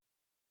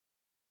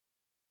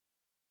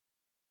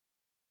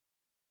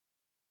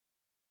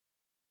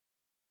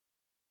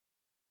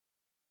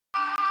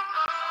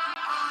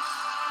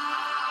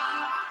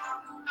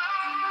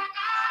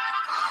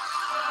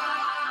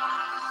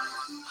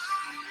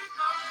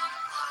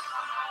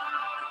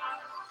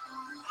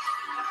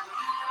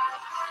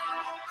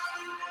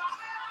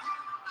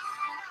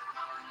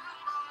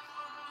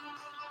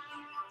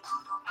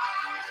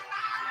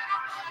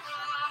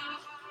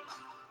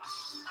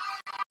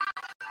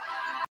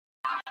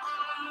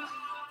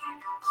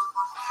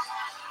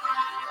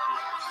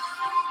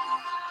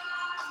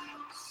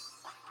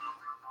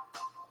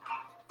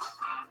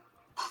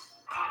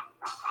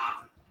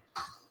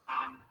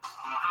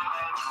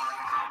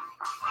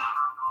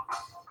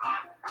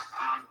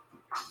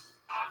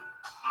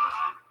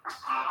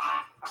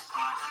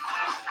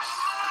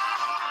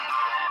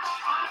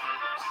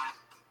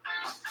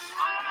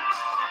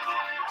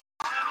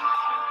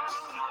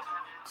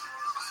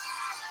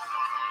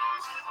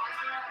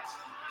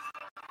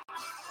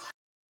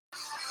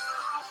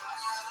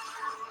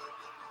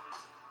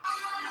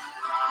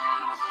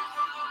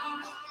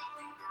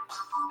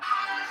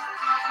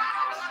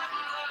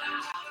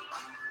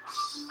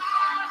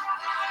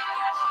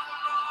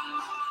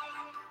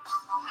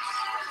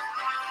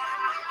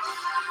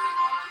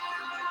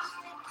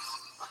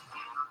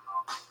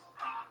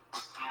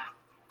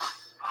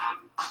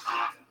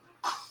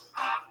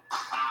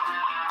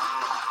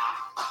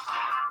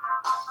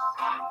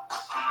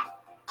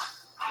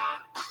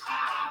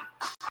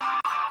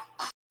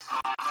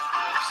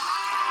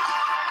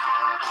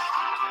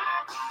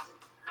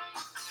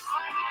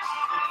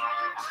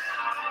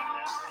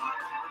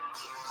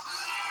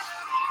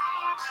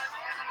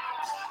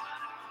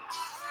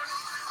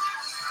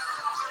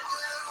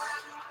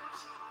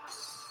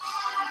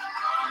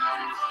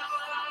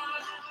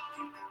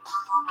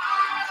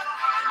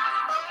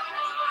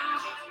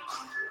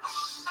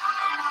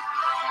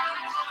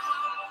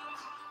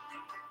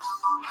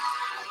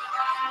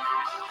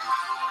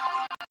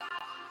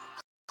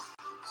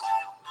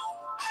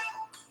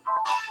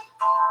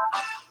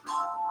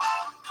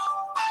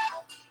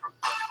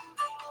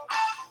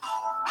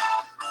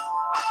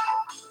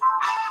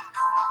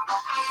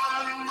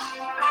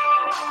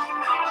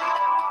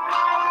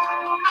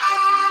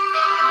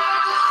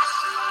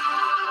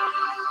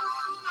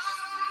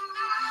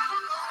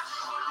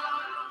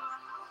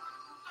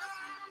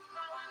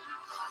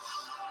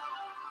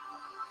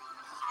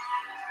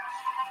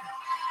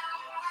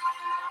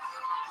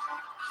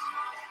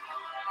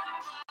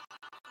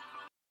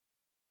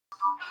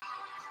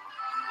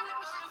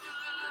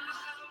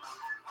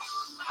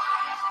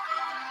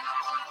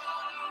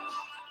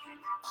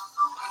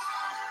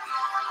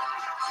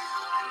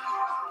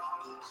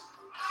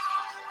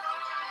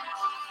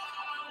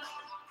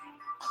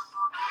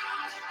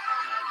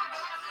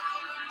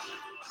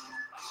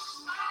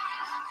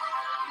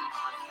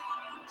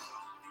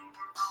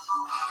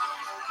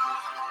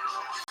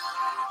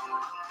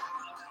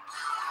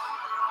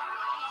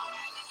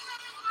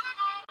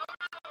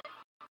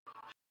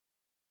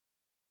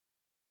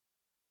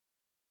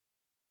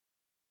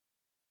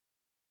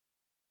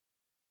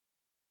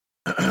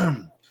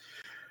Good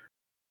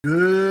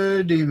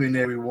evening,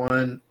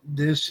 everyone.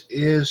 This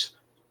is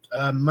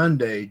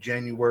Monday,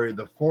 January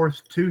the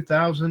 4th,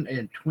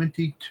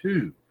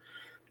 2022.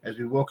 As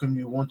we welcome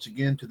you once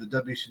again to the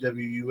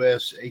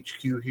WCWUS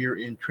HQ here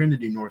in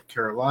Trinity, North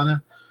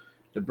Carolina,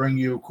 to bring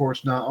you, of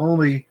course, not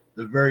only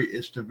the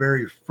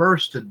very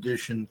first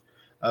edition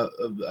of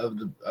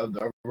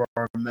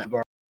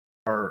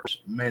our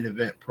main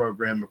event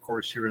program, of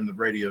course, here in the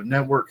radio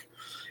network.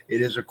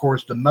 It is, of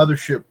course, the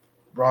mothership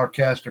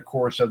broadcast, of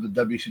course, of the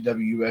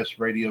WCWUS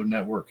radio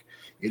network.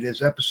 It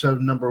is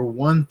episode number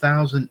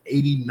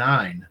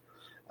 1089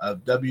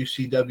 of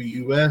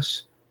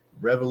WCWUS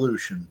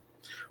Revolution.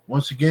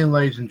 Once again,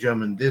 ladies and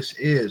gentlemen, this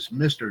is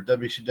Mr.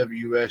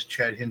 WCWUS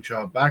Chad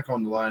Henshaw back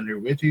on the line here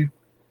with you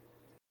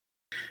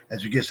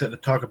as we get set to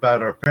talk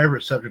about our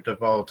favorite subject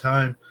of all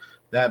time,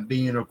 that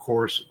being, of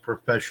course,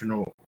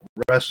 professional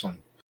wrestling.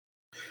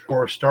 Of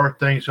course, start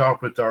things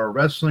off with our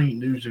wrestling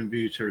news and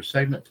views here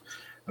segment.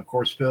 Of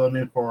course, filling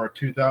in for our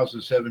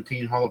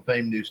 2017 Hall of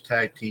Fame News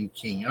Tag Team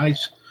King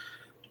Ice,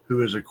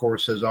 who is, of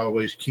course, as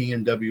always,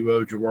 King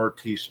W.O. Gerard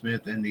T.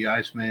 Smith and the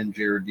Iceman,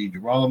 Jared D.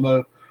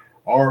 Girolamo,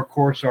 are, of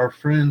course, our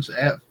friends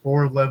at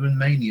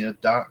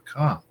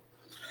 411mania.com.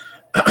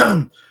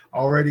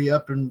 Already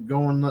up and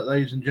going,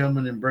 ladies and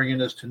gentlemen, and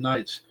bringing us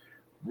tonight's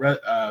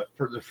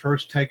for the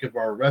first take of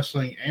our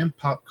wrestling and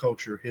pop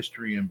culture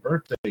history and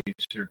birthdays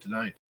here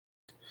tonight.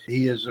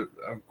 He is, of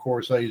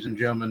course, ladies and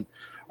gentlemen,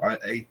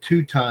 a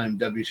two-time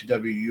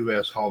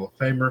WCWUS Hall of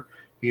Famer.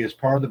 He is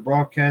part of the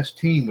broadcast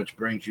team, which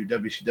brings you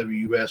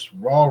WCWUS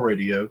Raw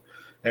Radio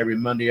every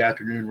Monday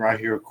afternoon right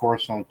here, of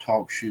course, on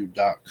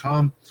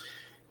TalkShoe.com.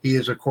 He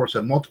is, of course,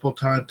 a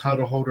multiple-time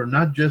title holder,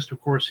 not just,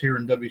 of course, here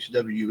in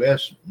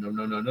WCWUS.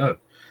 No.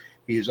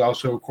 He is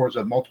also, of course,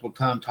 a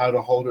multiple-time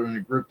title holder in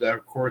a group that,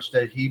 of course,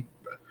 that he,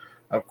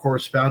 of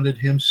course, founded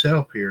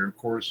himself here. Of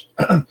course,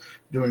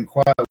 doing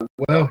quite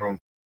well.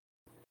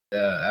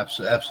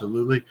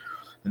 Absolutely.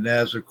 And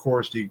as, of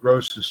course, the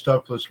Gross and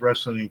Stuffless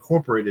Wrestling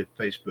Incorporated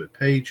Facebook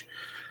page.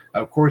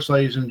 Of course,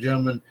 ladies and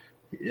gentlemen,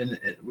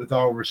 with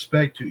all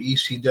respect to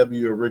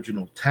ECW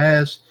Original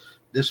Taz,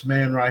 this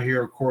man right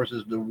here, of course,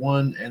 is the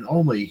one and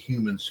only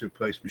human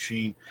suplex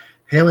machine,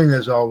 hailing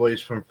as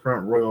always from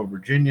Front Royal,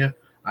 Virginia.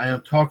 I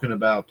am talking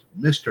about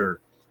Mr.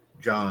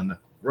 John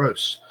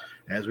Gross.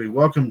 As we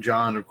welcome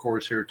John, of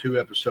course, here to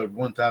episode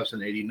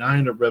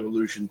 1089 of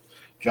Revolution.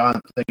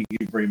 John, thank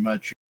you very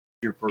much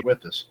here for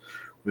with us.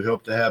 We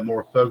hope to have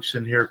more folks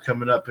in here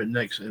coming up within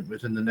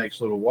the next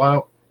little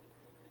while.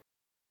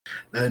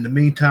 And in the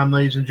meantime,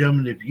 ladies and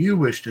gentlemen, if you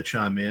wish to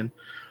chime in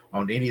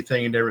on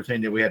anything and everything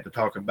that we have to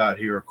talk about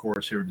here, of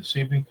course, here this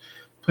evening,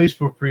 please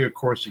feel free, of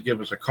course, to give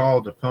us a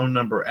call. The phone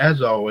number,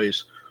 as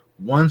always,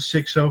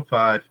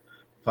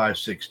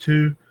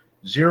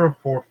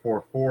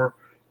 1-605-562-0444.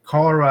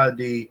 Caller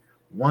ID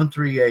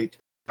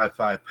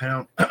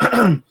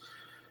 13855#.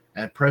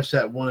 And press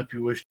that one if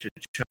you wish to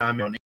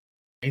chime in on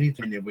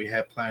anything that we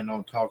have planned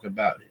on talking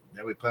about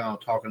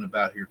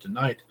here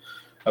tonight.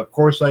 Of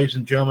course, ladies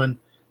and gentlemen,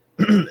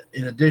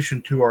 in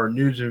addition to our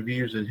news and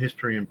views and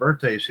history and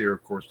birthdays here,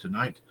 of course,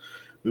 tonight,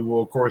 we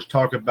will, of course,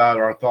 talk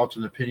about our thoughts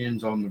and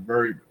opinions on the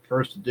very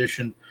first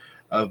edition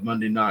of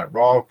Monday Night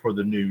Raw for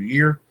the new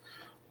year.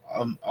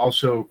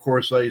 Also, of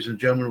course, ladies and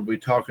gentlemen, we'll be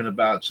talking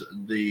about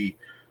the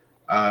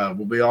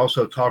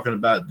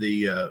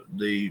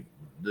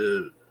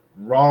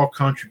Raw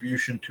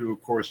contribution to,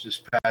 of course,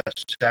 this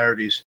past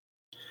Saturday's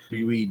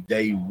WWE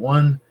Day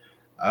 1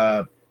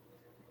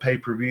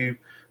 pay-per-view.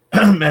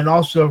 And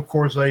also, of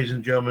course, ladies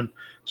and gentlemen,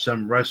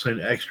 some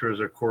wrestling extras,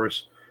 of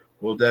course.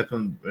 We'll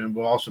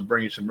also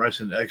bring you some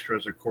wrestling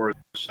extras, of course,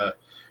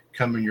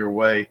 coming your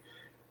way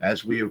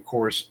as we, of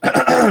course,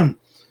 continue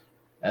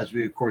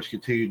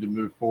to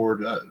move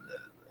forward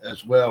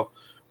as well.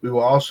 We will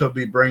also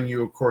be bringing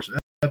you, of course,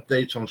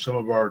 updates on some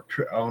of our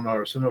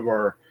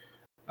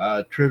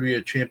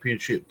trivia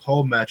championship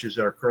poll matches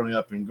that are currently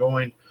up and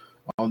going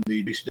on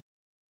the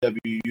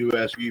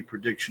WCWUS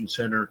Prediction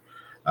Center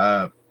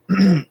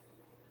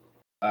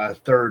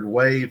Third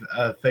Wave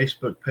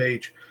Facebook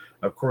page.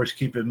 Of course,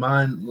 keep in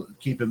mind,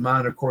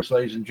 of course,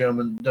 ladies and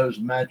gentlemen, those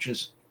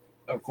matches,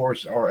 of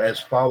course, are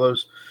as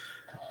follows.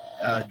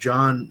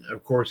 John,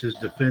 of course, is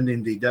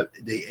defending the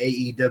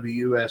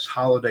AEWS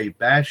Holiday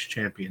Bash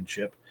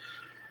Championship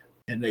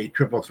in a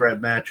triple threat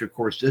match, of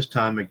course, this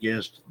time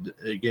against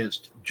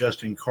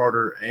Justin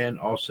Carter and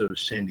also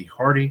Sandy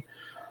Hardy.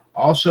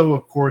 Also,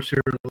 of course,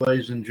 here,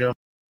 ladies and gentlemen,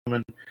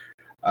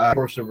 of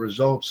course, the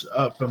results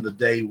from the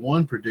Day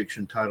 1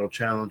 Prediction Title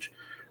Challenge.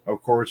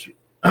 Of course,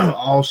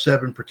 all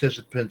 7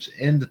 participants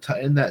in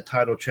that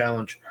title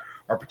challenge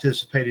are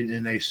participating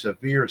in a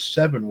severe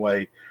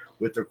 7-way,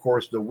 with, of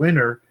course, the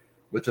winner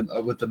with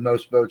the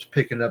most votes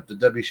picking up the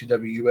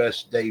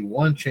WCWUS Day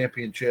 1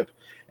 Championship,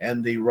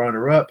 and the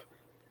runner-up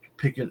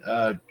coming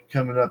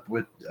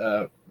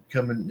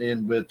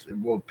in with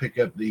will pick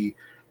up the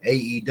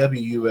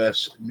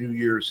AEWUS New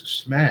Year's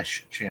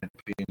Smash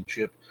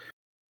Championship.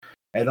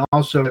 And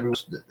also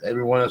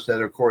everyone else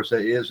that, of course,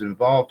 that is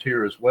involved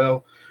here as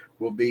well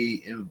of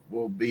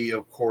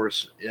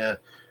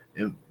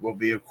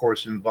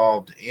course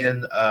involved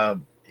in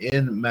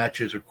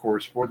matches, of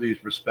course, for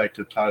these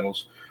respective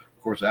titles.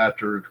 Of course,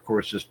 after of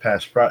course this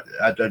past Friday,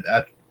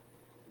 of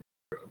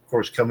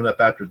course coming up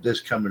after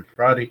this coming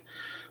Friday.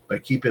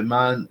 But keep in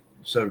mind,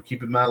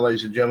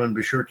 ladies and gentlemen,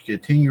 be sure to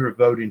continue your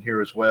voting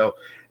here as well,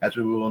 as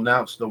we will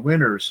announce the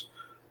winners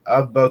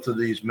of both of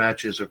these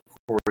matches, of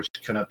course,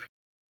 coming up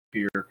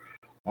here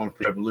on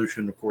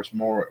Revolution. Of course,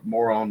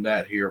 more on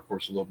that here, of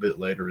course, a little bit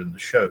later in the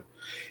show.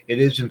 It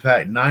is, in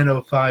fact,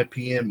 9:05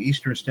 p.m.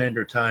 Eastern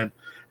Standard Time.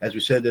 As we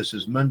said, this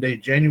is Monday,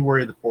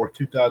 January the 4th,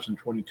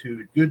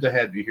 2022. Good to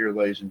have you here,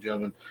 ladies and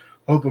gentlemen.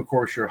 Hope, of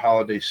course, your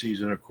holiday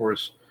season, of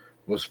course,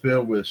 was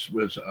filled with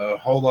a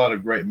whole lot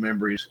of great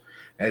memories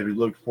as we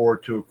look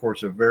forward to, of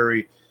course, a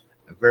very,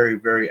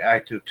 very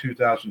active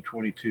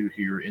 2022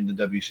 here in the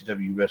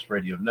WCWUS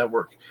Radio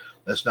Network.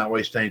 Let's not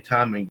waste any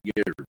time and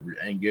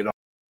get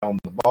on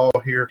the ball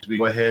here. We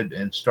go ahead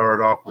and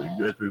start off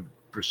as we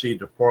proceed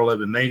to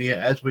 411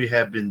 Mania, as we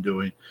have been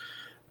doing,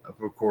 of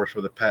course,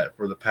 for the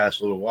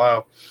past little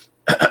while.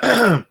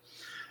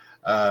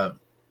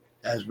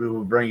 As we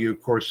will bring you, of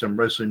course, some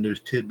wrestling news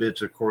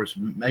tidbits, of course,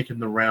 making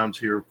the rounds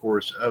here, of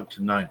course, of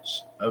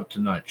tonight's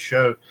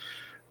show.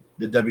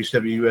 The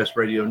WCWUS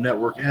Radio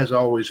Network, as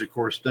always, of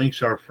course,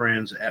 thanks our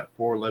friends at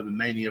 411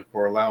 Mania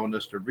for allowing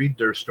us to read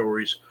their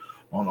stories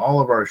on all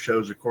of our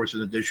shows, of course,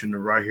 in addition to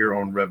right here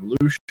on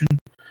Revolution.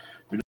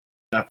 Do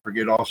not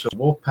forget also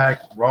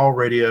Wolfpack, Raw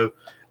Radio,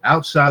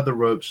 Outside the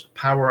Ropes,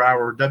 Power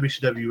Hour,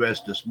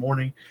 WCWS This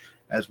Morning,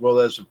 as well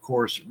as, of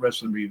course,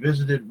 Wrestling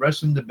Revisited,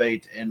 Wrestling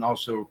Debate, and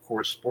also, of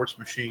course, Sports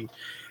Machine.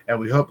 And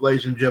we hope,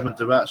 ladies and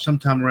gentlemen, about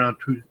sometime around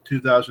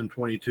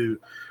 2022,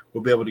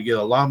 we'll be able to get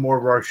a lot more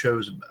of our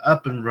shows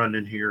up and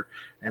running here,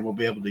 and we'll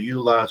be able to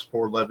utilize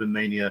 411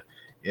 Mania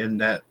in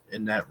that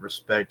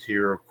respect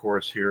here, of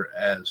course, here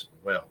as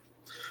well.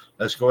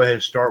 Let's go ahead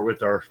and start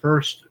with our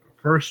first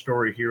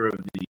story here of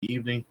the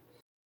evening.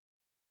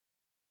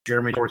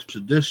 Jeremy reports to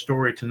this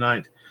story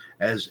tonight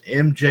as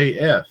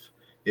MJF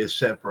is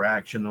set for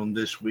action on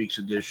this week's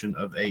edition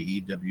of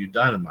AEW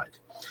Dynamite.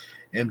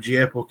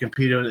 MJF will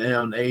compete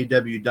on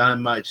AEW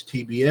Dynamite's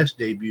TBS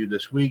debut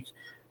this week.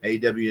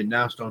 AEW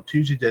announced on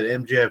Tuesday that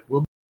MJF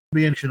will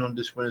be in action on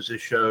this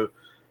Wednesday's show.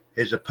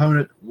 His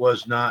opponent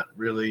was not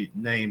really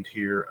named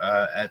here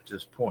at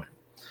this point.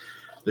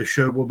 The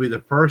show will be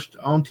the first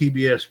on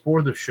TBS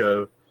for the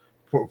show,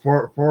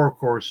 for of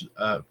course,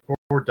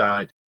 for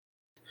Dynamite,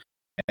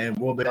 and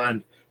will be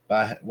joined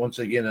by, once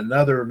again,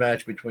 another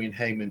match between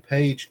Hangman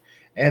Page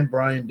and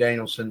Bryan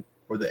Danielson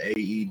for the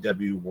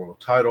AEW World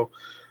Title.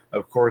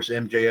 Of course,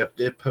 MJF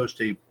did post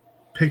a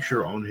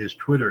picture on his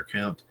Twitter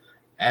account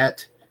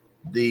at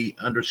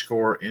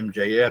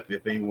 @the_MJF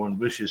if anyone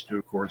wishes to,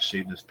 of course,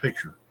 see this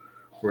picture.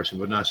 Of course, it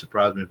would not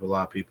surprise me if a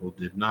lot of people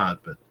did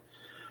not, but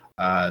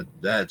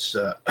that's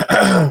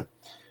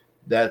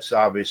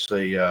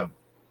obviously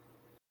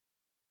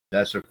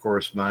that's, of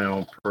course, my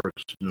own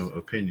personal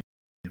opinion.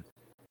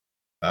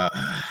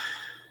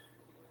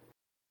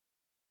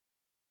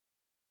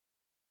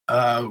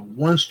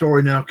 One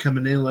story now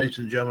coming in, ladies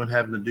and gentlemen,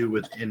 having to do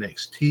with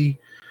NXT.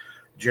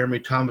 Jeremy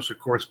Thomas, of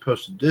course,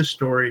 posted this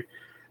story,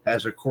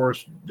 as, of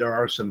course, there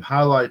are some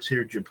highlights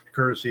here,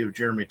 courtesy of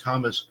Jeremy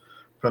Thomas,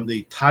 from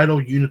the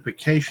title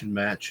unification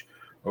match,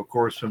 of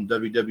course, from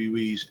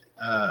WWE's,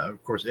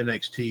 of course,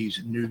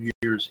 NXT's New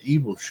Year's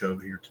Evil show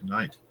here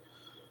tonight.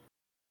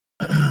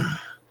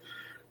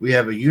 We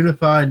have a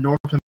unified North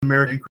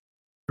American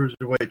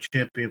Cruiserweight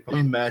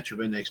Champion match of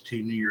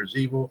NXT New Year's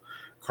Evil.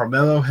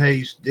 Carmelo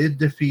Hayes did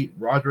defeat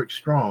Roderick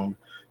Strong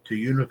to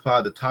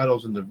unify the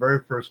titles in the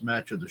very first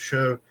match of the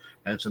show,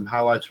 and some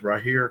highlights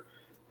right here.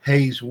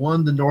 Hayes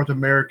won the North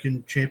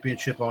American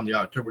Championship on the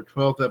October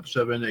 12th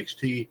episode of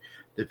NXT,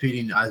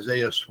 defeating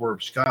Isaiah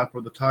Swerve Scott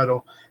for the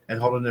title and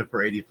holding it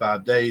for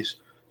 85 days.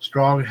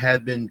 Strong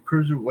had been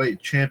Cruiserweight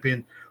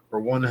Champion for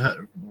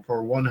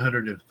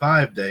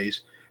 105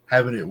 days,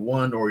 having it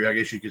won, or I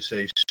guess you could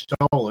say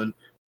stolen,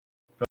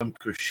 from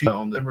Kushida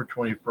on the November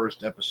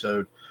 21st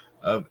episode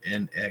of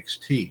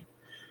NXT.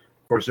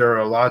 Of course, there are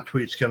a lot of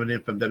tweets coming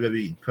in from the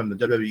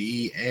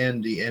WWE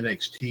and the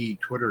NXT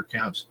Twitter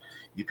accounts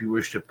if you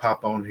wish to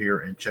pop on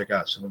here and check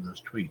out some of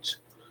those tweets.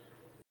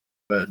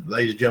 But,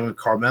 ladies and gentlemen,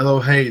 Carmelo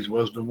Hayes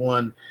was the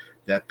one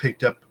that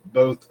picked up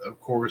both,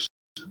 of course,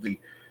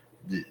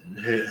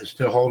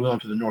 still holding on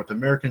to the North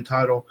American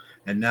title,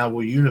 and now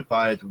will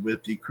unify it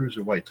with the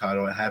Cruiserweight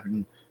title and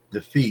having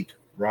defeat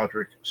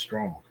Roderick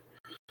Strong.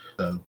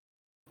 So,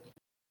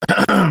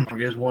 I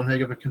guess one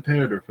heck of a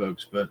competitor,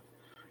 folks, but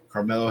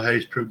Carmelo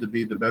Hayes proved to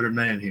be the better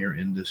man here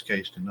in this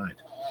case tonight.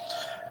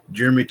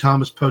 Jeremy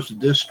Thomas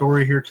posted this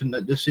story here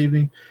this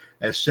evening,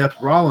 as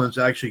Seth Rollins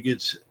actually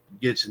gets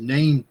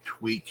name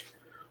tweak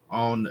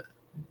on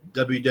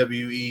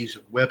WWE's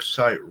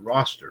website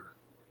roster.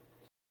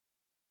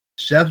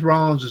 Seth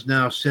Rollins is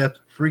now Seth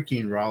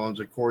freaking Rollins,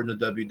 according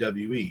to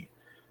WWE.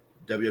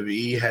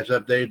 WWE has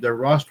updated their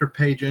roster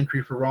page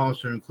entry for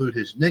Rollins to include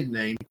his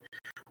nickname,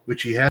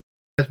 which he has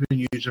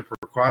been using for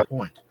quite a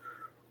point.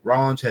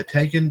 Rollins had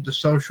taken to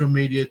social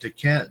media to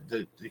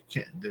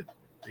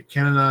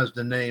canonize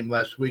the name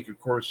last week. Of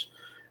course,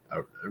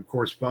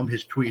 from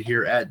his tweet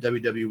here at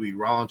WWE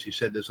Rollins, he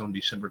said this on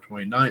December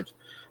 29th.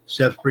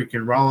 Seth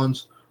freaking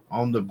Rollins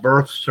on the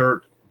birth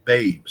cert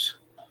babes.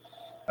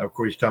 Of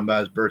course, he's talking about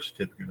his birth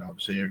certificate,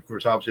 obviously. And of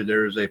course, obviously,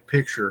 there is a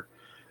picture.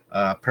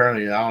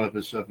 Apparently, I don't know if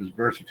it's of his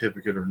birth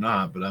certificate or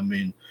not, but I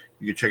mean,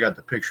 you can check out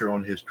the picture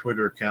on his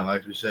Twitter account,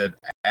 like we said,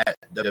 at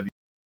WWE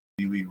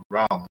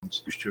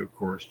Rollins. You should, of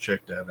course,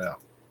 check that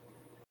out.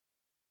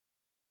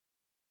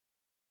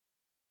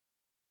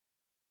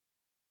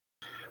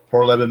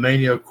 For 11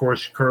 Mania, of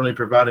course, currently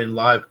providing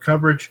live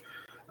coverage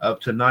of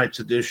tonight's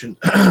edition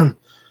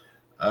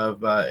of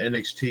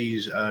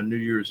NXT's New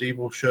Year's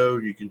Evil show.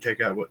 You can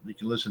check out what you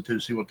can listen to,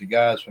 see what the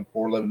guys from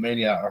 411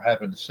 Mania are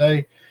having to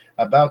say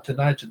about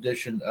tonight's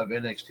edition of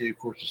NXT, of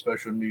course, a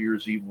special New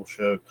Year's Evil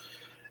show,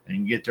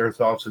 and get their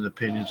thoughts and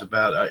opinions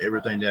about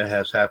everything that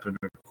has happened,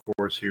 of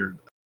course, here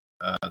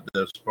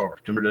thus far.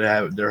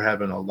 Remember, they're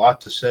having a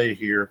lot to say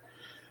here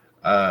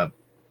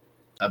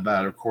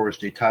about, of course,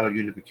 the title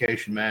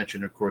unification match,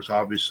 and of course,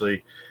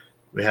 obviously,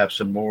 we have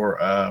some more.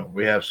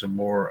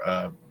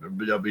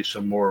 There'll be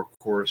some more, of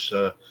course,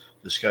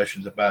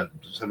 discussions about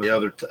some of the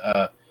other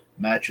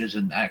matches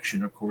and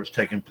action, of course,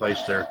 taking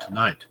place there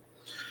tonight.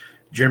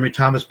 Jeremy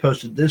Thomas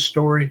posted this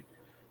story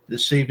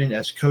this evening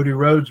as Cody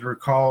Rhodes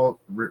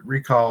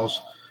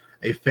recalls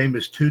a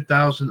famous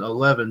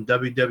 2011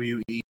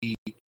 WWE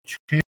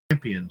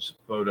Champions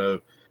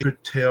photo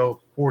could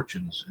tell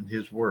fortunes, in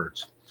his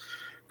words.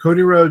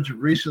 Cody Rhodes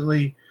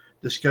recently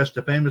discussed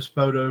a famous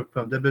photo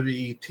from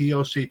WWE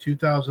TLC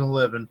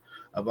 2011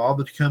 of all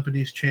the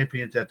company's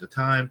champions at the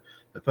time.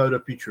 The photo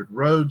featured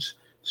Rhodes,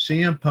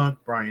 CM Punk,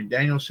 Bryan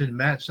Danielson,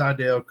 Matt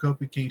Sydal,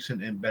 Kofi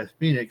Kingston, and Beth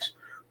Phoenix,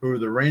 who were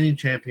the reigning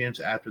champions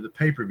after the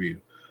pay-per-view.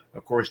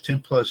 Of course, 10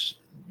 plus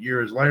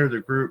years later, the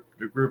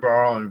group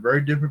are all in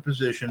very different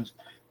positions,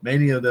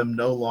 many of them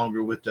no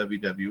longer with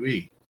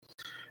WWE.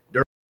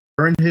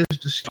 During his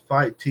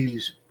Fight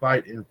TV's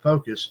Fight in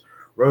Focus,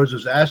 Rhodes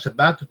was asked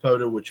about the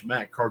photo, which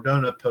Matt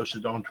Cardona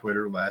posted on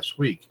Twitter last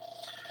week.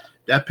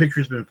 That picture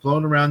has been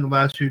floating around the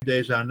last few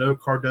days. I know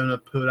Cardona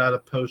put out a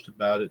post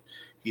about it.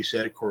 He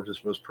said, of course,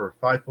 this was per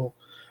Fightful.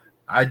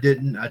 I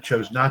didn't. I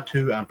chose not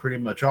to. I'm pretty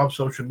much off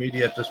social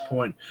media at this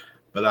point,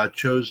 but I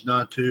chose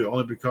not to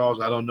only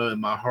because I don't know,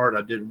 in my heart,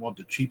 I didn't want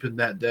to cheapen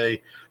that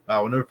day. I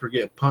will never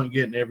forget Punk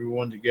getting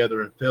everyone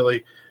together in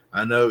Philly.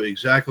 I know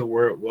exactly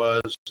where it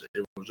was.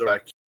 It was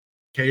about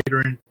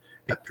catering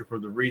for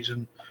the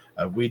reason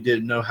we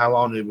didn't know how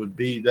long it would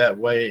be that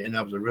way, and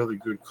that was a really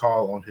good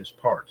call on his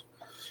part.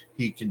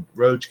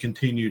 Rhodes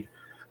continued,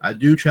 I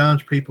do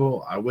challenge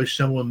people. I wish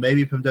someone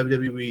maybe from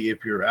WWE,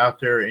 if you're out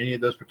there, any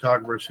of those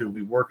photographers who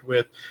we worked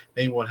with,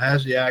 anyone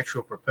has the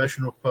actual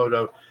professional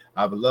photo,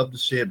 I would love to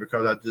see it,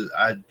 because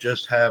I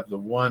just have the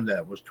one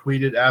that was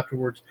tweeted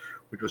afterwards,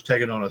 which was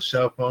taken on a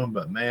cell phone.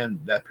 But man,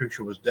 that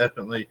picture was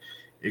definitely,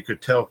 it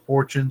could tell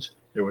fortunes.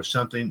 There was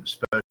something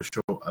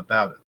special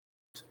about it.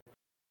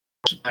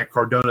 Matt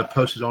Cardona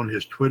posted on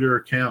his Twitter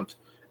account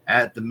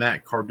at the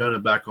Matt Cardona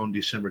back on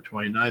December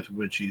 29th,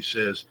 which he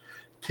says,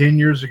 10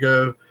 years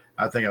ago,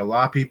 I think a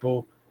lot of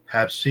people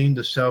have seen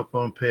the cell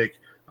phone pic.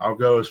 I'll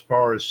go as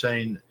far as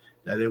saying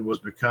that it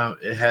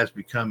has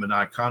become an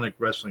iconic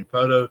wrestling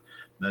photo.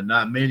 Now,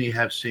 not many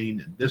have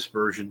seen this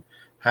version.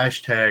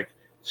 Hashtag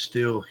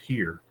still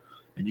here.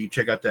 And you can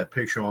check out that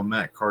picture on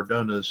Matt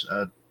Cardona's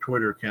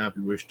Twitter account if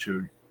you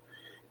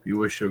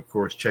wish to, of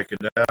course, check it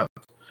out.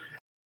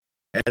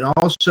 And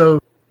also,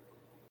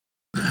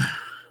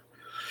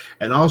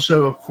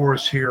 of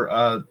course, here,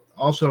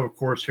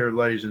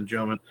 ladies and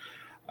gentlemen,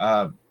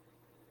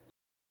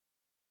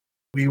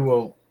 we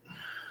will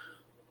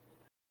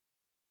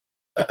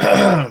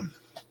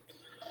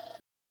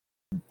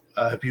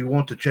if you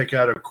want to check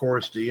out, of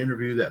course, the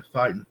interview that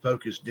Fight and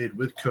Focus did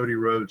with Cody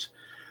Rhodes.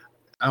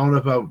 I don't know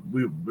if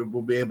we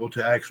will be able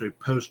to actually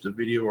post the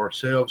video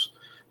ourselves,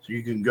 so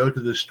you can go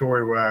to this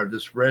story where I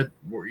just read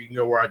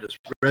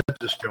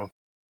this film,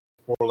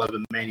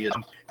 411 Mania,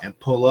 and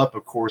pull up,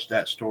 of course,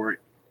 that story.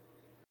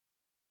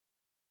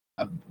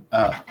 With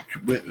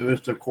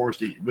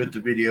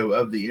the video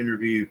of the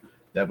interview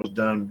that was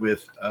done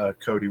with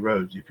Cody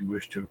Rhodes, if you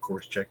wish to, of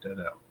course, check that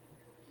out.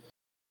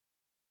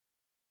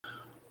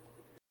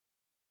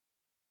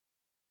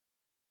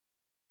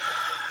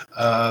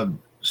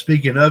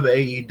 Speaking of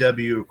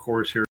AEW, of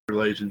course, here,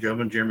 ladies and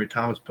gentlemen, Jeremy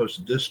Thomas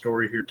posted this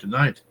story here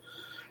tonight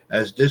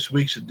as this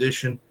week's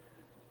edition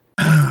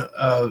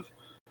of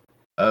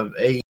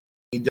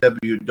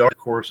AEW Dark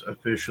Horse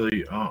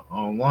officially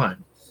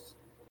online.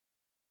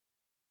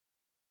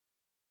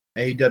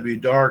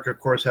 AEW Dark, of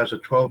course, has a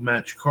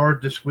 12-match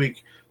card this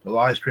week. The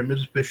live stream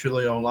is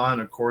officially online.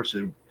 Of course,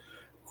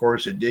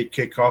 it did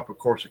kick off, of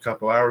course, a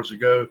couple hours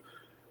ago.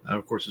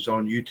 Of course, it's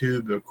on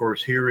YouTube. Of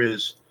course,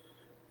 here's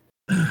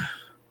what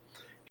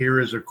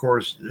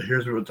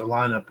the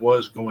lineup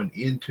was going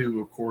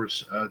into, of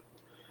course,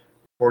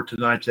 for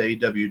tonight's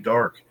AEW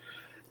Dark.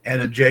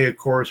 Anna Jay, of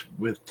course,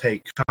 with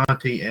Tay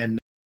Conti and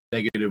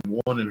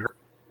 -1 in her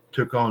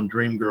took on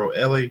Dream Girl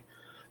Ellie.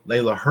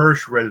 Layla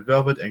Hirsch, Red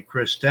Velvet, and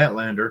Chris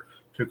Statlander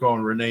took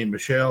on Renee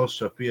Michelle,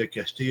 Sophia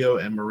Castillo,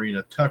 and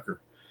Marina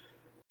Tucker.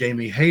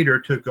 Jamie Hayter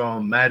took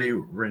on Maddie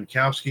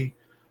Rinkowski.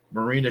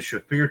 Marina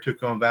Shafir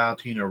took on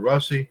Valentina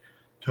Rossi.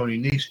 Tony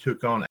Nese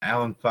took on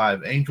Alan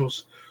Five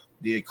Angels.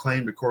 The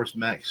acclaimed, of course,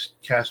 Max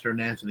Caster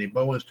and Anthony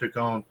Bowens took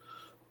on,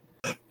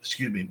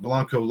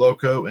 Blanco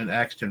Loco and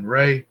Axton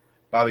Ray.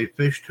 Bobby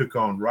Fish took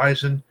on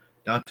Ryzen.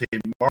 Dante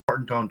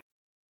Martin on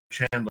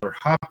Chandler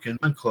Hopkins.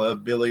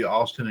 Club, Billy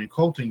Austin and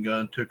Colton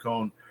Gunn took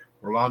on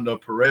Rolando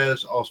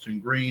Perez, Austin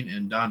Green,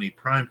 and Donnie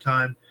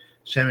Primetime.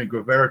 Sammy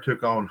Guevara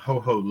took on Ho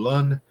Ho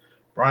Lund.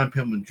 Brian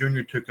Pillman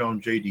Jr. took on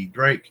J.D.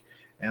 Drake.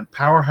 And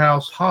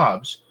Powerhouse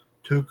Hobbs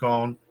took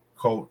on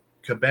Colt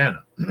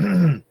Cabana.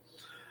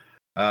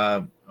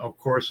 Of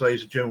course,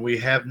 ladies and gentlemen, we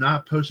have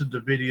not posted the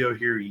video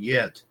here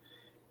yet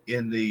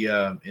in the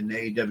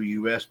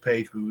AWS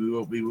page.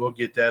 We will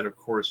get that, of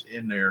course,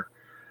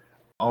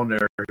 on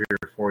there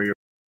here for you,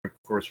 of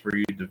course, for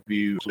you to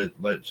view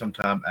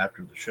sometime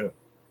after the show.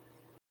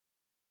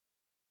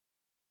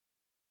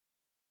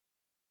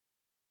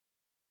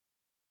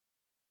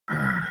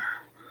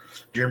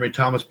 Jeremy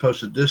Thomas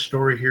posted this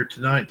story here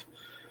tonight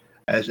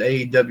as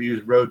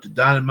AEW's Road to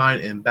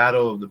Dynamite and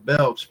Battle of the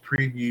Belts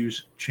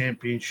previews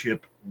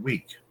Championship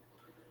Week.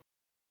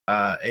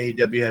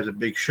 AEW has a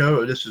big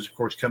show. This is, of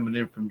course, coming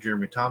in from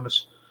Jeremy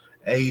Thomas.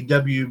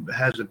 AEW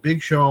has a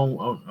big show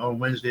on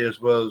Wednesday,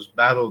 as well as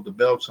Battle of the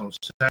Belts on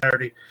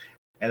Saturday,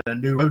 and a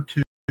new Road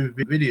to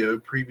video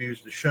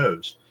previews the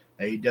shows.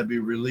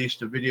 AEW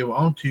released a video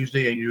on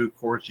Tuesday, and you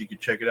can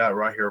check it out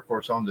right here, of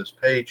course, on this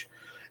page.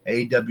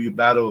 AEW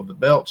Battle of the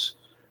Belts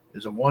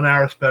is a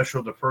 1-hour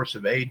special, the first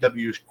of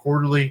AEW's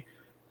quarterly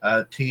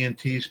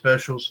TNT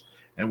specials,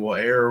 and will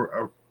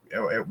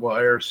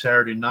air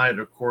Saturday night,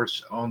 of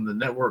course, on the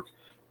network.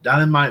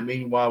 Dynamite,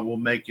 meanwhile, will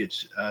make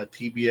its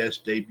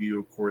TBS debut,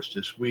 of course,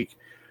 this week.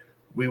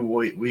 We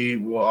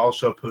will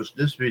also post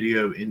this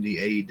video in the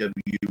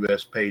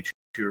AEWS page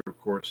here, of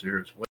course, there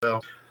as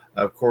well.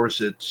 Of course,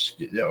 the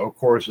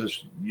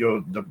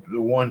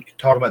one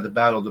talking about the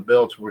Battle of the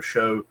Belts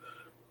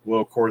will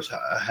of course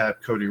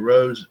have Cody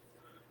Rhodes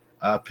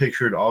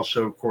pictured.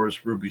 Also, of course,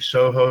 Ruby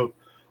Soho.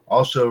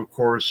 Also, of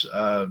course,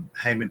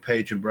 Heyman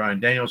Page and Bryan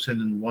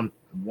Danielson in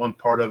one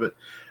part of it.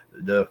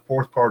 The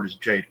fourth part is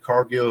Jade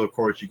Cargill. Of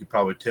course, you can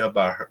probably tell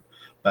by her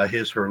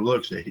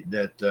looks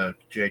that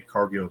Jade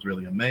Cargill is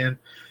really a man.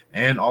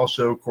 And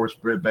also, of course,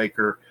 Britt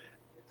Baker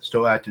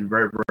still acting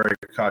very, very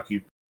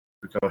cocky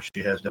because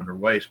she has done her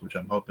waist, which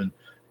I'm hoping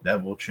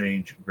that will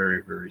change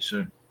very, very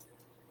soon.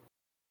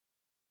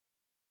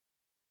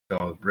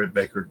 Because Britt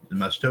Baker,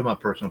 still my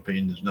personal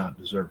opinion, does not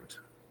deserve it.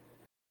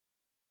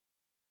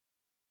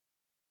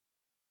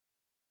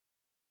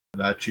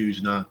 But I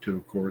choose not to,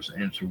 of course,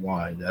 answer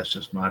why. That's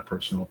just my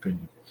personal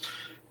opinion.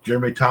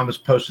 Jeremy Thomas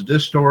posted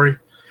this story.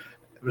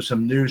 There was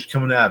some news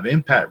coming out of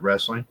Impact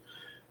Wrestling.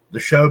 The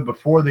show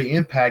before the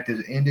Impact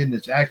is ending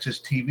its Access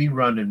TV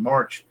run in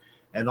March,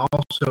 and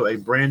also a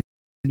brand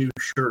new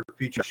shirt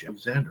featuring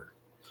Alexander.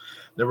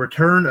 The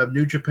return of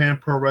New Japan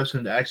Pro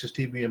Wrestling to Access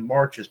TV in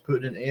March is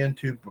putting an end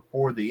to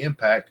Before the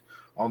Impact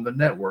on the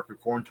network,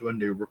 according to a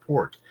new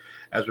report.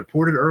 As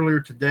reported earlier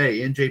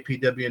today,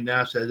 NJPW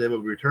announced that they will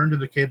return to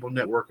the cable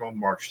network on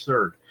March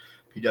 3rd.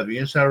 PW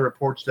Insider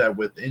reports that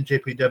with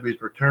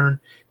NJPW's return,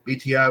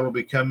 BTI will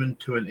be coming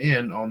to an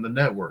end on the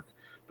network.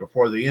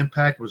 Before the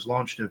Impact was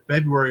launched in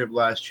February of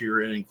last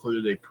year and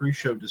included a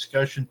pre-show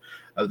discussion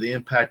of the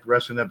Impact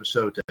Wrestling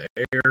episode to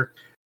air,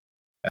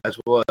 as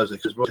well as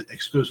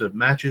exclusive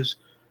matches.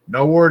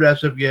 No word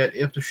as of yet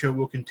if the show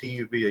will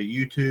continue via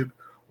YouTube,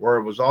 or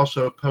it was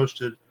also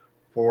posted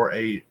for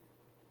a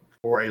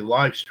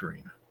live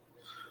stream.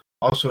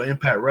 Also,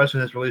 Impact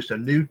Wrestling has released a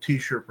new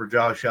T-shirt for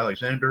Josh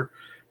Alexander.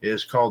 It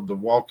is called the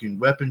Walking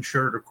Weapon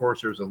shirt. Of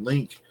course, there's a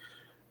link.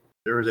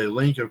 There is a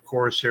link, of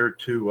course, here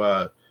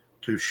to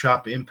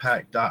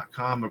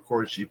shopimpact.com. Of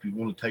course, if you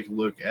want to take a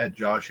look at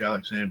Josh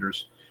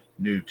Alexander's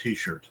new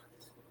T-shirt.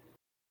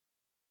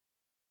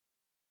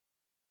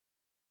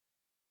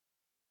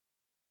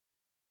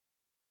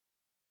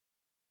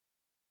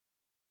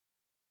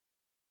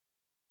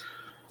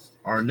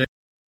 Our next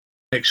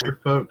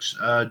folks,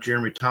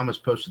 Jeremy Thomas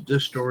posted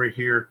this story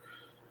here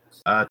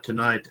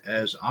tonight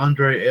as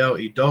Andre El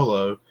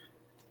Idolo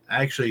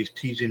actually is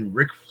teasing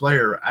Ric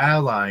Flair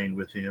allying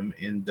with him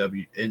in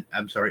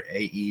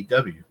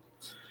AEW. Of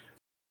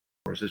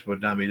course, this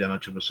would not be that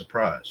much of a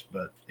surprise,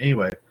 but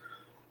anyway,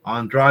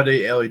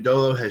 Andrade El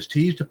Idolo has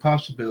teased the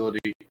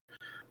possibility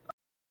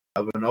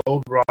of an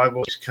old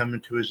rival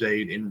coming to his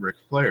aid in Ric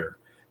Flair.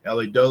 El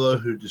Idolo,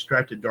 who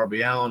distracted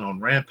Darby Allin on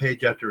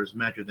Rampage after his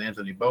match with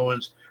Anthony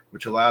Bowens,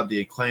 which allowed the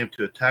Acclaim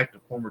to attack the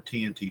former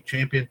TNT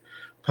champion,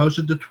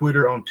 posted to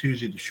Twitter on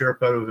Tuesday to share a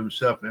photo of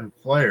himself and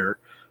Flair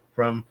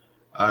from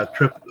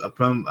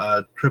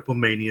Triple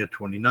Mania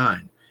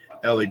 29.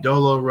 El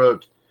Idolo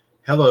wrote,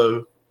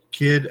 "Hello,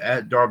 kid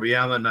at Darby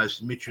Allin. Nice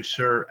to meet you,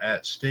 sir,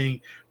 at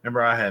Sting.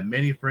 Remember, I had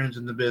many friends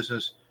in the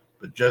business,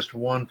 but just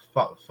one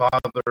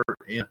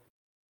father-in-law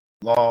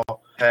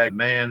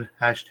man,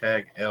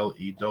 hashtag El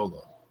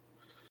Idolo.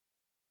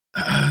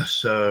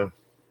 So,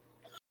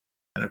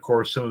 and of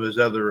course, some of his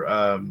other,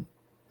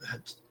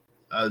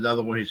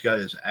 another one he's got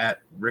is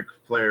at Ric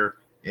Flair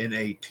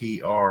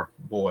NATR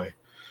boy.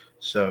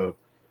 So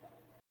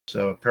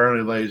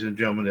apparently, ladies and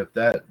gentlemen, if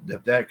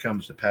that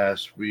comes to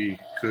pass, we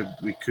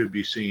could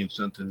be seeing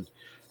something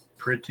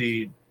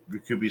pretty. We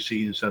could be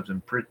seeing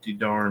something pretty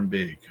darn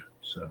big.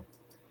 So,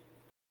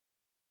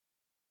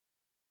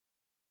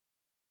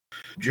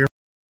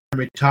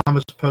 Jeremy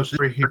Thomas posted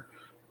right here.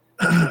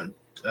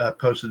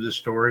 Posted this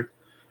story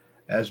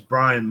as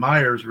Brian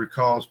Myers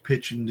recalls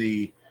pitching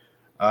the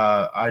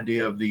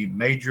idea of the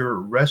Major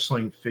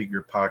Wrestling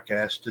Figure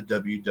podcast to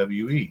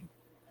WWE.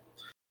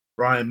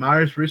 Brian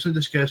Myers recently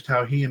discussed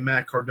how he and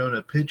Matt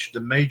Cardona pitched the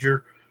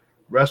Major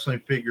Wrestling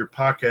Figure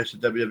podcast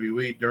to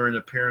WWE during an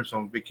appearance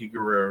on Vicky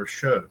Guerrero's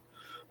show.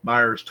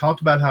 Myers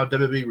talked about how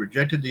WWE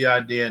rejected the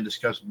idea and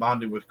discussed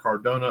bonding with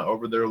Cardona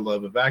over their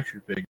love of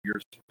action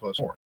figures plus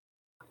more.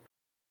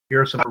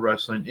 Here are some of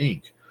Wrestling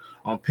Inc.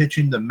 On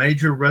pitching the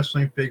Major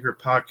Wrestling Figure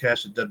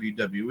podcast at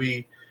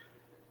WWE,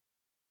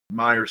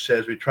 Myers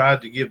says, we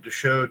tried to give the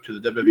show to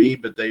the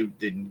WWE, but they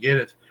didn't get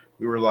it.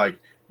 We were like,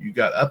 you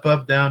got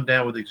up, down,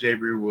 down with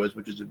Xavier Woods,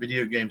 which is a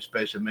video game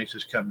space that makes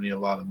this company a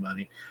lot of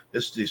money.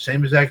 This is the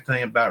same exact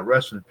thing about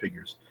wrestling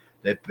figures.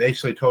 They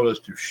basically told us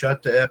to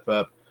shut the F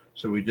up,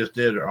 so we just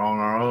did it on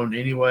our own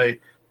anyway.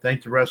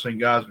 Thank the wrestling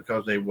guys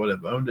because they would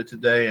have owned it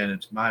today, and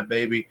it's my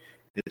baby.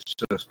 It's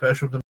so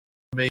special to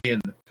me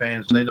and the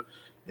fans.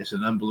 It's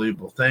an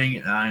unbelievable thing,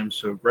 and I am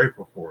so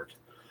grateful for it.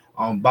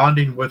 On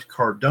bonding with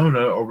Cardona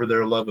over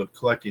their love of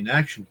collecting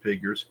action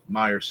figures,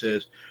 Myers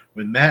says,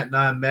 when Matt and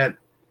I met,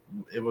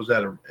 it was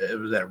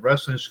at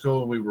wrestling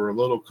school. We were a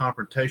little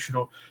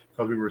confrontational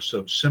because we were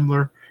so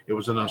similar. It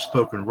was an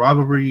unspoken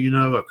rivalry,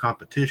 a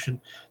competition.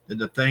 Then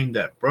the thing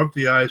that broke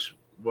the ice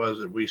was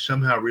that we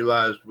somehow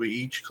realized we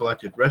each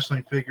collected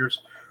wrestling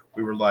figures.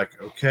 We were like,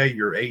 okay,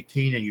 you're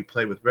 18 and you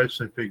play with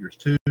wrestling figures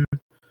too.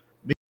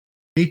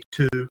 Me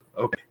too.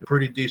 Okay,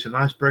 pretty decent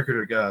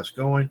icebreaker to get us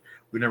going.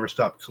 We never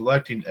stopped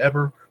collecting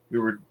ever.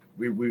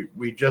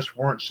 We just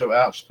weren't so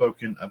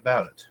outspoken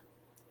about it.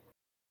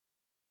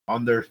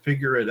 On their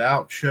Figure It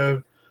Out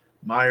show,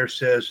 Myers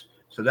says,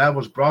 so that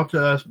was brought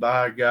to us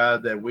by a guy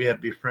that we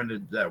had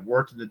befriended that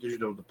worked in the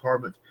digital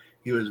department.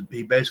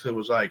 He basically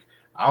was like,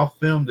 I'll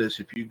film this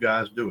if you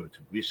guys do it.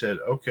 We said,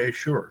 okay,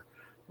 sure.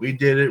 We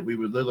did it. We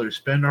would literally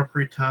spend our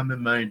free time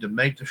and money to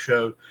make the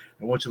show.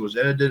 And once it was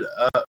edited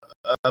up,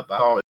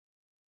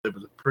 it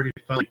was pretty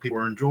funny. People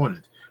were enjoying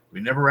it.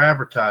 We never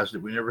advertised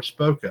it. We never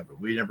spoke of it.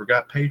 We never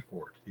got paid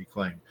for it, he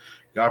claimed.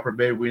 God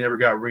forbid we never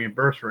got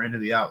reimbursed for any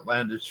of the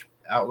outlandish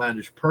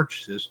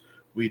purchases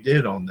we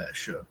did on that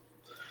show.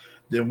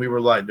 Then we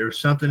were like, there's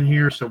something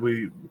here. So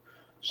we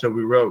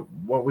wrote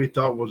what we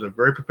thought was a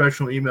very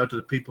professional email to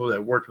the people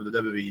that worked for the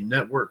WWE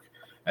network.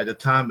 At the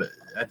time,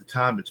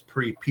 it's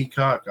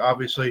pre-Peacock.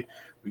 Obviously,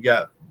 we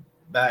got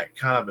back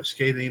kind of a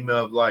scathing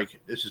email of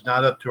like, this is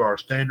not up to our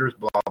standards,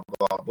 blah,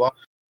 blah, blah.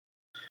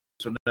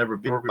 So never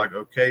be like,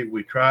 okay,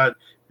 we tried.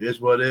 It is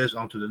what it is.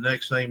 On to the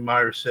next thing,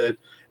 Myers said.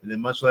 And then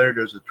months later,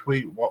 there's a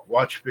tweet,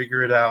 watch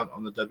Figure It Out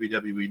on the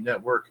WWE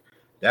network.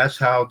 That's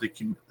how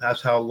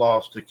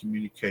lost the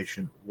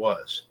communication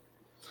was.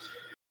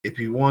 If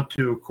you want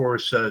to, of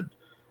course,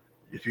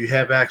 if you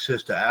have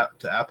access to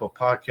Apple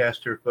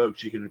Podcaster,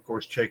 folks, you can, of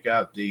course, check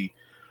out the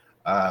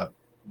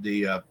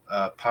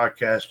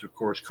podcast, of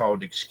course,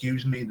 called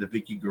Excuse Me, the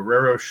Vicky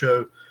Guerrero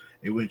show,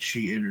 in which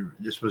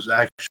this was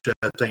actually,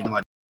 I think,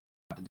 like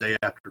the day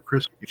after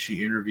Christmas,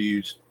 she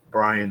interviews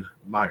Brian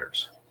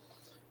Myers.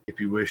 If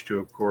you wish to,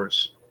 of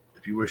course,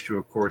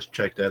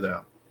 check that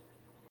out.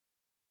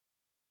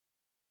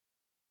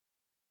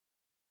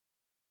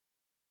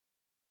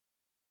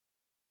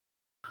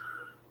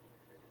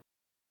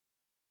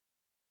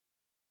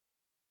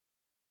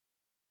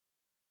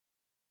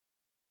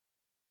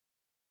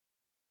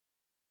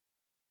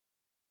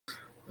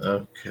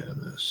 Okay,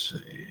 let's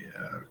see.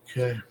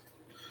 Okay.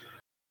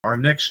 Our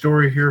next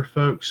story here,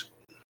 folks.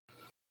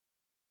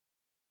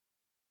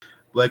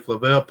 Blake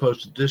Lavelle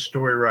posted this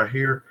story right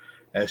here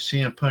as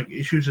CM Punk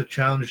issues a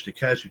challenge to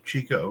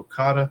Kazuchika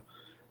Okada,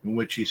 in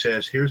which he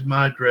says, here's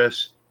my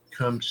address,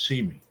 come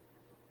see me.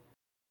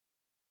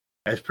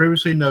 As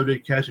previously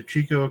noted,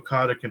 Kazuchika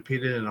Okada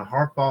competed in a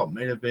hard-fought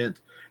main event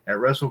at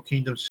Wrestle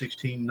Kingdom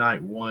 16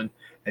 Night 1,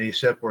 and he's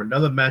set for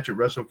another match at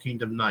Wrestle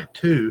Kingdom Night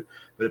 2,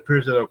 but it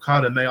appears that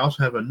Okada may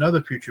also have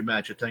another future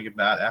match to think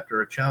about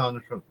after a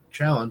challenge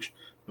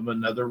from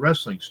another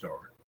wrestling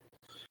star.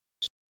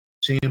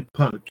 CM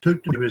Punk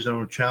took to his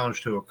own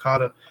challenge to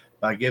Okada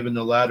by giving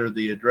the latter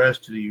the address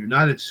to the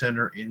United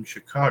Center in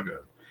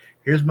Chicago.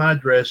 Here's my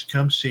address,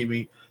 come see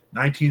me,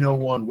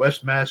 1901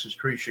 West Madison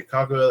Street,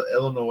 Chicago,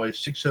 Illinois,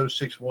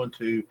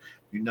 60612,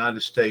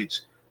 United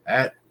States,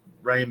 at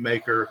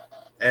Rainmaker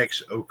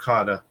X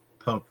Okada,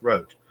 Punk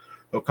wrote.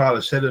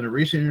 Okada said in a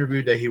recent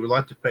interview that he would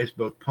like to face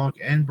both Punk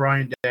and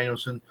Bryan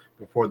Danielson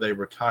before they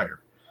retire.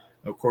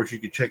 Of course, you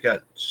can check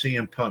out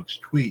CM Punk's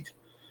tweet,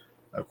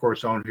 of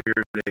course, on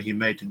here that he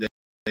made today.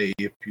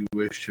 if you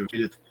wish to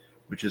read it,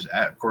 which is,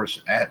 of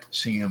course, at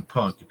CM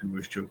Punk, if you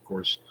wish to, of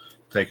course,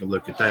 take a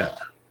look at that.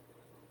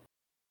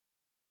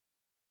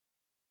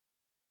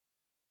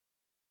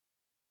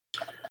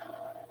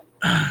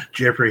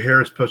 Jeffrey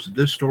Harris posted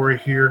this story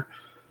here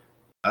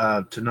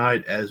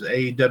tonight as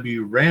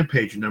AEW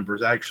Rampage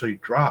numbers actually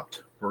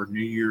dropped for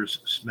New Year's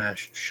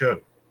Smash show.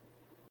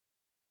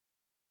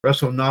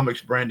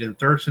 WrestleNomics' Brandon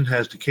Thurston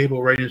has the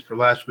cable ratings for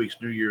last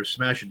week's New Year's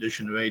Smash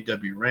edition of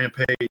AEW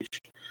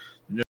Rampage.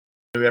 The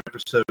new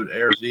episode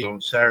airs on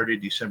Saturday,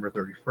 December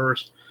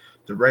 31st.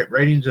 The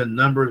ratings and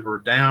numbers were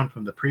down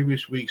from the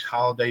previous week's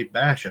Holiday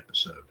Bash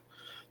episode.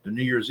 The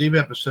New Year's Eve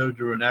episode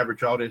drew an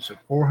average audience of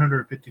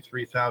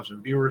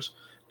 453,000 viewers.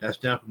 That's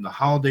down from the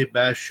Holiday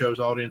Bash show's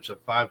audience of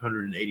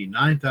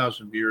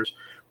 589,000 viewers,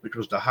 which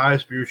was the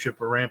highest viewership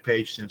for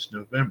Rampage since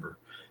November.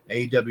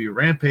 AEW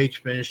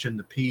Rampage finished in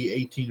the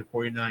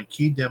P18-49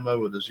 key demo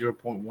with a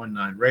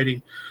 0.19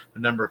 rating. The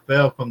number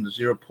fell from the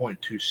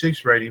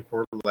 0.26 rating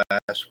for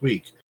last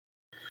week.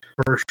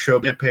 First show,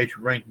 Rampage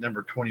ranked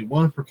number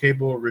 21 for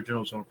cable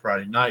originals on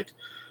Friday night.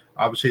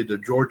 Obviously, the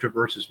Georgia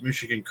versus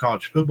Michigan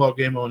college football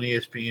game on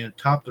ESPN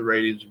topped the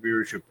ratings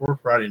viewership for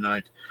Friday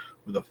night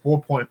with a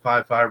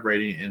 4.55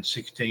 rating and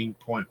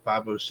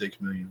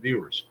 16.506 million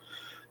viewers.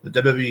 The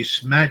WWE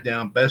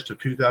SmackDown Best of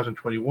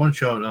 2021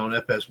 show on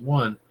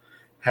FS1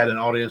 had an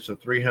audience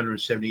of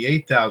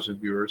 378,000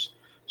 viewers.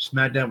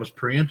 SmackDown was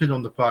preempted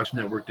on the Fox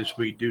network this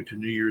week due to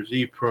New Year's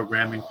Eve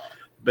programming.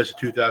 Best of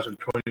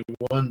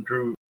 2021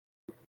 drew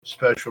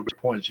special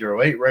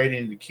 0.08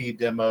 rating in the key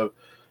demo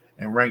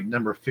and ranked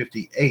number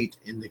 58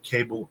 in the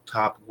cable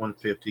top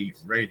 150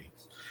 rating.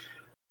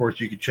 Of course,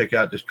 you can check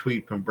out this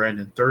tweet from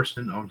Brandon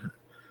Thurston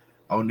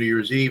on New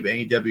Year's Eve.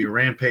 AEW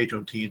Rampage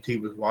on TNT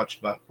was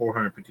watched by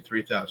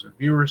 453,000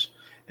 viewers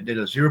and did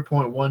a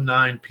 0.19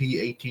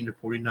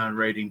 P18-49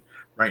 rating,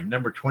 ranked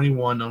number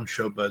 21 on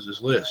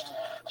ShowBuzz's list.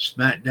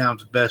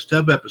 SmackDown's Best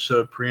Of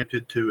episode,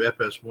 preempted to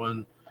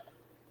FS1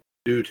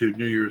 due to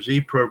New Year's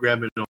Eve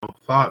programming on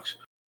Fox,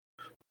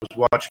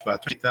 was watched by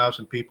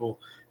 3,000 people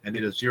and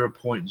did a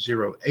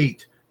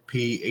 0.08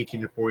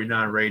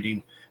 P18-49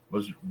 rating,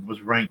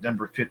 was ranked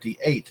number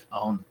 58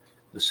 on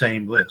the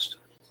same list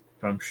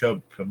from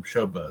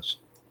ShowBuzz.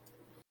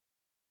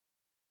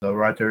 So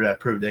right there, that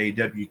proved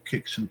AEW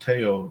kicked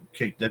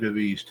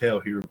WWE's tail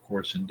here, of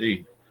course,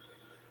 indeed.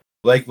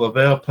 Blake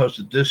Lavelle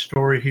posted this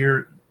story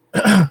here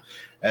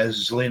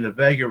as Zelina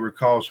Vega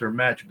recalls her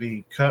match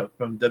being cut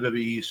from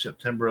WWE's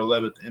September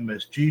 11th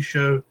MSG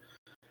show,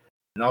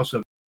 and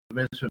also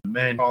Vince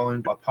McMahon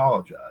calling to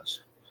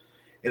apologize.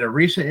 In a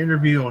recent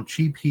interview on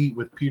Cheap Heat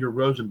with Peter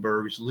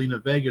Rosenberg,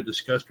 Zelina Vega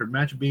discussed her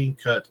match being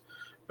cut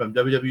from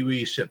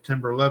WWE's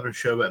September 11th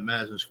show at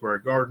Madison Square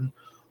Garden.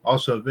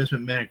 Also, Vince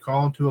McMahon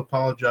calling to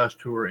apologize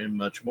to her and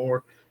much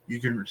more. You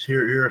can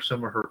hear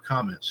some of her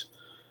comments.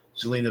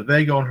 Zelina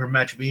Vega on her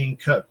match being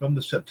cut from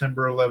the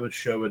September 11th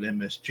show at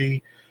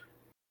MSG.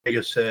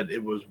 Vega said,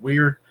 "It was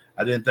weird.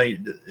 I didn't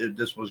think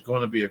this was going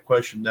to be a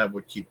question that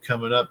would keep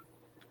coming up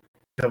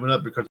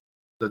because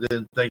I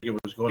didn't think it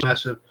was going to be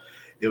massive.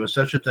 It was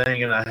such a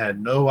thing, and I had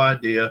no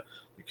idea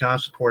the kind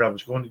of support I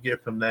was going to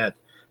get from that.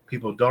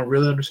 People don't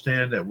really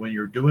understand that when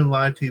you're doing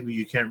live TV,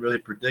 you can't really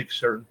predict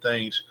certain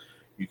things.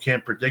 You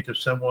can't predict if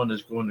someone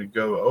is going to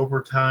go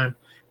overtime.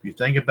 If you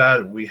think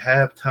about it, we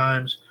have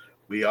times.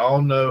 We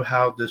all know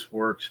how this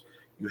works.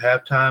 You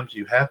have times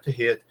you have to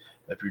hit.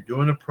 If you're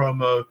doing a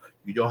promo,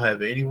 you don't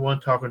have anyone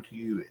talking to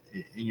you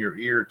in your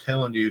ear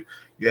telling you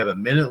you have a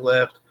minute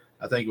left.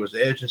 I think it was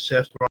Edge and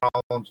Seth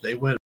Rollins. They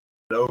went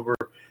over,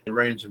 and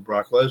Reigns and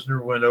Brock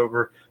Lesnar went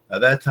over. At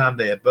that time,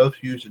 they had both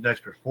used an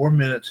extra 4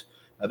 minutes.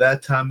 At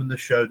that time in the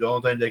show, the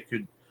only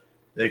thing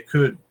they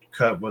could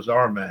cut was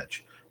our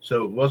match.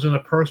 So it wasn't a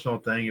personal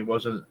thing. It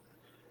wasn't.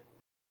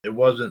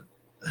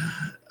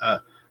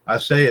 I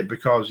say it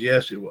because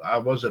yes, I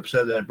was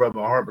upset that it broke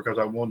my heart because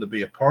I wanted to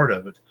be a part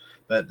of it.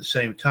 But at the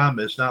same time,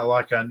 it's not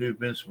like I knew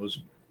Vince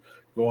was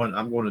going,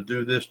 I'm going to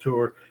do this to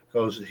her,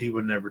 because he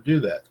would never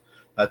do that.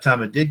 By the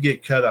time it did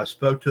get cut, I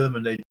spoke to them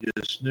and they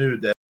just knew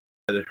that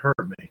it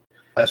hurt me.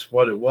 That's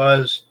what it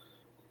was,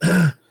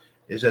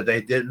 is that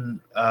they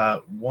didn't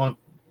want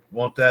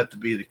that to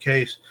be the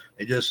case.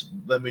 They just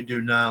let me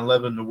do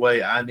 9/11 the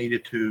way I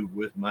needed to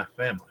with my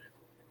family.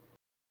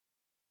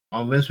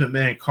 On Vince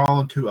McMahon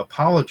calling to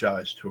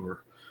apologize to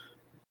her,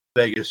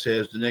 Vegas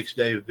says the next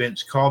day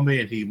Vince called me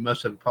and he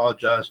must have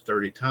apologized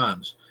 30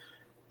 times.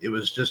 It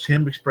was just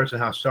him expressing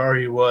how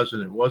sorry he was,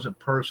 and it wasn't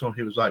personal.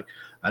 He was like,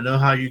 I know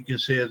how you can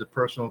say it's a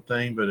personal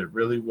thing, but it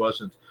really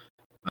wasn't.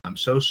 I'm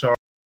so sorry.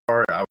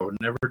 I would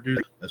never do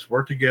that. Let's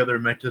work together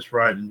and make this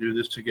right and do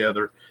this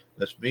together.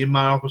 Let's be in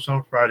my office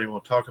on Friday and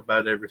we'll talk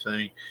about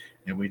everything.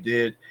 And we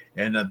did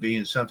end up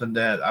being something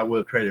that I would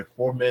have traded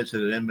 4 minutes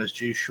at an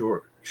MSG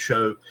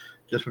show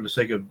just for the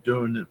sake of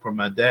doing it for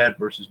my dad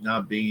versus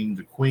not being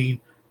the queen,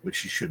 which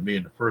she shouldn't be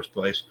in the first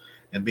place,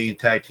 and being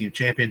tag team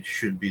champion. She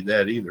shouldn't be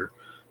that either.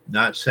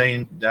 Not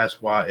saying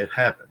that's why it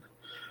happened.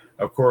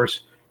 Of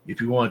course, if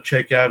you want to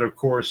check out, of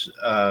course,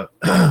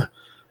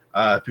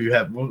 if you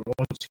have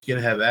once again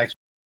have access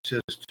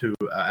to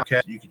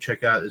you can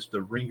check out. It's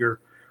the Ringer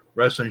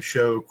Wrestling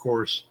Show, of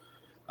course,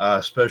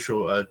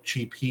 special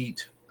Cheap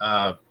Heat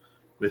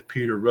with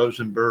Peter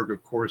Rosenberg,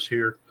 of course,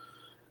 here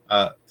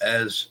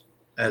as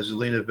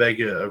Zelina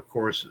Vega, of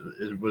course,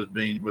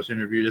 was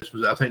interviewed.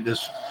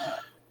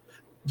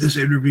 This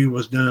interview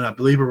was done, I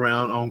believe,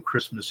 around on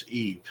Christmas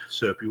Eve.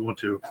 So if you want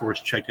to, of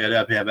course, check that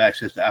out, if you have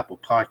access to Apple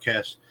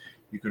Podcasts,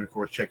 you can, of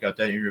course, check out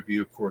that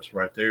interview, of course,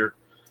 right there.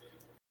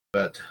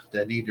 But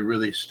they need to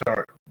really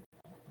start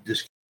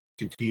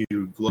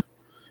discontinue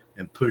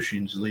and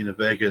pushing Zelina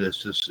Vega.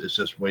 It's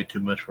just way too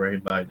much for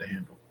anybody to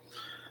handle.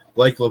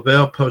 Blake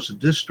Lavelle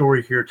posted this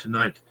story here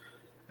tonight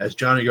as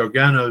Johnny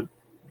Gargano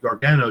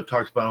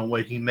talks about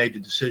when he made the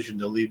decision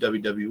to leave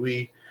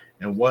WWE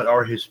and what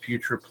are his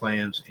future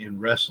plans in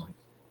wrestling.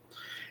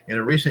 In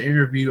a recent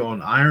interview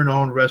on Iron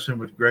On Wrestling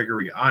with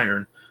Gregory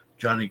Iron,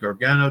 Johnny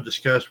Gargano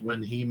discussed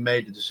when he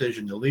made the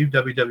decision to leave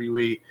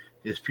WWE,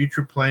 his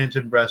future plans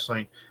in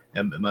wrestling,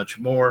 and much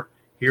more.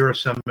 Here are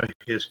some of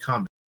his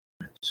comments.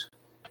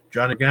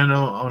 Johnny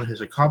Gargano on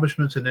his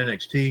accomplishments in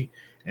NXT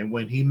and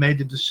when he made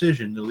the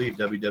decision to leave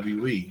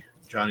WWE.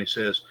 Johnny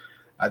says,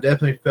 I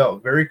definitely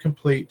felt very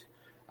complete.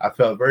 I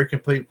felt very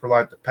complete for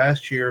like the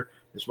past year.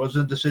 This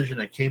wasn't a decision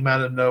that came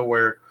out of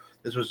nowhere.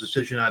 This was a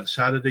decision I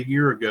decided a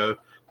year ago.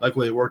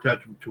 Luckily, it worked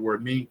out to where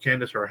me and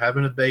Candace are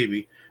having a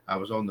baby. I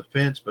was on the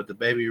fence, but the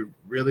baby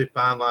really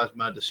finalized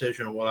my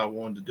decision on what I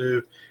wanted to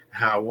do,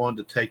 how I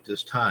wanted to take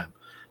this time.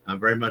 I'm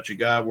very much a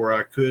guy where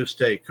I could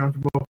stay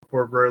comfortable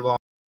for a very long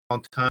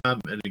time.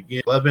 And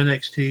again, love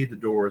NXT. The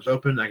door is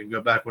open. I can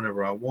go back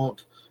whenever I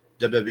want.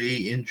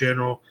 WWE in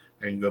general,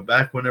 I can go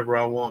back whenever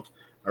I want.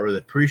 I really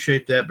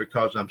appreciate that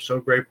because I'm so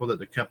grateful that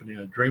the company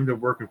I dreamed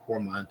of working for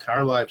my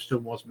entire life still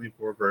wants me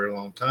for a very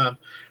long time,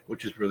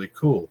 which is really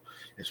cool.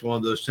 It's one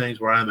of those things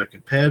where I'm a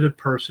competitive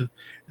person,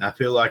 and I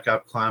feel like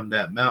I've climbed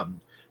that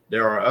mountain.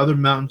 There are other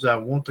mountains I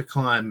want to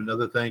climb and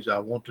other things I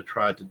want to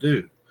try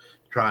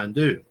and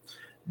do.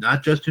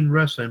 Not just in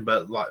wrestling,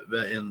 but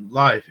in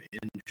life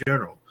in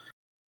general.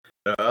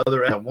 There are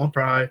other I want to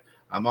try.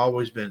 I've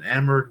always been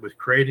enamored with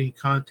creating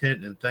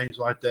content and things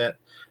like that.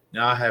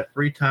 Now I have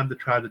free time to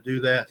try to do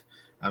that.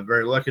 I'm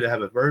very lucky to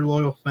have a very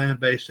loyal fan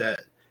base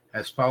that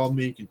has followed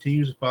me,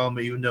 continues to follow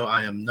me, even though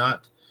I am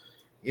not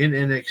in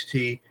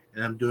NXT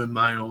and I'm doing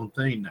my own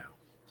thing now.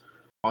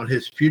 On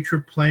his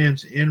future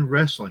plans in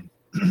wrestling,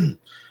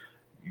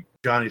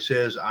 Johnny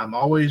says, I'm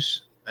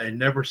always a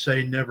never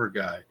say never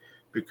guy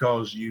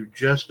because you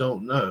just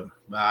don't know.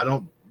 But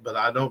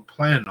I don't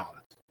plan on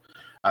it.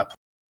 I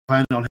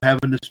plan on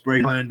having this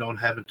break, planned on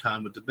having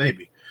time with the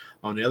baby.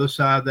 On the other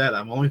side of that,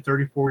 I'm only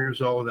 34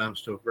 years old. I'm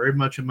still very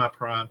much in my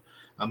prime.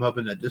 I'm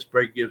hoping that this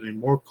break gives me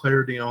more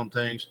clarity on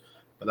things,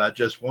 but I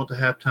just want to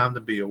have time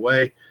to be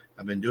away.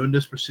 I've been doing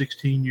this for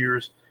 16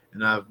 years,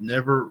 and I've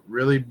never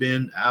really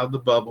been out of the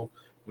bubble.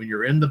 When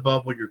you're in the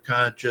bubble, you're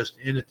kind of just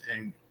in it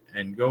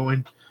and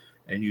going,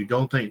 and you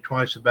don't think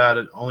twice about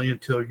it only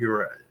until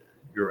you're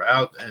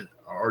out and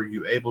are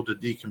you able to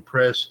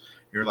decompress.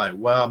 You're like,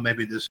 wow,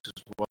 maybe this is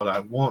what I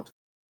want.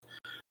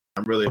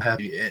 I'm really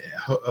happy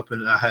up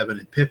and I have an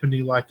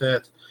epiphany like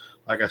that.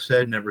 Like I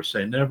said, never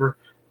say never.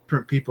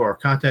 Different people are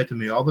contacting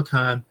me all the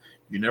time.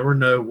 You never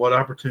know what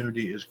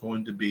opportunity is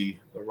going to be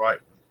the right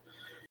one.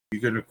 You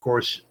can of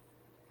course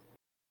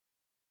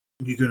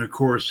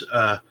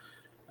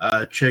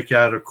check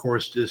out, of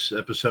course, this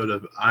episode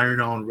of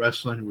Iron On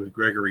Wrestling with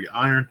Gregory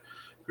Iron.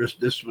 This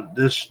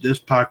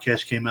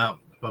podcast came out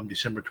from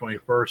December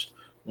 21st.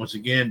 Once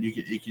again, you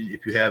can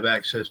if you have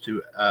access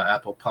to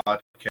Apple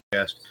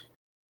Podcasts,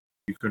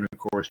 you can of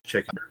course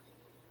check it out.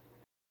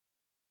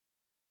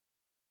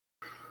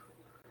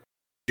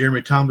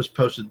 Jeremy Thomas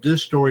posted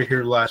this story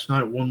here last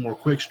night. One more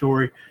quick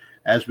story.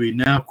 As we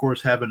now, of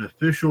course, have an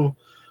official,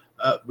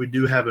 we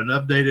do have an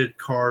updated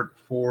card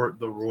for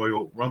the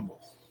Royal Rumble,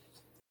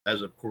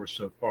 as of course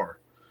so far.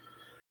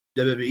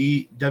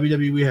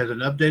 WWE has an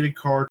updated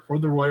card for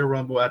the Royal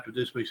Rumble after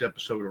this week's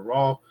episode of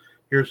Raw.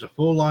 Here's the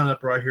full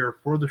lineup right here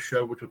for the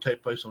show, which will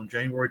take place on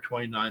January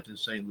 29th in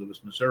St. Louis,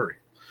 Missouri.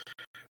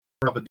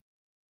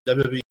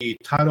 WWE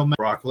title match,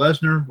 Brock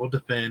Lesnar will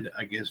defend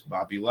against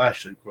Bobby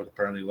Lashley. Of course,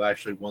 apparently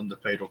Lashley won the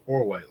Fatal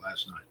 4-Way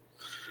last night.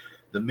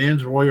 The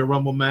men's Royal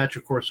Rumble match,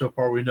 of course, so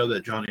far we know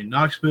that Johnny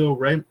Knoxville,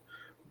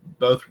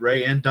 both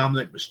Rey and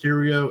Dominic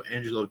Mysterio,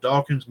 Angelo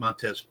Dawkins,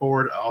 Montez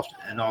Ford,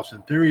 and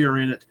Austin Theory are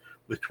in it,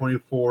 with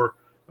 24,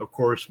 of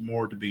course,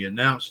 more to be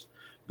announced.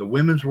 The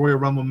women's Royal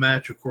Rumble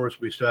match, of course,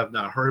 we still have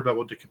not heard about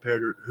who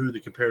the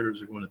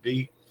competitors are going to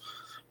be.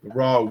 The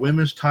Raw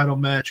women's title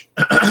match.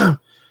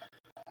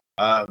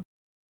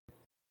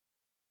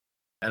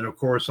 And of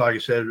course, like I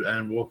said,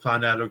 and we'll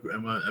find out,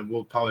 and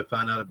we'll probably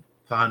find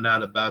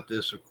out about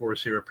this, of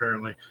course, here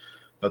apparently.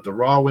 But the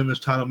Raw Women's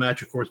Title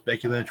match, of course,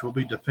 Becky Lynch will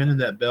be defending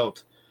that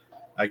belt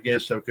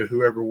against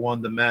whoever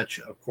won the match,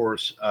 of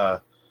course,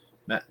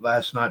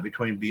 last night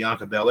between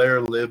Bianca Belair,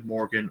 Liv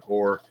Morgan,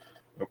 or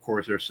of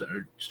course they're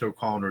still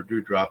calling her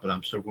Doudrop, but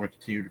I'm still going to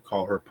continue to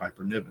call her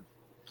Piper Niven.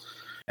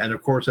 And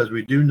of course, as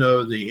we do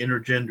know, the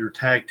intergender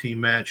tag team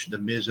match, The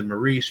Miz and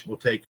Maurice, will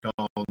take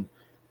on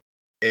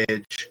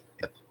Edge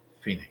at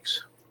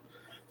Phoenix.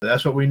 So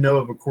that's what we know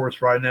of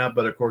course, right now.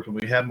 But of course, when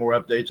we have more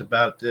updates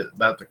about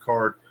the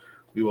card,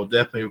 we will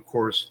definitely, of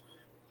course,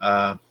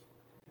 bring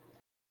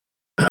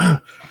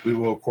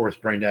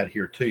that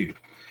here to you.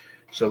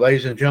 So,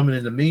 ladies and gentlemen,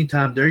 in the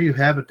meantime, there you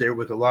have it there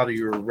with a lot of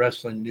your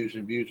wrestling news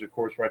and views. Of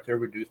course, right there,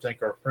 we do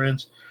thank our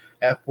friends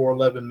at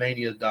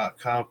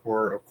 411mania.com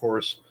for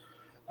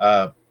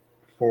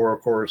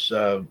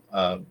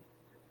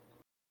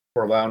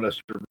allowing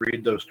us to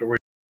read those stories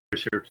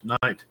here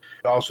tonight.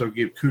 Also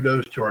give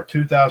kudos to our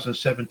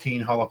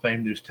 2017 Hall of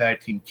Fame News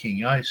Tag Team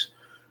King Ice,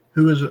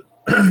 who is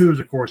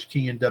of course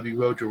King and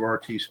WO, Joe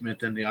R.T.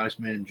 Smith and the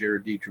Iceman, and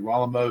Jared D.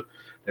 Girolamo.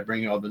 They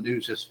bring all the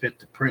news that's fit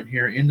to print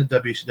here in the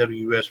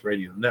WCWUS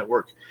Radio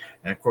Network.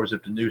 And of course,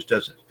 if the news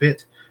doesn't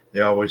fit,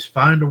 they always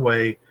find a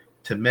way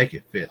to make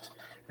it fit.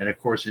 And of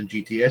course, in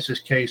GTS's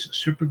case,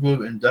 super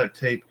glue and duct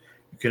tape,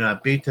 you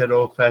cannot beat that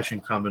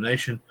old-fashioned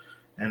combination.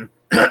 And,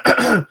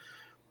 and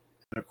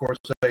of course,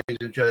 ladies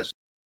and gentlemen,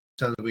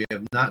 something we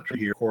have not tried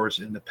here, of course,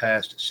 in the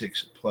past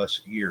 6+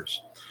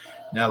 years.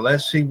 Now,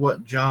 let's see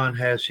what John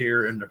has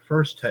here in the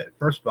first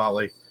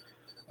volley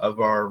of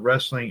our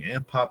wrestling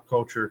and pop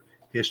culture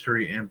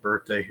history and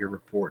birthday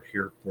report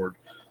here for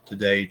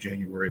today,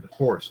 January the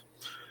 4th.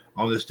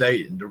 On this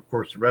date, and of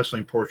course, the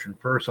wrestling portion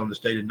first, on this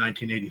date in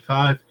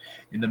 1985,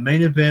 in the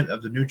main event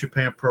of the New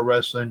Japan Pro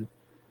Wrestling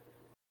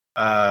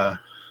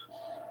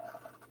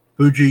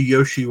Fuji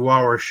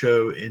Yoshiwara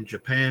show in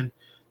Japan,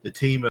 the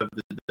team of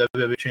the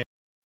WWE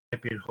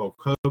champion Hulk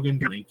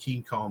Hogan and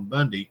King Kong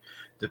Bundy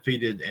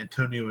defeated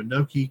Antonio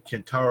Inoki,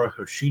 Kentaro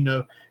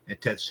Hoshino, and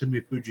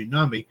Tatsumi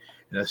Fujinami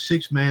in a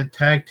 6-man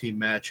tag team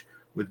match,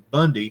 with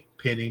Bundy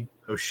pinning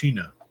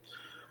Hoshino.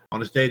 On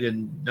this date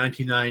in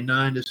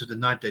 1999, this is the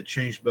night that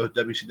changed both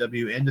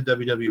WCW and the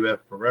WWF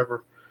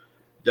forever.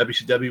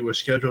 WCW was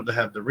scheduled to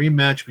have the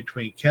rematch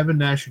between Kevin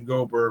Nash and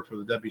Goldberg for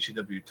the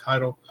WCW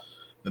title,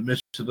 but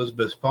Miss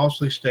Elizabeth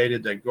falsely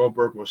stated that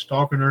Goldberg was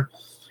stalking her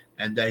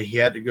and that he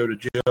had to go to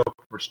jail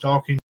for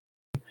stalking.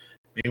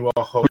 Meanwhile,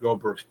 hold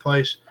Goldberg's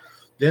place.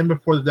 Then,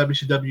 before the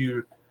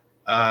WCW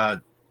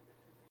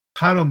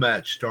title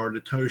match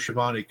started, Tony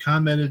Schiavone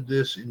commented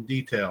this in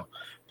detail.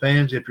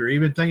 Fans, if you're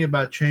even thinking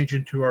about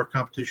changing to our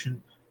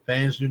competition,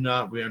 fans do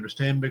not. We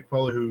understand Mick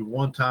Foley, who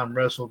one time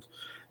wrestled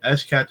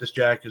as Cactus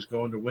Jack, is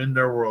going to win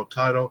their world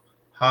title.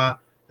 Ha,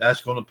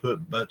 that's going to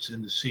put butts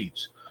in the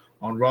seats.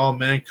 On Raw,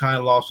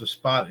 Mankind lost a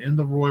spot in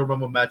the Royal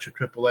Rumble match with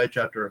Triple H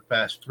after a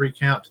fast 3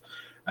 count.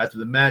 After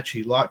the match,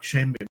 he locked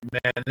Shane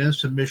McMahon in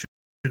submission,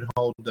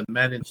 hold the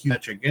Man in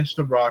match against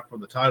The Rock for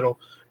the title,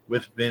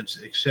 with Vince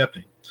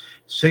accepting.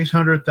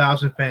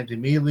 600,000 fans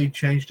immediately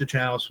changed the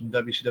channels from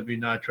WCW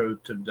Nitro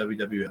to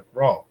WWF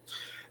Raw.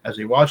 As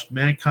they watched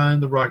Mankind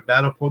and The Rock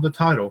battle for the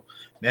title,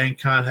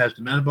 Mankind has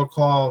the mandible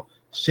claw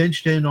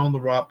cinched in on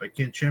The Rock, but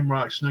Ken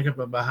Shamrock snuck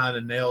up behind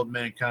and nailed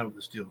Mankind with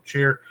a steel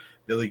chair.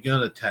 Billy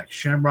Gunn attacked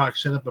Shamrock,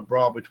 set up a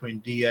brawl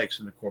between DX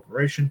and the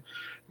Corporation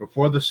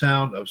before the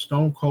sound of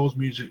Stone Cold's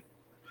music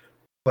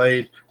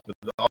played, with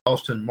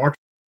Austin marching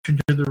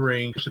to the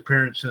ring, his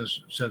appearance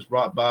since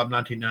Rock Bob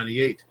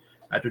 1998.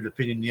 After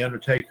defeating The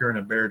Undertaker in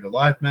a Buried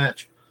Alive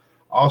match,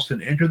 Austin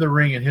entered the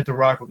ring and hit The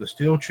Rock with a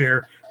steel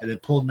chair and then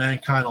pulled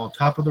Mankind on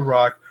top of The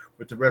Rock,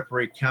 with the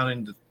referee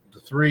counting the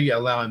 3,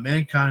 allowing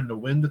Mankind to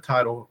win the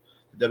title,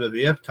 the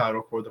WWF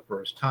title, for the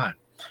first time.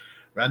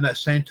 Around that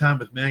same time,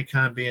 with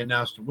Mankind being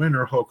announced the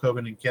winner, Hulk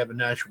Hogan and Kevin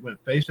Nash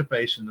went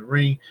face-to-face in the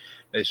ring.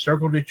 They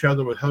circled each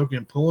other, with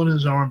Hogan pulling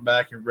his arm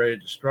back and ready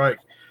to strike,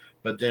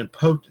 but then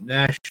poked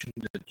Nash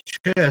in the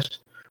chest,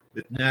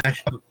 with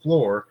Nash on the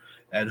floor,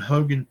 and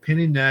Hogan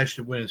pinning Nash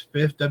to win his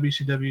 5th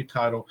WCW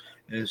title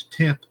and his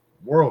 10th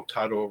world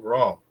title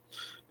overall.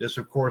 This,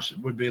 of course,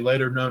 would be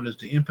later known as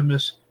the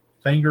infamous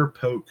Finger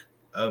Poke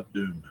of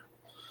Doom.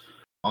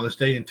 On this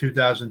date in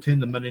 2010,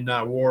 the Monday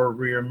Night War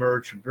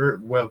reemerged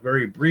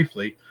very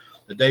briefly.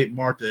 The date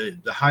marked the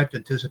hyped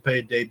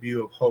anticipated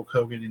debut of Hulk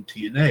Hogan in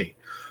TNA.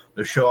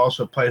 The show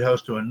also played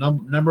host to a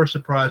number of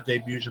surprise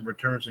debuts and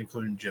returns,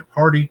 including Jeff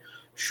Hardy,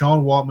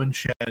 Sean Waltman,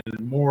 Shannon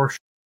Moore,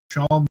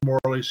 Sean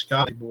Morley,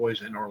 Scotty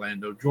Boys, and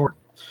Orlando Jordan.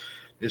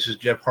 This is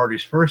Jeff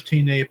Hardy's first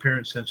TNA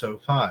appearance since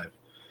 2005.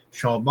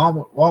 Sean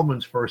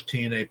Waltman's first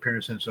TNA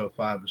appearance since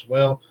 2005 as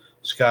well.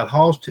 Scott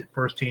Hall's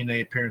first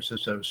TNA appearance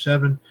since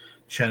 2007.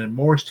 Shannon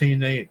Moore's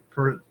TNA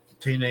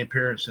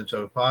appearance since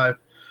 2005.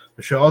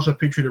 The show also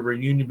featured a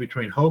reunion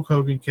between Hulk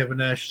Hogan, Kevin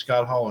Nash,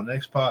 Scott Hall, and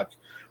X-Pac,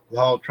 with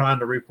Hall trying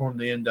to reform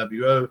the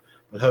NWO,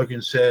 but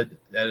Hogan said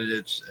that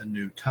it's a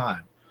new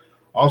time.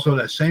 Also,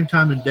 that same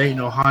time in Dayton,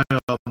 Ohio,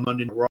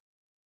 Monday Night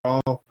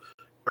Raw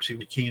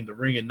received the King of the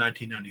Ring in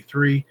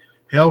 1993.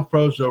 Hell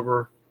froze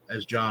over,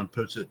 as John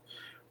puts it,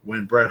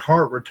 when Bret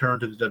Hart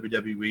returned to the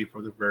WWE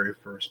for the very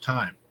first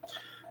time.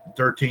 In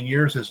 13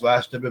 years, his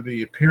last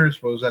WWE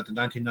appearance was at the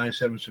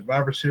 1997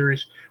 Survivor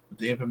Series, with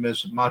the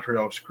infamous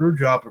Montreal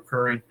Screwjob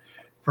occurring.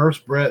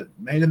 First, Bret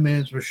made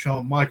amends with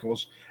Shawn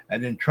Michaels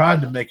and then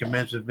tried to make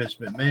amends with Vince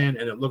McMahon,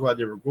 and it looked like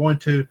they were going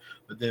to,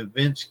 but then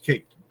Vince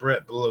kicked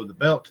Bret below the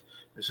belt.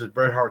 This is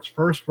Bret Hart's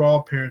first Raw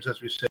appearance,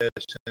 as we said,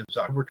 since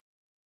October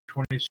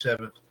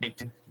 27th,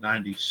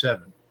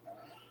 1997.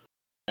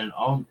 And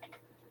on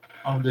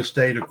this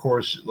date, of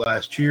course,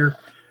 last year,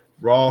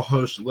 Raw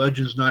hosted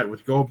Legends Night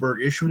with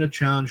Goldberg issuing a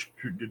challenge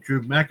to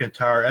Drew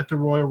McIntyre at the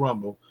Royal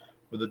Rumble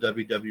for the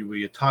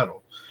WWE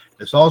title.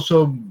 This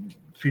also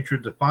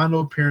featured the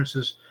final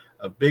appearances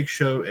of Big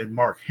Show and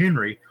Mark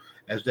Henry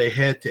as they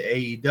head to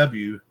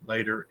AEW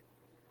later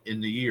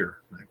in the year.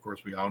 And of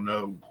course, we all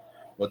know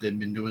what they've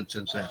been doing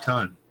since that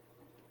time.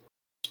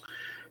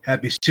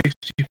 Happy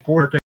 64th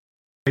birthday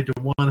to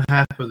one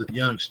half of the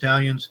Young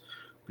Stallions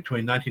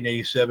between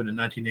 1987 and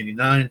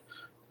 1989.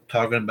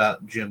 Talking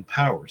about Jim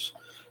Powers.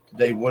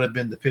 Today would have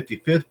been the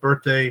 56th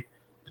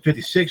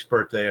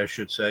birthday, I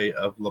should say,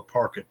 of La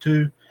Parka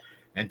 2.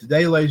 And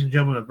today, ladies and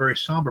gentlemen, a very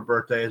somber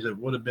birthday, as it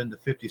would have been the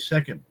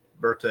 52nd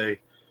birthday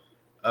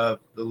of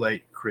the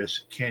late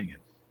Chris Kanyon.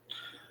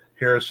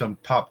 Here are some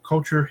pop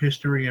culture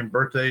history and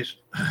birthdays.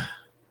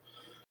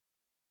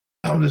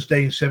 On this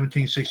day in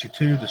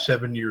 1762, the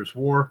 7 Years'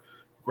 War,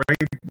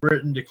 Great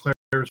Britain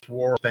declares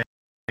war on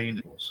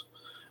Spain.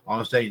 On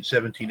this day in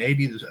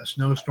 1780, a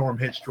snowstorm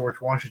hits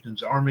George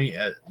Washington's army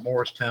at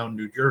Morristown,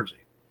 New Jersey.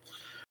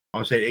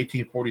 On this day in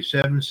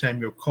 1847,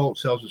 Samuel Colt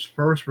sells his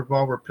first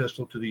revolver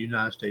pistol to the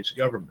United States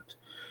government.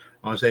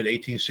 On this day in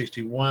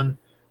 1861,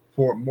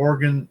 Fort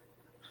Morgan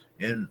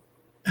in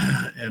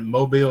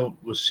Mobile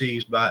was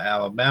seized by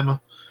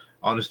Alabama.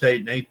 On this date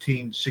in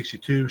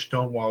 1862,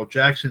 Stonewall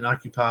Jackson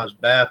occupies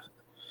Bath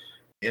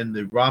in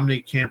the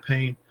Romney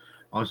campaign.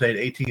 On this date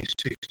in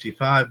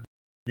 1865,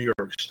 New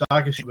York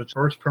Stock Exchange's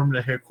first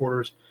permanent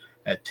headquarters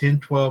at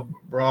 1012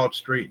 Broad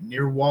Street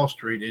near Wall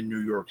Street in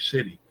New York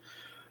City.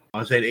 On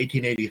this date in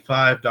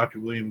 1885, Dr.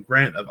 William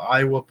Grant of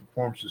Iowa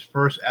performs his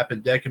first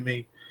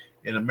appendectomy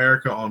in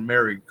America on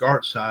Mary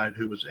Gartside,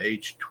 who was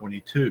age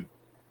 22.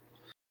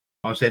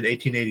 On this date in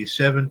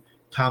 1887,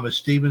 Thomas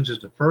Stevens is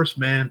the first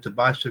man to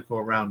bicycle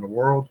around the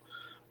world.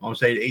 On this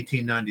date in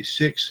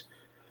 1896,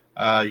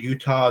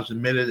 Utah is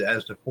admitted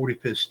as the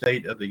 45th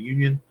state of the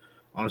Union.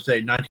 On this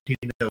date in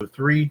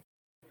 1903,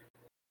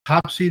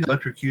 Topsy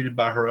electrocuted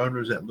by her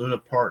owners at Luna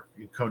Park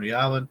in Coney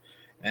Island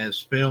and is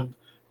filmed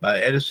by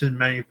Edison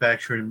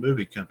Manufacturing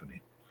Movie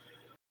Company.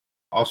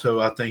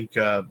 Also, I think,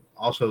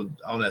 also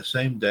on that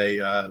same day,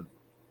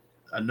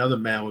 another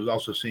man was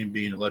also seen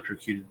being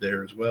electrocuted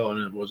there as well,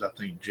 and it was, I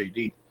think,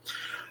 JD.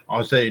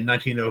 On this day in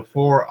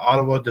 1904,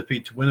 Ottawa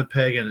defeats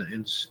Winnipeg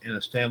in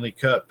a Stanley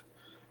Cup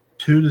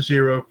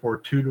 2-0 for a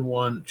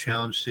 2-1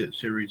 Challenge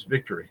Series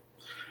victory.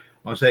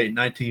 On this day in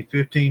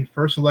 1915,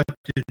 first elected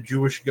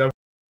Jewish Governor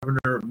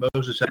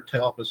Moses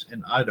entered office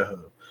in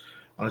Idaho.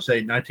 On this day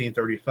in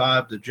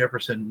 1935, the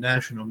Jefferson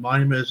National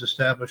Monument is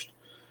established.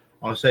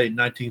 On this day in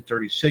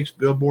 1936,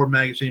 Billboard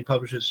magazine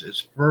publishes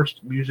its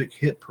first music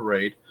hit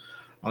parade.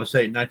 On this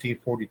day in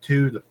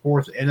 1942, the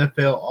fourth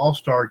NFL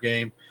All-Star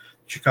game,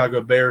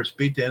 Chicago Bears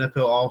beat the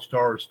NFL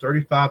All-Stars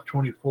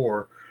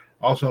 35-24.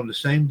 Also on the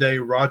same day,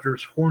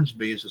 Rogers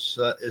Hornsby is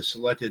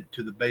selected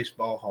to the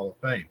Baseball Hall of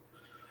Fame.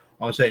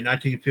 On this day in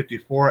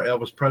 1954,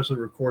 Elvis Presley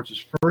records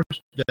his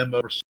first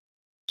demo for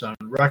Sun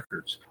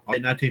Records.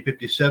 In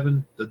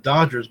 1957, the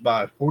Dodgers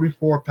buy a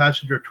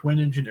 44-passenger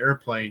twin-engine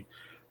airplane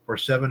for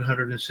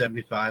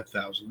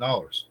 $775,000.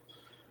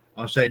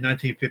 On this day in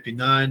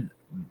 1959,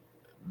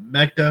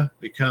 Mecca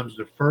becomes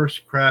the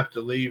first craft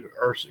to leave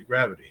Earth's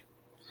gravity.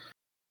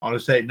 On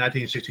this date in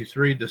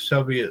 1963, the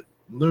Soviet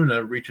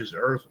Luna reaches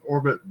Earth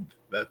orbit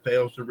but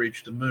fails to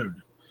reach the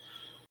moon.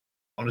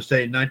 On this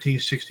date in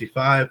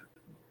 1965,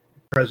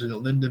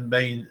 President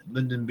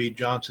Lyndon B.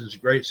 Johnson's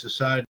Great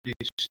Society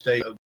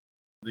State of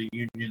the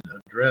Union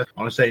address.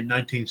 On this date in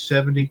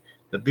 1970,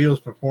 the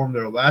Beatles performed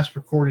their last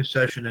recording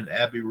session in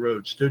Abbey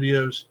Road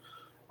Studios.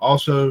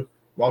 Also,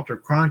 Walter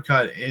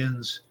Cronkite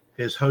ends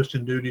his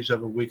hosting duties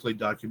of a weekly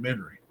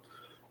documentary.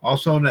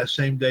 Also on that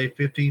same day,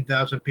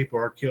 15,000 people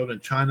are killed in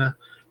China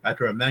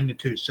after a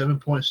magnitude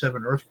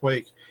 7.7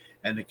 earthquake,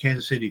 and the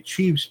Kansas City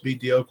Chiefs beat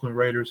the Oakland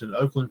Raiders in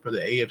Oakland for the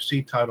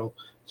AFC title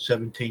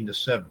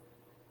 17-7.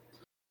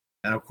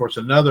 And of course,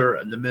 the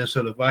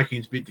Minnesota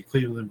Vikings beat the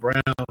Cleveland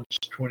Browns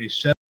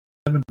 27-7.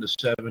 On this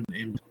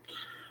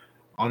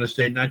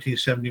day,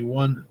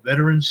 1971,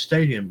 Veterans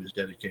Stadium is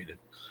dedicated.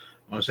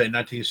 On this day,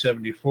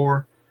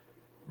 1974,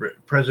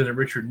 President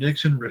Richard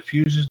Nixon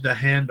refuses to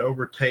hand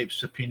over tapes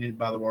subpoenaed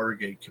by the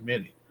Watergate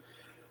Committee.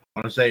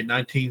 On this day,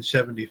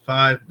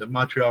 1975, the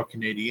Montreal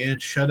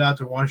Canadiens shut out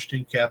the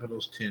Washington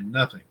Capitals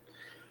 10-0.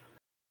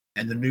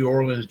 And the New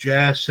Orleans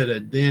Jazz set a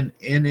then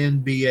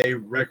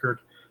NBA record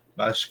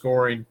by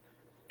scoring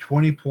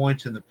 20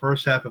 points in the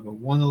first half of a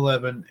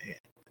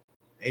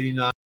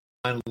 111-89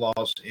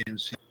 loss in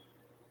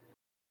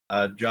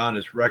John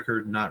is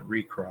record, not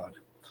recrod.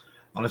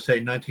 On this day,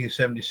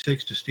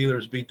 1976, the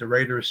Steelers beat the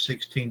Raiders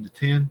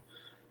 16-10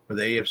 for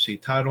the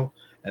AFC title,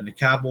 and the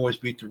Cowboys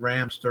beat the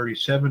Rams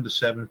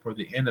 37-7 for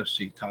the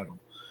NFC title.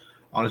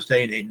 On this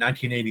day in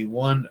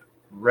 1981,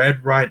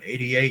 Red Right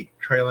 88,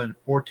 trailing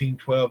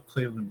 14-12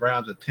 Cleveland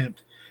Browns,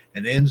 attempt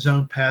an end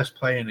zone pass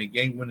play and a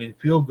game-winning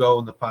field goal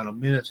in the final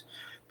minutes,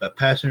 but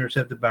pass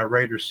intercepted by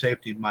Raiders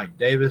safety Mike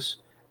Davis,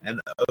 and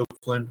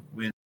Oakland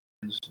wins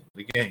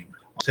the game.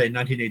 I'll say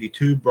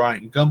 1982,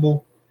 Bryant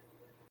Gumbel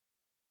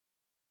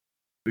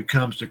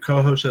becomes the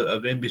co-host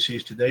of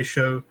NBC's Today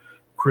Show.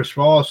 Chris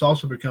Wallace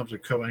also becomes a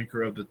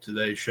co-anchor of the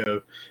Today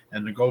Show,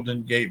 and the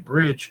Golden Gate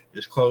Bridge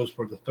is closed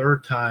for the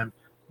third time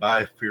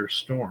by a fierce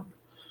storm.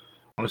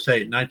 I want to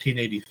say in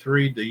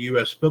 1983, the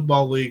U.S.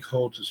 Football League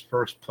holds its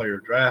first player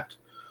draft.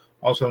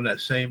 Also on that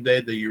same day,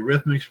 the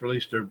Eurythmics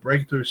released their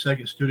breakthrough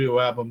second studio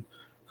album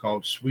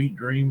called Sweet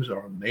Dreams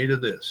Are Made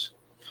of This.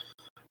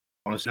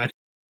 On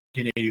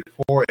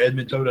 1984,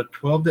 Edmonton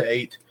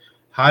 12-8,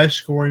 highest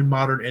scoring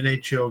modern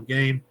NHL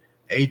game.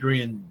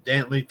 Adrian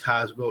Dantley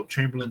ties Wilt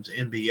Chamberlain's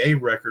NBA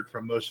record for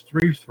most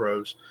free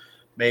throws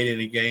made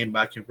in a game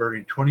by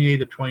converting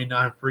 28 of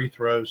 29 free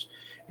throws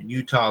in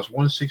Utah's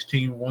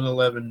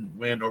 116-111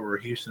 win over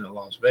Houston at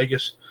Las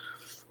Vegas.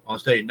 On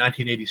this date in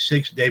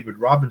 1986, David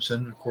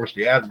Robinson, of course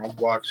the Admiral,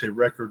 blocks a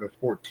record of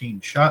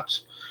 14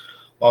 shots.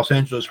 Los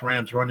Angeles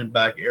Rams running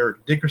back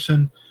Eric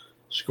Dickerson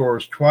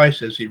scores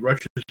twice as he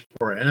rushes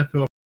for an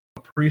NFL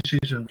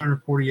preseason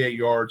 148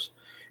 yards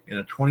in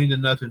a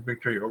 20-0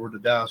 victory over the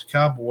Dallas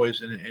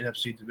Cowboys in an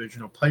NFC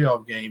divisional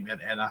playoff game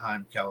at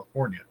Anaheim,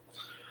 California.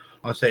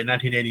 On this date in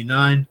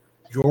 1989,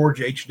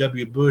 George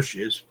H.W. Bush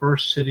is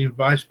first sitting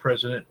vice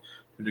president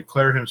to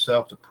declare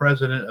himself the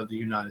president of the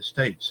United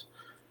States.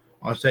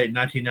 On this date in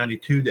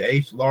 1992, the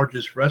eighth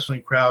largest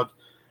wrestling crowd,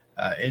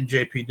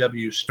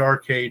 NJPW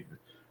Starrcade,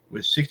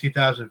 with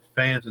 60,000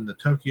 fans in the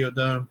Tokyo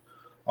Dome.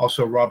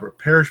 Also, Robert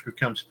Parrish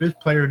becomes fifth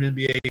player in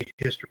NBA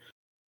history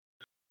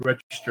to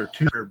register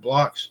 200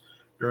 blocks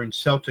during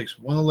Celtics'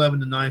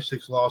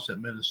 111-96 loss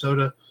at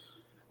Minnesota.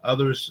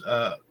 Others,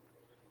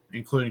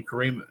 including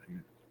Kareem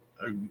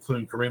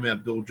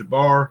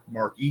Abdul-Jabbar,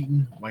 Mark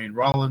Eaton, Wayne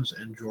Rollins,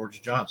 and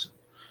George Johnson.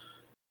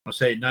 I'll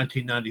say in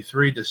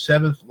 1993, the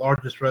seventh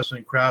largest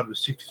wrestling crowd was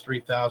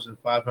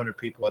 63,500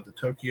 people at the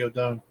Tokyo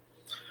Dome.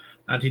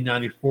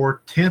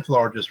 1994, 10th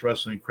largest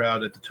wrestling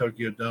crowd at the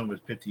Tokyo Dome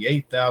was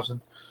 58,000.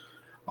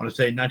 On this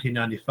day, in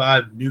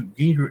 1995, Newt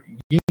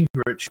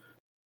Gingrich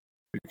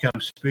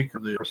becomes Speaker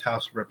of the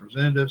House of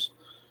Representatives.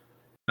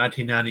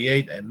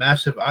 1998, a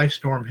massive ice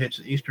storm hits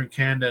eastern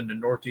Canada and the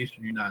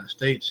northeastern United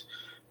States,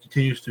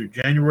 continues through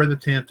January the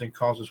 10th, and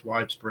causes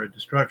widespread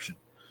destruction.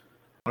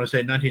 On this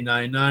day,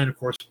 1999, of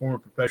course, former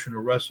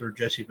professional wrestler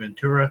Jesse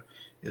Ventura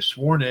is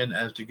sworn in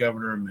as the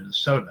governor of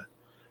Minnesota.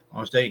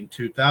 On this date in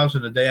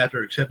 2000, the day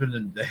after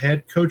accepting the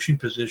head coaching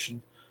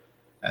position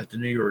at the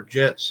New York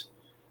Jets,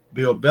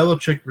 Bill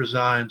Belichick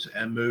resigns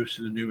and moves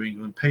to the New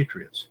England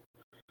Patriots.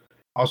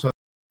 Also,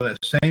 that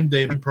same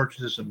day, he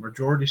purchases a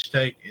majority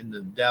stake in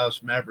the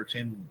Dallas Mavericks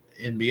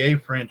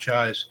NBA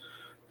franchise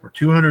for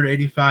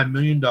 $285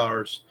 million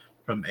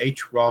from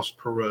H. Ross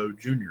Perot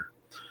Jr.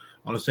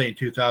 On this day in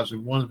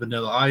 2001,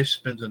 Vanilla Ice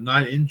spends a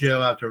night in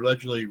jail after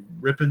allegedly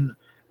ripping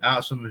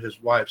out some of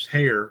his wife's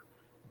hair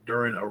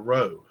during a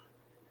row.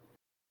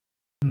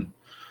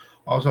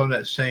 Also on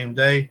that same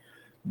day,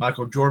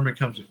 Michael Jordan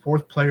becomes the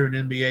fourth player in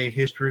NBA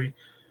history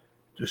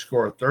to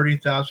score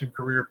 30,000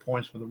 career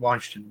points for the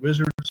Washington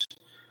Wizards.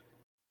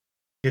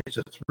 It's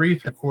a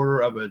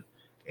three-quarter of an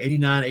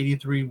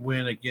 89-83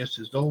 win against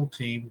his old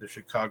team, the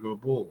Chicago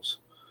Bulls.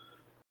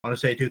 On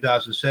this day,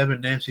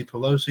 2007, Nancy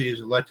Pelosi is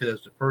elected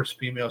as the first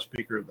female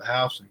Speaker of the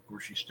House, and of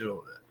course she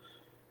still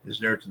is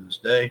there to this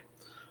day.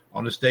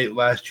 On this date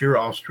last year,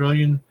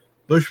 Australian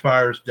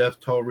bushfires death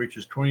toll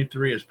reaches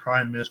 23 as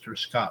Prime Minister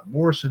Scott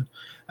Morrison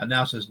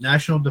announces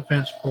National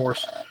Defence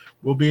Force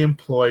will be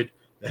employed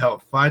to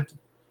help fight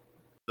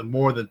the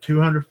more than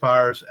 200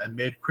 fires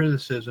amid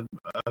criticism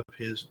of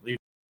his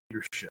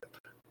leadership.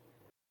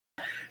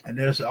 And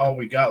that's all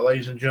we got,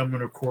 ladies and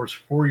gentlemen, of course,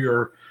 for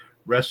your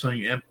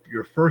wrestling and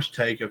your first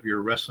take of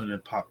your wrestling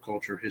and pop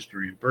culture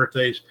history and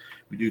birthdays.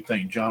 We do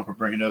thank John for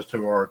bringing those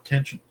to our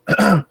attention.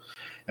 And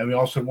we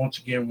also once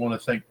again want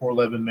to thank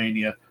 411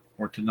 Mania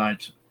for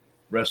tonight's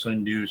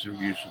wrestling news and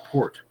reviews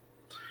report.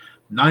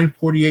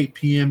 9:48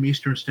 p.m.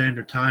 Eastern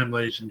Standard Time,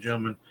 ladies and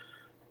gentlemen.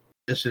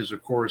 This is,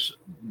 of course,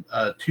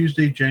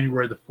 Tuesday,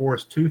 January the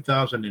 4th,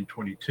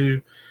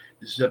 2022.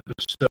 This is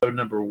episode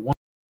number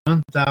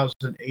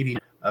 1080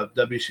 of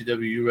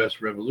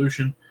WCWUS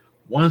Revolution.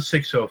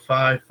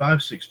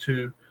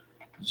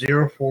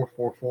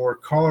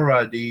 1-605-562-0444. Caller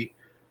ID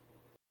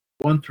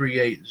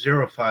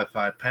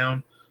 138055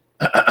 pound.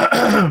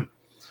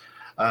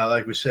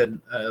 Like we said,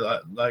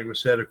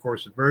 of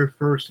course, the very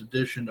first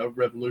edition of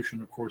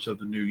Revolution, of course, of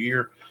the new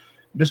year.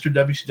 Mr.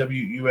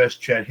 WCWUS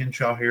Chad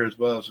Henshaw here, as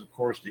well as, of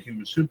course, the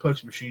Human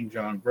Suplex Machine,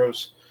 John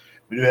Gross.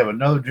 We do have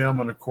another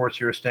gentleman, of course,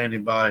 here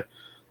standing by.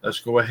 Let's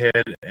go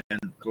ahead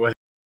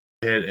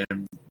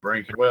and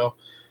bring him well.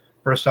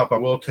 First off, I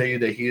will tell you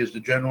that he is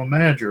the general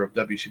manager of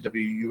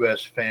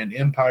WCWUS Fan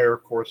Empire,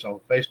 of course, on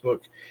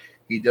Facebook.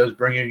 He does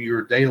bring you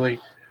your daily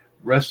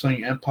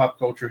wrestling and pop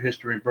culture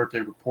history and birthday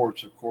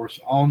reports, of course,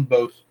 on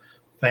both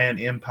Fan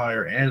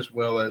Empire as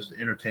well as the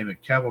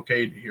Entertainment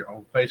Cavalcade here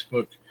on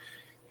Facebook.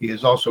 He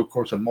is also, of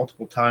course, a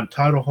multiple-time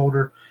title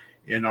holder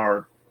in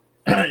our,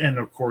 and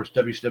of course,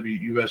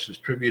 WCWUS's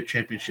Trivia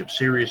Championship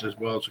Series, as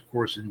well as, of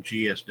course, in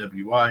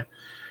GSWI.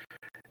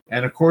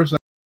 And, of course,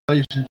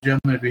 ladies and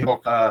gentlemen, if you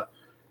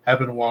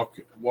happen to walk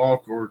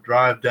or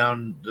drive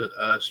down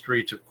the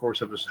streets, of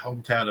course, of his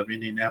hometown of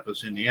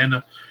Indianapolis,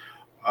 Indiana,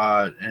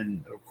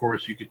 and of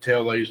course, you could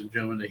tell, ladies and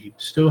gentlemen, that he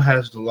still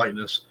has the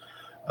likeness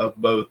of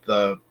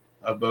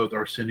both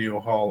Arsenio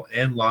Hall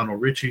and Lionel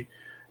Richie.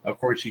 Of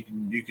course, you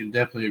can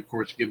definitely, of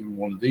course, give him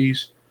one of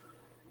these.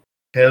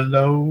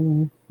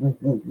 Hello.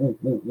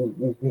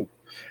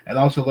 And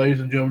also,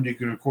 ladies and gentlemen, you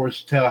can, of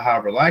course, tell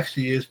how relaxed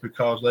he is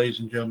because, ladies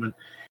and gentlemen,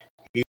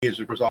 he is,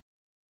 of course,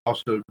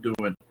 also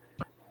doing,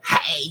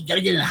 hey, you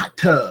gotta get in a hot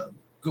tub.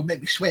 Go make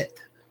me sweat.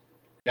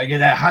 Gotta get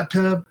that hot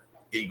tub.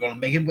 You're gonna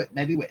make it wet,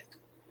 maybe wet.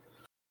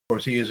 Of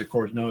course, he is, of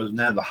course, known as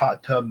now the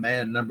hot tub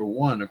man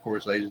 #1, of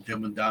course, ladies and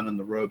gentlemen, down in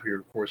the robe here,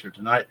 of course, here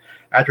tonight.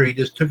 After he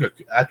just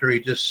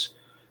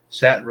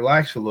sat and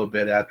relaxed a little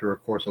bit after,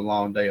 of course, a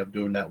long day of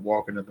doing that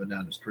walking up and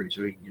down the street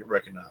so he can get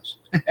recognized.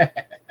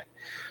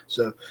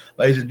 So,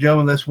 ladies and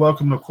gentlemen, let's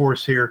welcome, of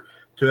course, here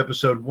to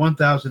episode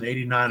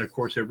 1089, of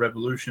course,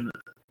 Revolution.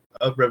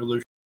 I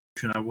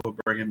will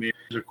bring him in.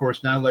 Of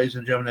course, now, ladies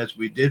and gentlemen, as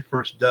we did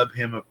first dub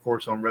him, of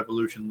course, on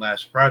Revolution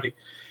last Friday,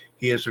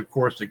 he is, of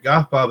course, the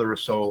Godfather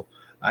of Soul.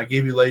 I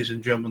give you, ladies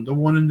and gentlemen, the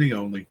one and the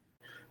only,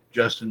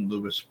 Justin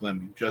Lewis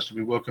Fleming. Justin,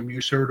 we welcome you,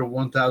 sir, to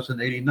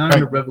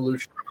 1089 of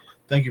Revolution.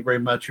 Thank you very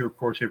much, here, of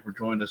course, here for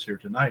joining us here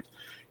tonight.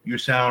 You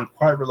sound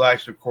quite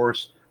relaxed, of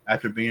course,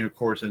 after being, of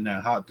course, in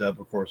that hot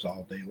tub, of course,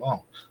 all day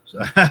long.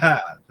 So,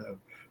 so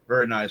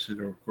very nice,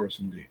 of course,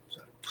 indeed. So,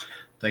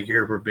 thank you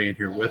here for being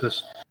here with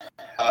us.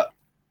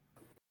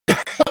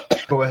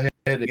 Go ahead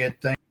and get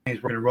things.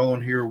 We're going to roll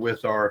in here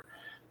with our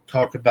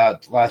talk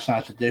about last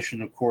night's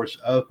edition, of course,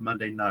 of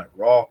Monday Night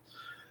Raw.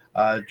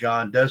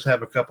 John does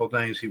have a couple of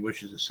things he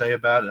wishes to say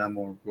about it. I'm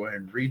going to go ahead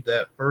and read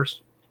that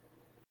first.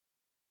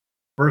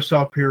 First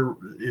off, here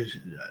is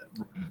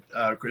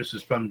this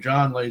is from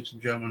John, ladies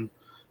and gentlemen,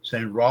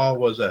 saying Raw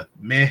was a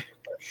meh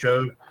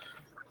show.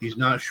 He's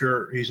not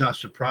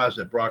surprised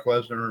that Brock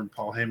Lesnar and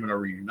Paul Heyman are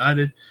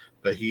reunited,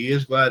 but he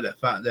is glad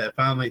that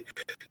finally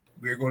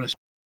we're going to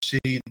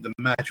see the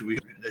match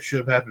that should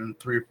have happened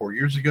 3 or 4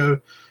 years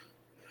ago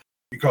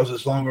because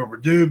it's long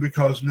overdue,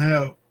 because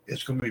now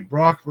it's going to be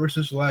Brock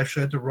versus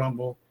Lashley at the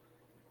Rumble.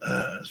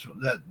 So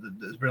that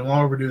it's been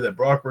long overdue that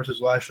Brock versus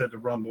Lashley at the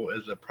Rumble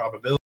is a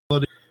probability.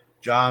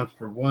 John,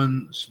 for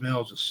one,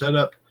 smells a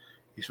setup.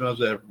 He smells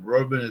that if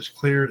Roman is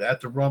cleared at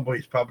the Rumble,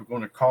 he's probably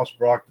going to cost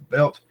Brock the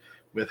belt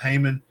with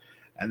Heyman,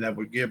 and that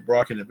would give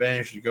Brock an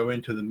advantage to go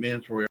into the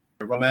men's Royal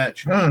Rumble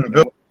match.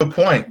 Good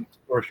point.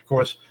 Of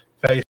course,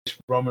 face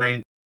Roman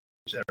Reigns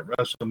at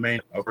WrestleMania,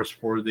 of course,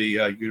 for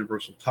the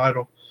Universal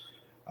title.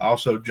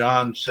 Also,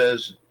 John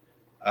says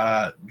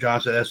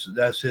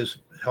that's his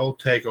whole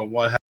take on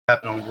what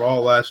happened on Raw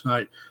last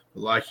night.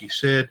 But like he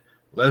said,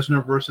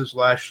 Lesnar versus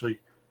Lashley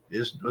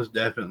was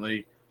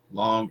definitely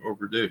long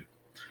overdue.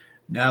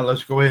 Now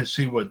let's go ahead and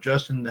see what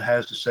Justin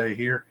has to say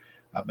here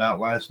about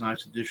last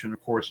night's edition,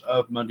 of course,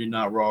 of Monday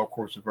Night Raw, of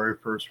course, the very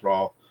first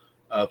Raw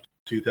of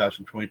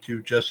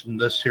 2022. Justin,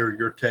 let's hear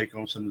your take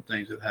on some of the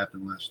things that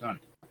happened last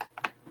night.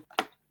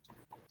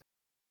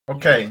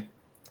 Okay.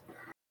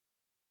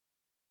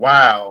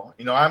 Wow.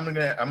 I'm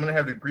gonna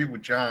have to agree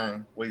with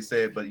John what he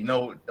said, but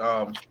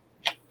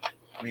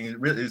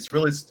it's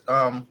really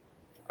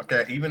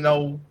okay. Even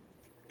though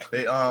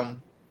they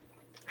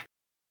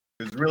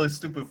it's really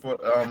stupid for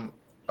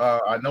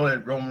I know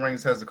that Roman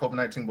Reigns has the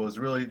COVID-19, but it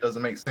really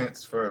doesn't make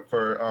sense for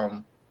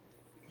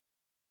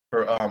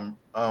Brock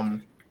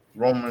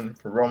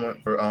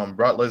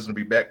Lesnar to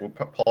be back with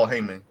Paul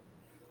Heyman.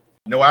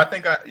 I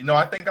think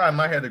I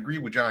might have to agree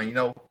with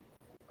John.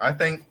 I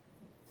think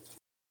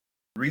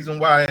the reason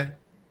why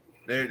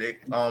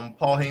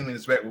Paul Heyman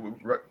is back with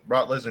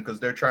Brock Lesnar because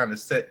they're trying to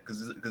set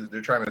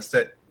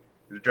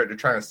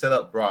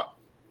up Brock.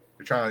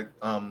 They're trying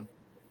to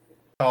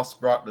cost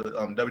Brock the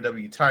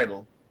WWE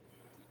title,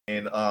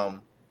 and they're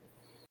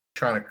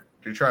trying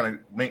to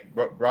make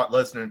Brock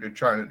Lesnar. They're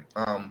trying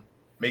to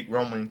make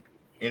Roman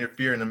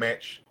interfere in the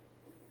match,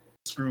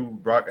 screw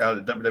Brock out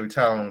of the WWE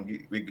title, and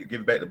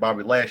give it back to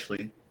Bobby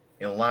Lashley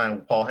in line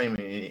with Paul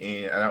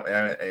Heyman.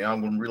 And I'm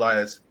going to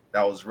realize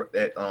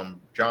that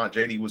John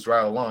JD was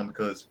right along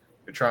because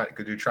they're trying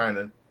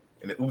to,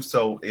 and the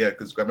Usos,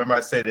 because remember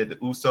I said that the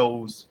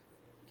Usos.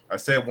 I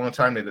said one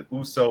time that the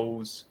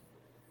Usos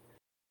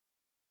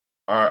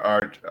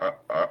are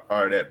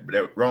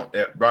that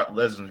Brock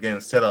Lesnar is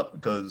getting set up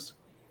because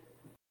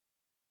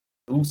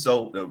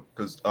Lesnar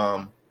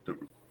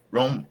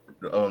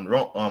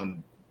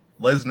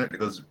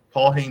because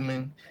Paul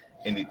Heyman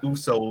and the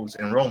Usos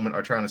and Roman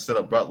are trying to set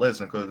up Brock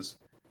Lesnar because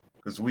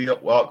we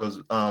all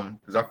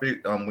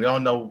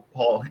know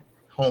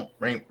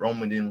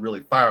Roman didn't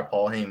really fire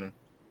Paul Heyman.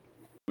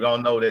 We all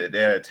know that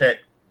that attack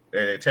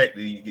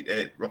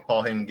that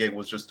Paul Heyman gave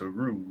was just a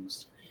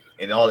ruse,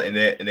 and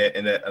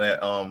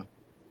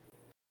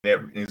that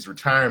his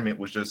retirement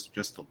was just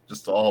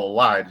all a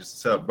lie, just to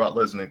set up Brock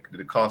Lesnar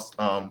to cost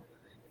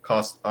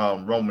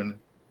Roman,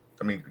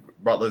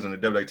 Brock Lesnar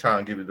the WWE title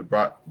and give it to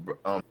Brock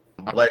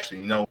Lashley.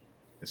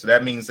 So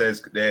that means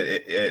if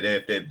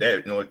that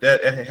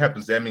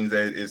happens, that means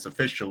that it's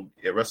official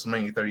at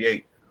WrestleMania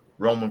 38,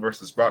 Roman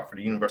versus Brock for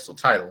the Universal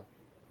title.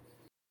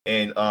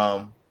 And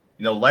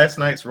last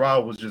night's Raw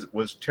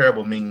was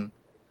terrible. They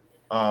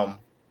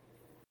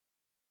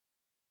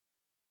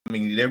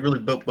really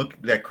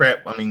booked that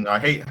crap. I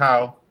hate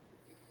how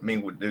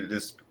with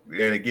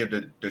they give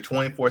the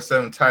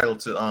 24/7 title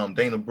to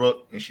Dana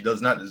Brooke, and she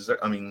does not deserve.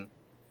 They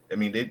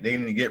need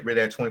to get rid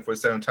of that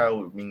 24/7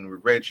 title.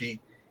 With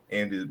Reggie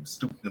and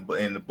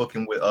the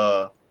booking with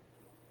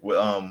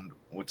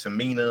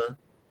Tamina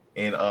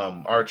and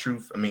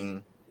R-Truth.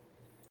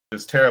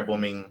 It's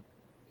terrible.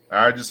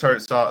 I just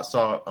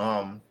saw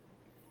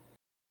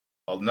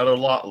another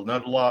lost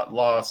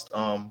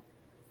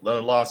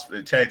for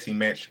the tag team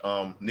match.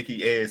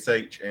 Nikki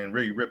ASH and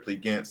Rhea Ripley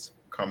against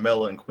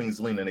Carmella and Queen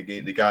Zelina.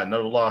 They got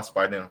another loss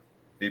by them.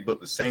 They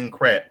booked the same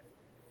crap.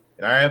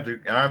 And I have to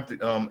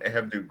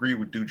agree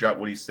with Dewdrop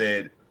what she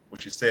said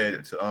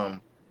to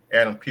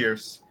Adam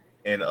Pearce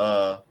and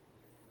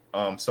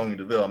Sonya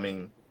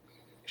Deville.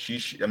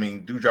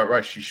 Dewdrop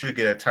right. She should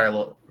get a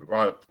title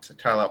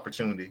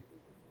opportunity.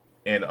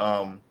 And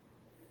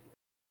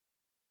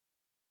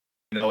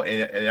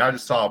and I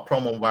just saw a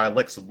promo by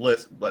Alexa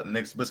Bliss, but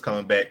Alexa Bliss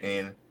coming back,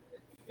 and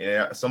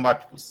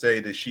somebody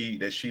say that she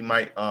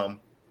might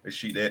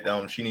she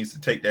needs to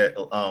take that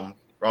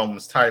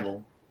Roman's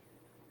title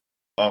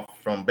off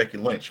from Becky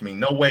Lynch.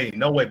 No way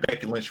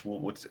Becky Lynch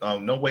will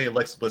no way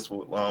Alexa Bliss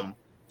will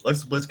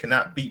Alexa Bliss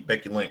cannot beat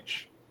Becky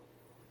Lynch.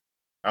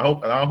 I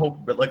hope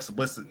Alexa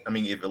Bliss.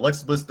 If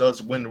Alexa Bliss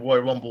does win the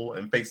Royal Rumble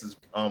and faces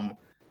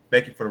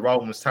Becky for the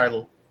Roman's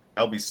title,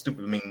 that'll be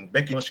stupid.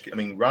 Becky Lynch.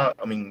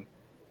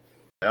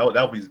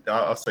 That'll be.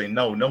 I'll say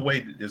no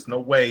way. There's no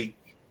way,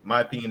 in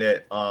my opinion,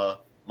 that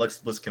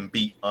Alexa Bliss can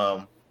beat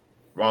Becky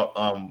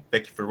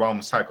for the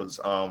Roman's title.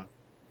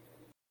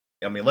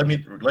 Let me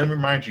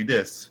remind you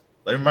this.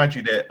 Let me remind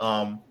you that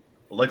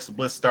Alexa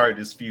Bliss started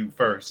this feud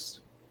first.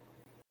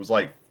 It was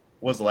like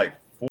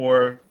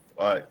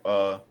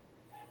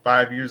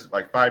 5 years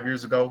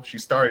ago. She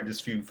started this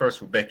feud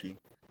first with Becky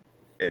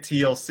at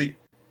TLC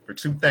for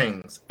two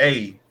things.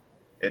 At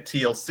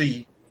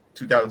TLC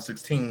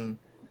 2016,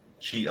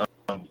 she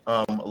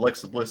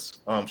Alexa Bliss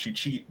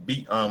she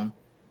beat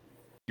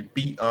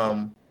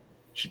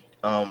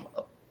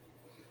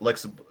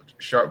Alexa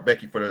Sharp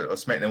Becky for the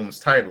SmackDown Women's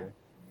title.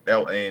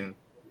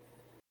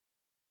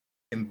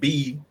 And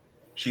B,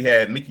 she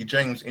had Mickie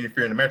James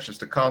interfere in the matches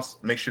to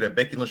make sure that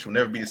Becky Lynch will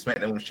never be the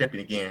SmackDown Women's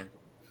champion again.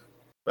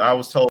 But I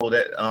was told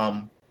that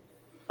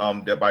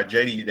that by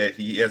JD that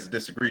he has to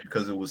disagree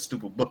because it was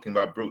stupid booking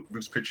by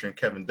Bruce Pritchard and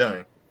Kevin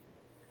Dunn.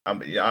 I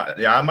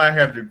might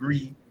have to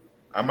agree.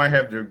 I might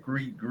have to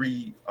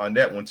agree on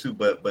that one too,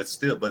 but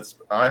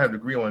I have to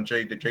agree on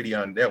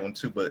JD on that one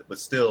too, but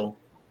still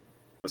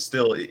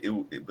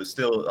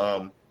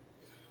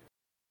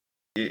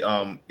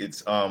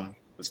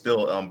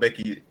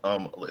Becky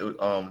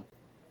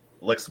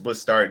Alexa Bliss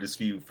started this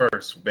feud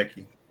first with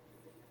Becky.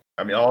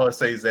 All I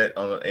say is that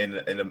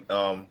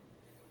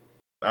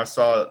I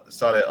saw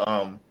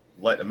that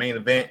like the main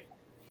event,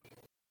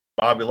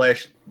 Bobby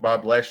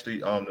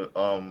Lashley on it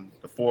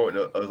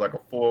was like a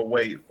four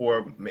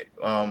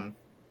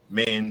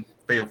man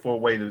fatal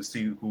 4-way to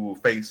see who will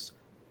face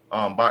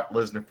Brock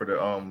Lesnar for the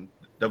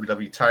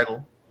WWE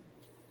title.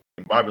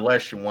 And Bobby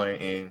Lashley won,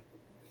 and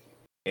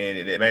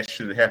that match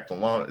should have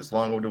happened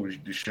long overdue.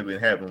 It should have been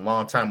happening a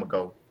long time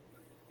ago.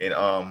 And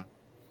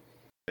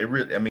it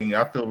really,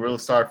 I feel really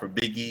sorry for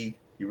Big E.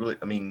 He really,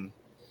 it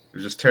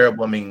was just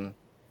terrible. It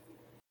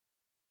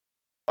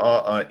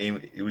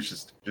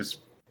was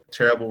just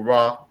terrible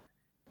Raw,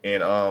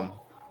 and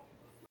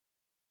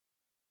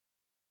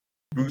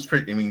Bruce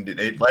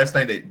Pritchard. Last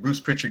night that Bruce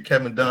Pritchard,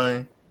 Kevin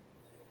Dunn,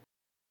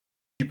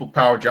 People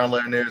Power, John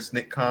Laurinaitis,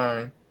 Nick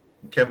Khan,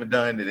 Kevin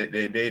Dunn.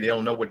 They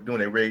don't know what they're doing.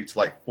 They rates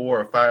like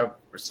 4 or 5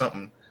 or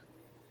something.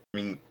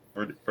 To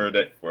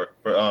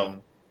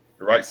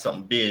write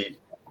something big,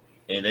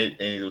 and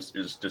it was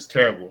just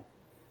terrible.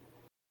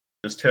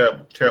 Just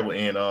terrible.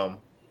 And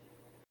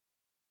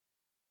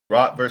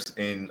Rock versus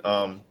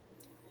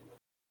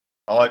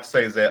all I can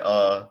say is that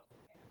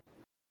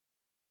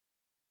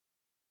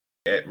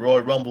at Royal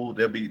Rumble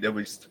there be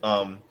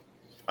I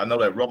know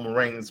that Roman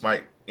Reigns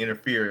might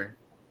interfere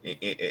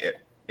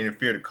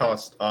to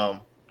cost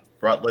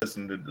Brock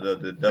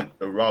Lesnar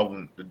the Raw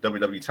the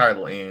WWE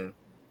title and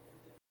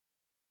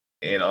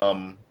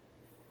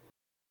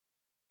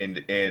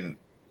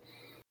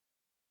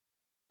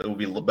it will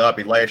be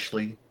Bobby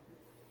Lashley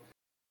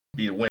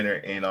be the winner,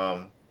 and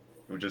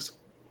it was just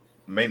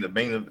main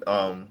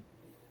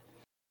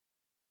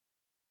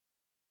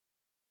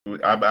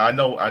I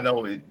know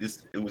it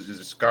was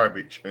just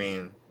garbage.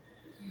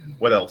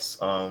 What else?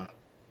 I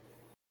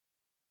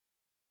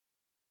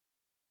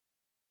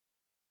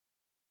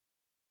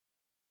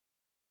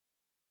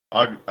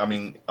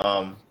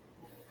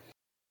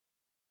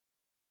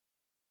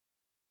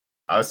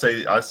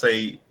say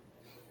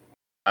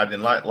I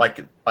didn't like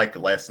it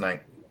last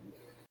night.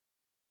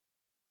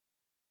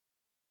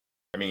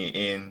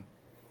 And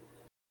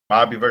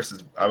Bobby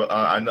versus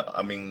I know.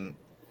 I mean,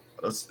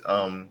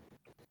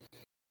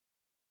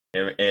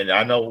 and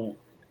I know,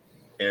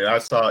 and I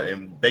saw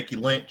in Becky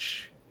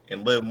Lynch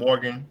and Liv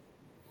Morgan,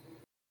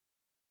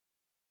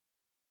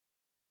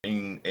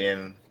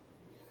 and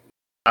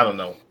I don't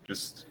know,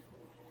 just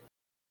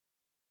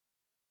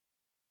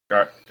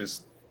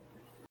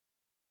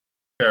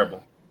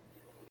terrible.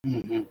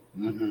 Okay.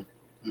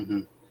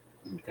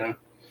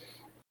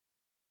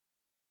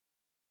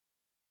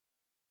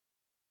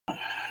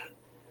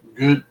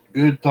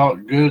 Good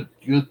thought. Good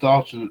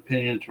thoughts and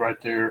opinions right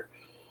there.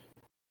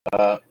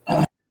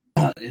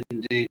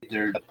 Indeed,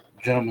 there,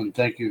 gentlemen.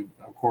 Thank you,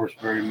 of course,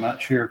 very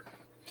much here.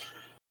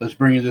 Let's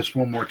bring you this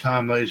one more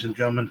time, ladies and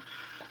gentlemen.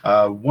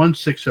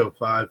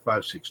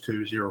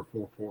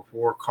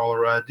 1-605-562-0444,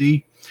 caller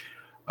ID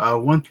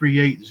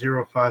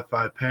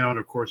 138055 #.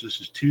 Of course, this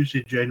is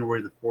Tuesday,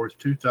 January the 4th,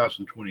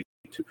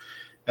 2022,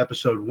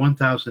 episode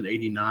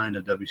 1089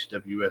 of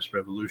WCWUS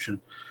Revolution.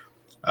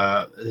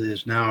 It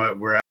is now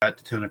we're at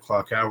the 10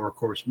 o'clock hour. Of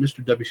course,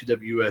 Mr.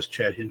 WCWUS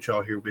Chad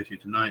Hinshaw here with you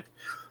tonight,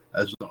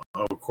 as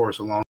of course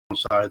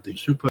alongside the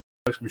Suplex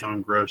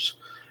Sean Gross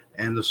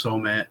and the Soul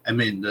Man.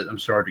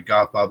 The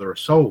Godfather of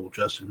Soul,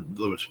 Justin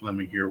Lewis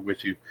Fleming, here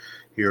with you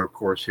here, of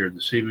course, here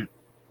this evening.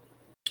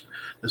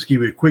 Let's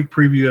give you a quick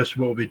preview as to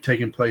what will be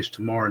taking place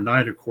tomorrow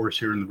night, of course,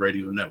 here in the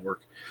radio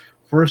network.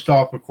 First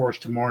off, of course,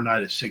 tomorrow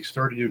night at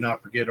 6:30. Do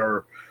not forget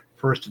our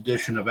first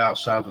edition of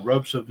Outside the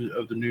Ropes of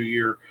the new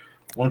year.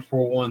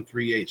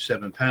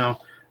 141-387 #.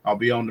 I'll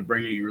be on to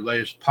bring you your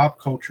latest pop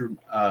culture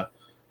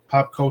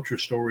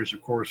stories,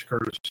 of course,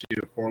 courtesy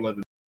of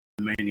 411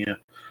 Mania.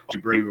 To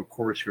bring you, of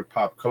course, your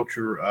pop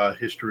culture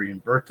history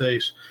and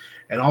birthdays,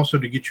 and also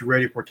to get you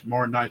ready for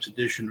tomorrow night's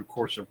edition, of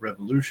course, of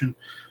Revolution.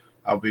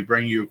 I'll be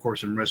bringing you, of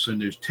course, some wrestling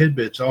news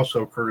tidbits,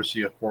 also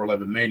courtesy of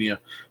 411 Mania.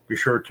 Be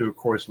sure to, of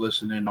course,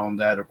 listen in on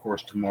that, of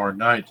course, tomorrow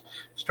night,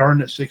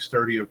 starting at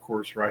 6:30, of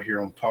course, right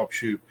here on Talk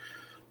Shoe.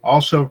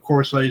 Also, of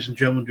course, ladies and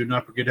gentlemen, do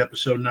not forget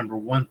episode number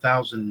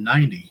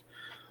 1090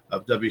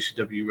 of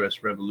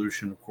WCWUS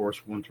Revolution, of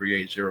course,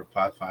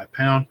 138055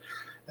 #,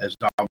 as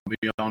I'll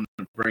be on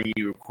to bring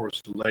you, of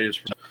course, the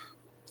latest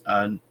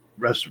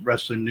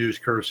wrestling news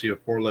courtesy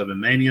of 411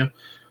 Mania.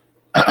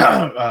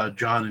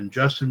 John and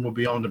Justin will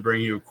be on to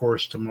bring you, of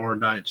course, tomorrow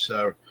night's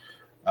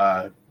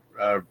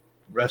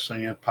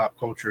wrestling and pop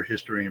culture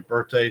history and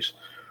birthdays.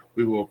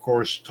 We will, of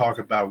course, talk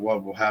about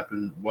what will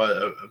happen,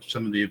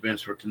 some of the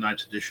events for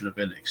tonight's edition of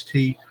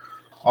NXT.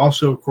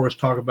 Also, of course,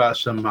 talk about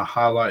some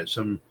highlights,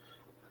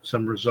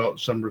 some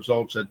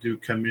results that do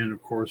come in,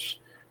 of course,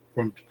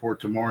 for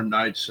tomorrow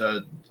night's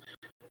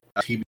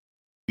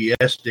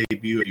TBS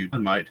debut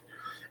tonight.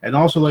 And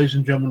also, ladies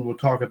and gentlemen, we'll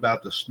talk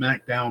about the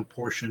SmackDown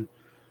portion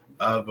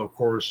of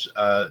course,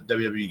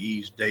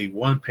 WWE's Day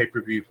 1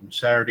 pay-per-view from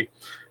Saturday.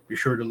 Be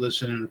sure to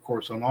listen in, of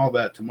course, on all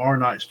that tomorrow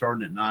night,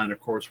 starting at 9, of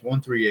course,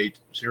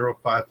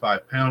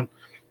 138055 #.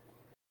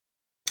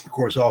 Of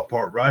course, all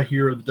part right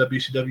here of the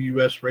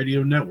WCWUS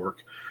Radio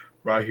Network,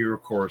 right here,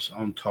 of course,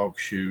 on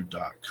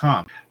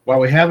TalkShoe.com. While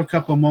we have a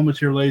couple of moments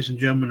here, ladies and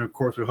gentlemen, of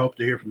course, we hope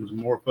to hear from some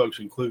more folks,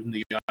 including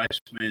the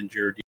Iceman,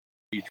 Jared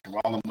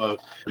Girolamo.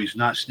 If he's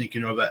not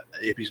sneaking on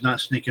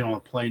a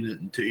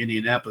plane to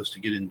Indianapolis to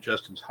get in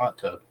Justin's hot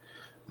tub.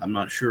 I'm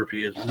not sure if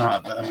he is or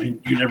not, but I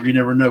mean, you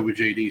never know with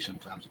JD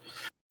sometimes.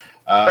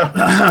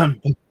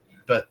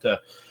 But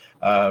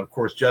of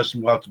course,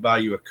 Justin will have to buy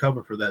you a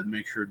cover for that and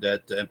make sure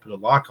that and put a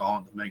lock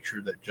on to make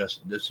sure that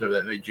so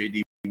that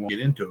JD won't get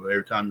into it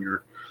every time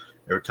you're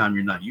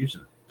not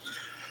using it.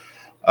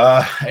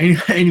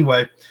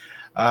 Anyway,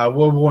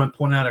 we'll go and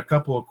point out a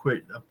couple of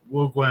quick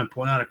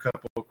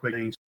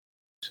things.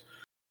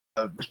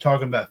 We're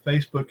talking about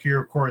Facebook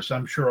here. Of course,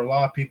 I'm sure a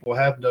lot of people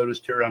have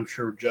noticed here. I'm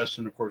sure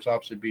Justin, of course,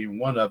 obviously being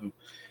one of them,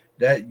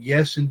 that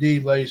yes,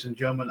 indeed, ladies and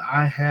gentlemen,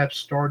 I have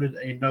started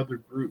another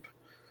group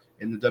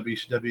in the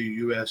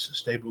WCWUS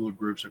stable of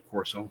groups, of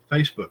course, on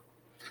Facebook.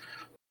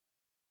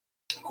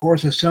 Of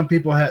course, as some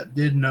people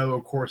did know,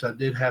 of course, I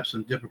did have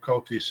some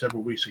difficulties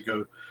several weeks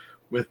ago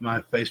with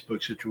my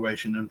Facebook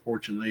situation.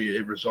 Unfortunately,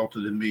 it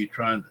resulted in me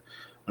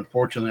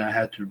unfortunately, I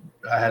had to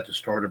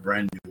start a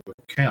brand new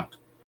account.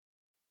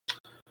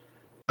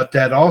 What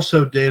that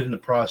also did in the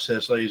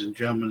process, ladies and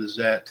gentlemen, is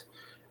that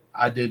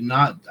I did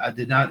not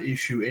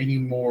issue any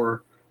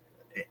more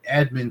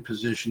admin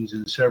positions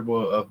in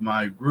several of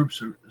my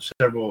groups,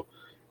 several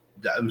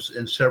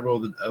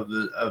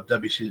of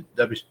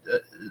WCW.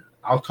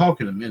 I'll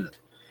talk in a minute.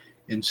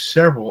 In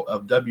several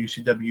of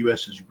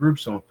WCWUS's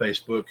groups on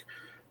Facebook,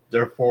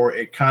 therefore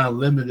it kind of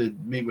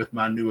limited me with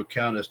my new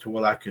account as to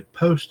what I could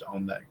post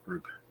on that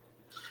group.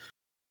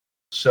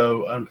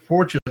 So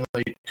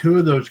unfortunately, two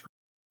of those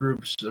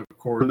groups, of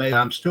course,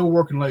 I'm still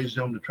working, ladies and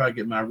gentlemen, to try to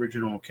get my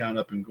original account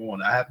up and going.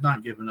 I have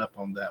not given up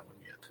on that one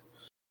yet.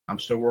 I'm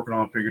still working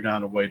on figuring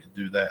out a way to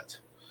do that.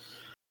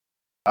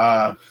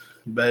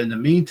 But in the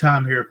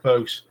meantime here,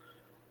 folks,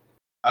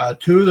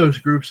 two of those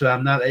groups that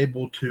I'm not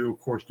able to, of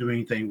course, do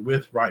anything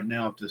with right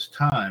now at this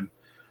time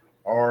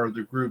are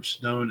the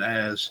groups known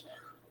as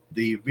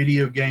the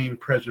Video Game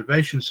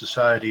Preservation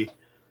Society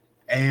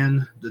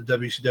and the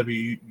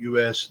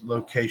WCWUS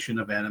location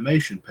of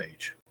animation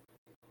page.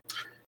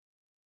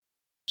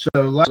 So,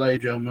 ladies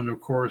and gentlemen, of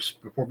course,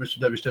 before Mr.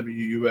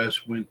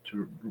 WCWUS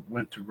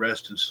went to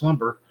rest and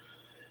slumber,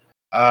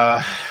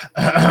 I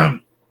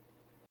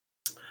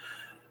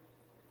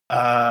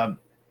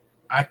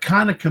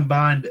kind of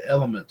combined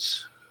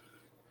elements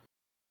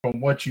from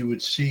what you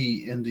would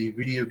see in the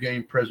Video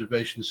Game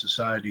Preservation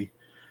Society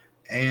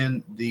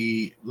and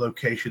the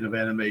location of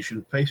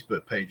animation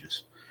Facebook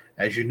pages.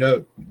 As you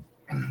know,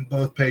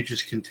 both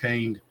pages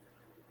contained,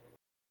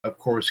 of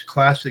course,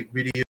 classic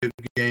video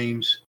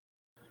games,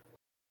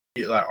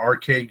 like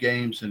arcade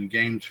games and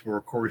games for,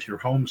 of course, your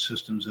home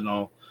systems and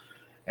all.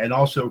 And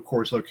also, of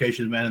course,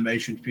 location of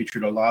animation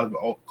featured a lot of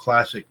old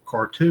classic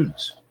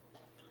cartoons,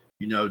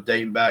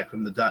 dating back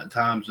from the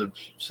times of,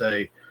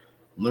 say,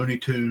 Looney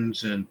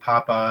Tunes and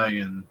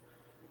Popeye and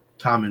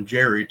Tom and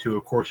Jerry to,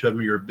 of course, some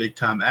of your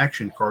big-time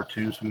action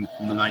cartoons from the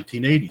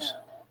 1980s.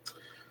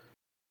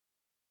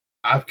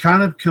 I've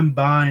kind of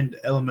combined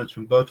elements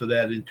from both of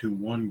that into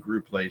one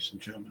group, ladies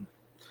and gentlemen.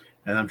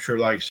 And I'm sure,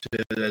 like I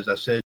said, as I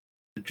said,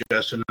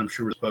 Justin, I'm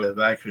sure we're have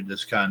actually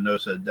just kind of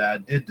noticed that I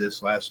did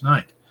this last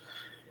night.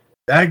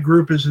 That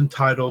group is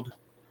entitled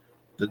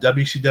the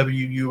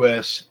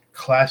WCWUS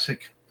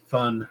Classic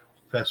Fun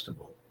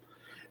Festival.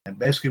 And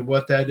basically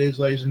what that is,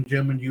 ladies and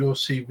gentlemen, you'll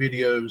see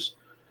videos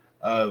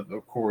of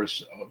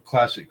course,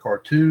 classic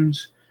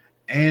cartoons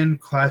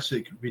and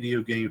classic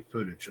video game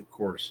footage, of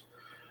course,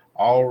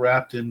 all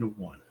wrapped into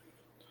one.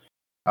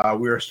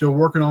 We are still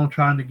working on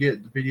trying to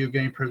get the Video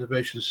Game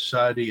Preservation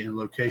Society and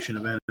location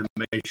of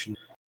animation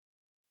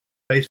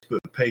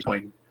Facebook page,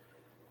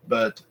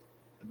 but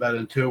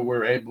until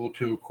we're able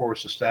to, of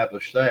course,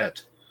 establish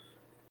that,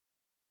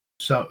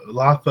 so a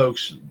lot of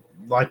folks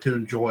like to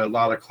enjoy a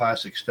lot of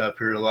classic stuff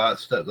here. A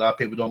lot of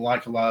people don't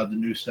like a lot of the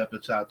new stuff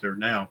that's out there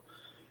now.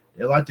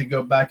 They like to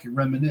go back and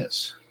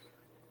reminisce,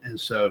 and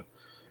so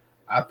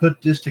I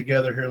put this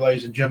together here,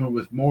 ladies and gentlemen,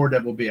 with more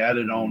that will be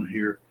added on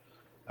here.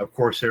 Of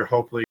course, they're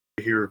hopefully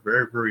here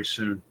very, very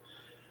soon.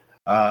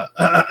 But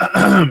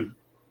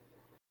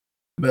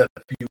if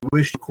you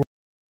wish, of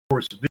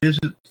course,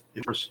 visit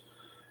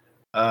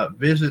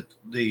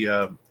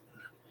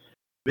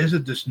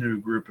this new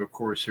group, of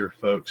course, here,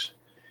 folks.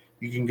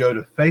 You can go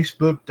to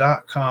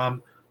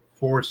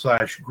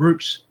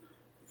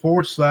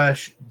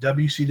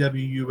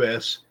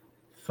facebook.com/groups/WCWUS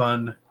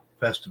Fun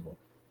Festival.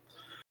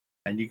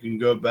 And you can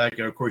go back,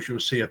 and of course, you'll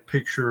see a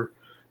picture,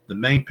 the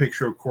main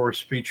picture, of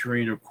course,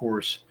 featuring, of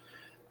course,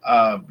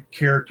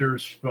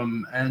 characters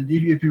from, and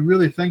if you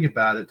really think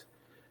about it,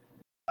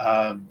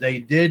 they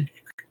did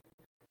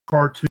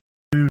cartoons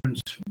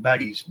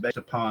based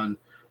upon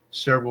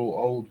several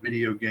old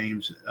video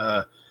games,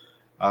 and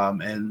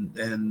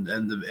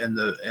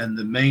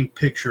the main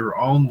picture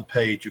on the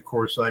page, of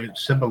course, like it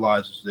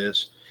symbolizes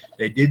this.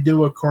 They did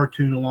do a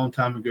cartoon a long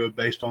time ago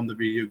based on the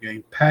video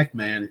game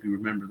Pac-Man, if you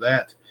remember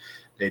that.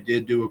 They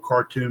did do a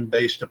cartoon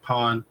based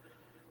upon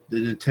the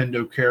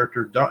Nintendo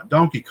character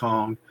Donkey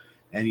Kong.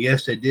 And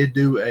yes, they did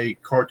do a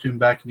cartoon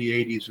back in the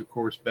 80s, of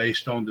course,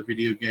 based on the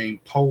video game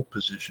Pole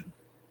Position.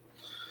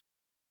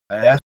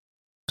 That's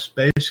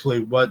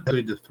basically what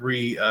the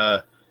three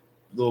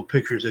little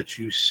pictures that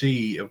you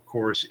see, of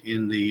course,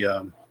 in the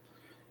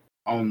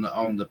on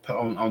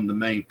the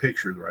main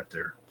picture right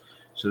there.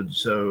 So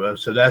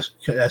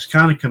that's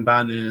kind of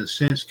combined, in a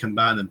sense,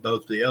 combining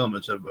both the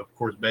elements of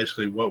course,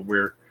 basically what we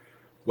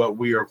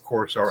are, of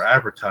course, are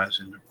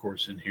advertising, of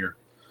course, in here.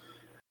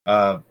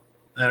 And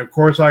of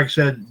course, like I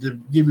said, to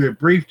give you a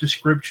brief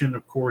description,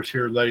 of course,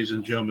 here, ladies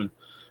and gentlemen,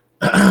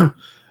 of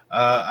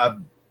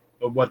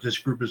what this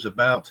group is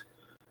about.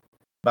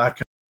 By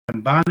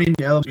combining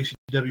the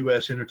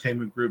WCWUS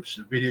Entertainment Group's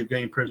Video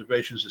Game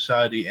Preservation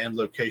Society and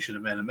location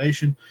of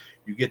animation,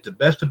 you get the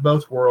best of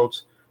both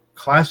worlds,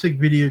 classic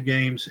video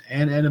games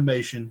and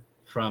animation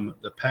from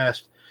the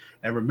past.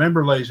 And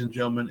remember, ladies and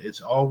gentlemen,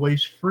 it's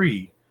always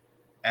free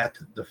at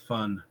the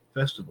Fun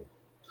Festival.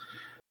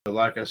 So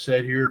like I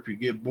said here, if you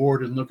get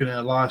bored and looking at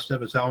a lot of stuff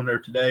that's on there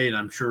today, and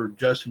I'm sure,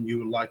 Justin, you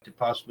would like to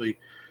possibly,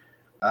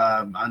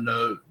 I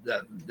know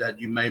that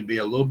you may be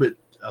a little bit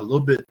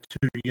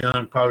too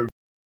young, probably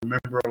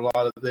remember a lot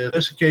of this.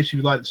 Just in case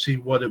you'd like to see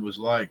what it was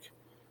like,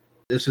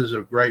 this is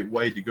a great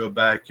way to go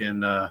back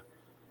and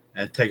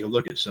take a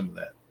look at some of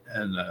that.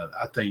 And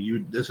I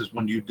think this is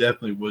one you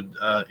definitely would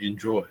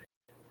enjoy,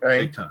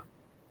 big time.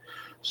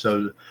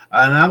 So,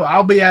 and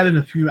I'll be adding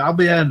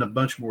a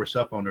bunch more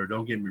stuff on there.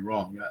 Don't get me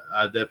wrong,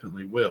 I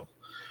definitely will.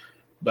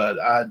 But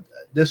I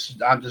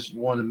just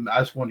want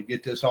to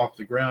get this off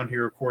the ground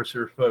here, of course,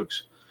 here,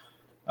 folks,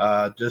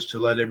 just to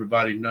let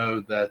everybody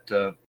know that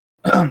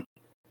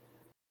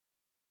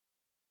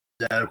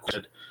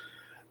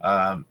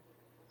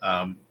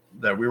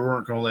that we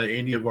weren't going to let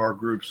any of our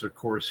groups, of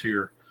course,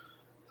 here.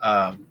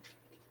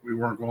 We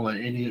weren't going to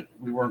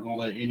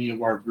let any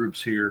of our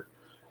groups here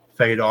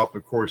fade off,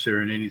 of course,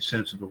 there in any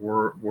sense of the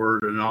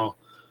word and all.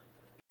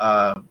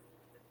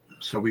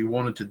 So we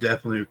wanted to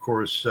definitely, of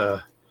course,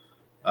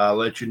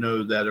 let you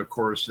know that, of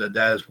course, that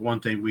is one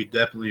thing we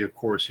definitely, of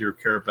course, here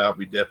care about.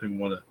 We definitely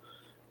want to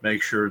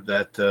make sure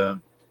that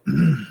that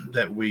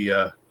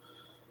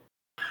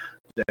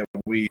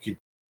we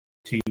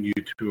continue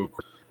to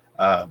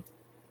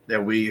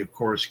that we, of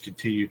course,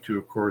 continue to,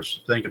 of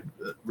course,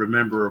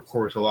 remember, of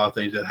course, a lot of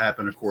things that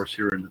happened, of course,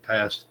 here in the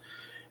past,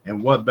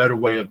 and what better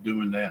way of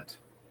doing that,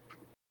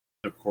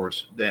 of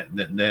course, than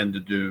to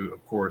do,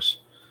 of course,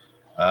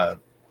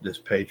 this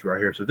page right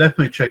here. So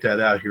definitely check that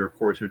out here, of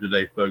course, here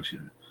today, folks,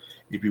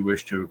 if you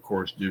wish to, of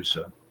course, do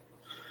so.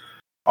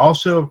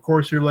 Also, of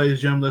course, here, ladies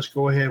and gentlemen, let's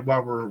go ahead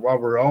while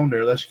we're on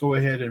there. Let's go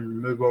ahead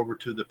and move over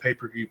to the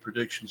Pay-Per-View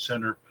Prediction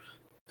Center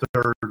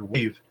Third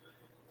Wave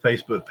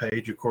Facebook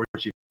page. Of course,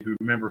 if you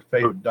remember,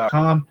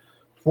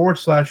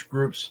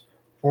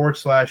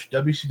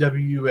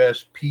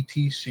 facebook.com/groups/WCWUS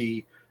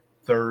PTC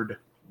Third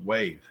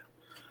Wave.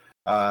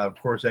 Of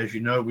course, as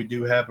you know, we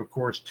do have, of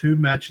course, two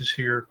matches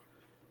here.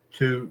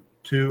 Two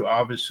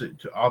obviously,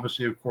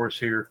 of course,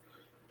 here.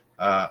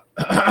 That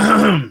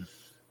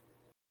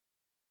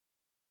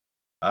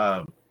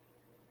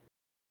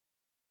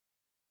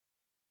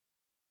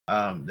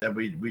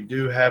we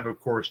do have, of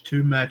course,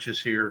 two matches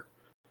here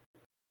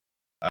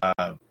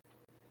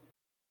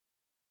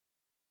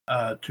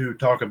to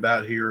talk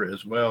about here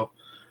as well.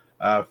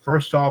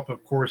 First off,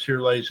 of course,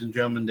 here, ladies and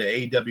gentlemen, the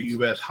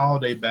AWS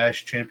Holiday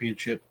Bash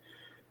Championship.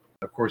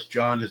 Of course,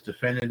 John is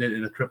defending it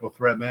in a triple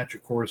threat match.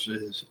 Of course,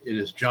 it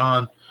is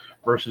John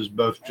versus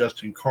both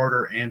Justin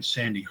Carter and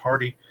Sandy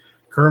Hardy.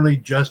 Currently,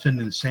 Justin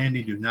and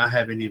Sandy do not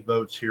have any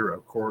votes here,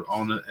 of course,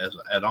 on it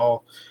at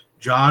all.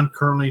 John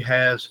currently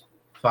has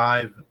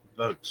 5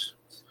 votes.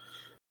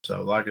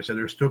 So, like I said,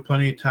 there's still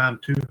plenty of time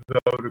to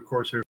vote. Of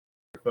course, here,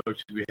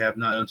 folks, if you have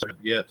not done so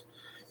yet,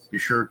 be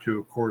sure to,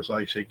 of course,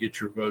 like I say,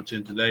 get your votes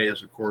in today,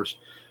 as, of course,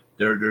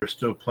 there's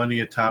still plenty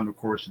of time, of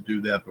course, to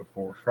do that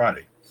before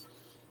Friday.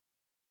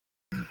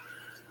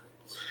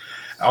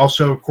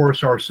 Also, of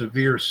course, our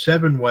severe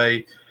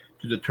 7-way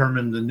to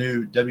determine the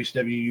new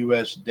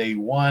WCWUS Day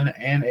 1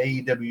 and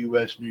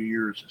AEWS New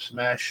Year's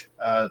Smash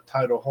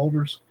title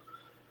holders.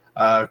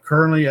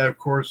 Currently, of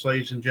course,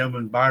 ladies and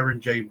gentlemen,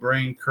 Byron J.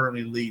 Brain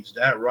currently leads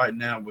that right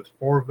now with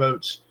 4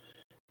 votes.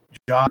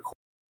 John, of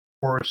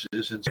course,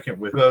 is in second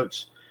with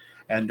votes.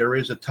 And there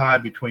is a tie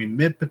between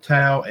Mid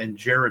Patel and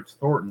Jared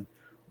Thornton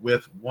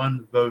with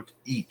 1 vote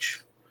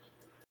each.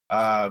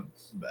 But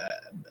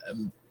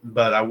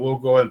I will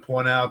go ahead and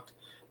point out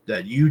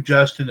that you,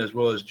 Justin, as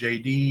well as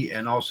JD,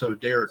 and also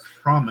Derek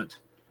Froment,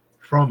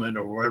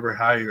 or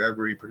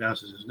however he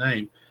pronounces his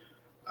name,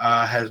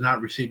 has not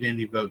received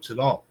any votes at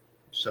all.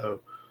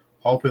 So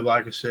hopefully,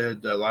 like I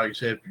said,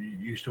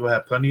 you still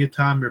have plenty of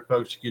time here,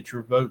 folks, to get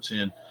your votes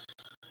in.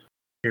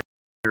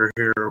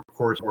 Here, of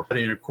course,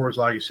 and of course,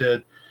 like I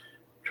said,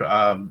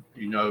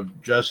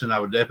 Justin, I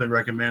would definitely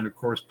recommend, of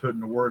course,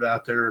 putting the word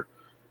out there,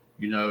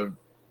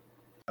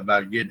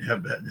 about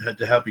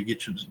to help you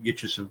get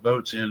you some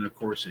votes in, of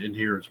course, in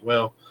here as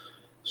well.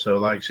 So,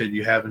 like I said,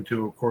 you have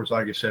until, of course,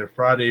 like I said,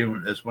 Friday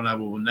is when I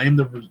will name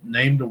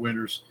the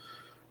winners.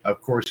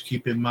 Of course,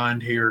 keep in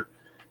mind here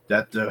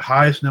that the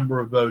highest number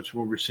of votes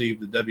will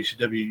receive the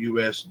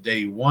WCWUS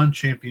Day 1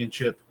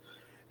 Championship,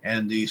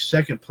 and the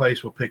second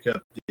place will pick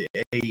up the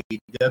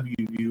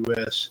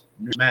AWUS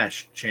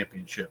Smash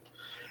Championship.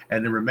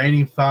 And the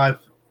remaining 5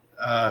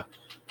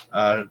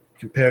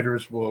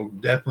 competitors will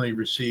definitely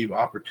receive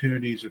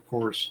opportunities, of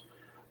course,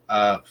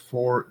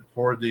 for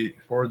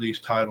these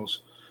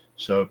titles.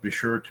 So be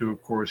sure to,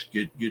 of course,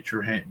 get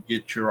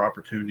your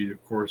opportunity,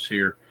 of course,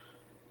 here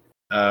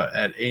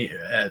at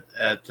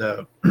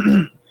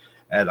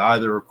at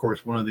either, of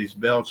course, one of these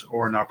belts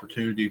or an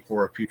opportunity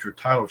for a future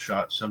title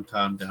shot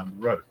sometime down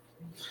the road.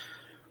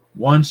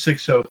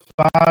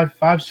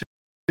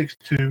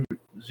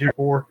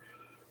 1-605-562-04,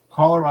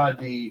 caller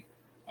ID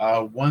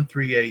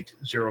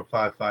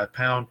 138055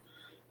 pound.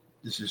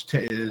 This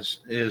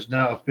is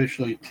now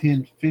officially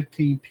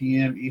 10:15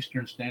 p.m.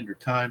 Eastern Standard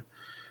Time.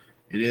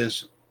 It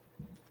is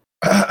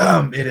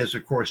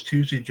of course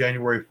Tuesday,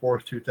 January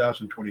 4th,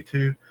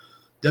 2022.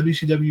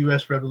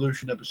 WCWUS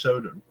Revolution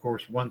episode, of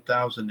course,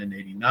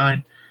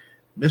 1089.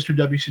 Mr.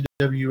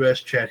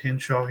 WCWUS Chad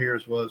Henshaw here,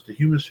 as well as the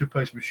Human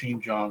Suplex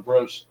Machine John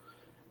Gross,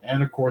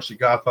 and of course the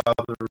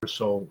Godfather of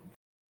Soul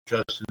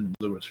Justin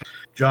Lewis.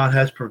 John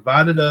has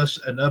provided us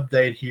an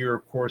update here,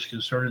 of course,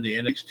 concerning the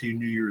NXT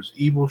New Year's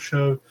Evil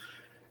show.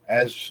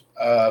 As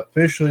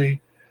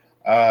officially,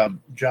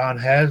 John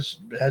has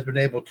been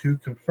able to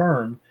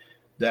confirm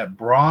that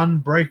Braun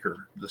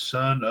Breaker, the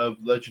son of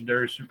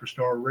legendary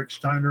superstar Rick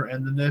Steiner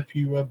and the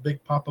nephew of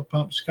Big Papa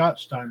Pump Scott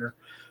Steiner,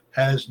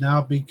 has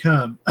now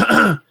become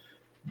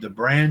the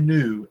brand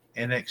new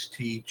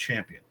NXT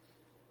champion.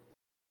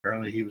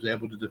 Apparently, he was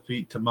able to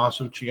defeat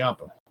Tommaso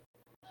Ciampa.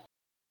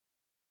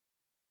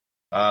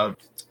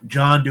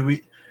 John,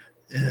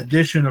 in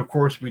addition, of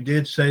course, we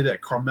did say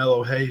that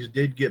Carmelo Hayes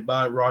did get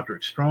by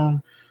Roderick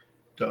Strong.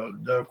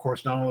 Of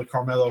course, not only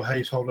Carmelo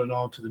Hayes holding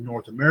on to the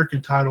North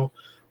American title,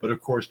 but of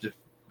course,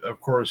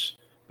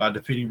 by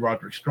defeating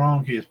Roderick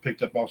Strong, he has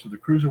picked up also the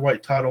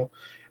Cruiserweight title.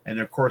 And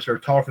of course, they're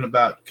talking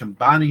about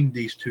combining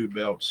these two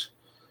belts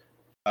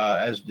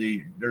as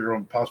they're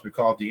going to possibly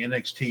call it the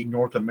NXT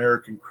North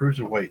American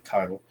Cruiserweight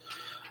title,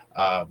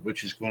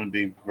 which is going to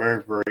be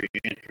very, very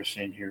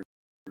interesting here,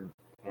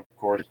 of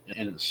course,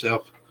 in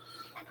itself.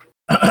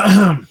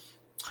 But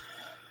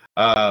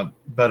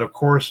of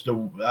course,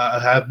 I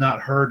have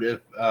not heard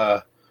if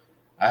I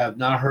have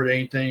not heard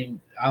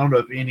anything. I don't know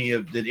if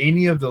did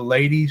any of the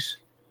ladies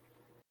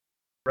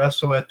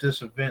wrestle at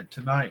this event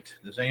tonight?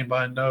 Does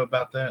anybody know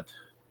about that?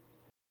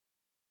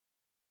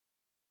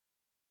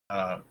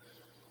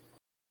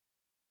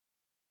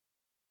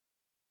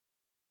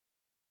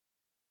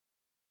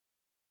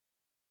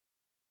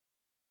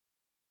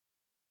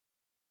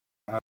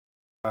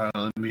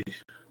 Let me.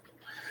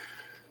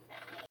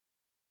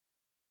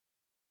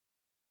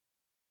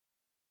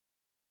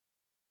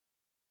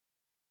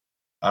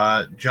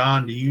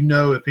 John, do you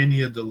know if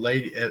any of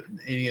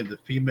the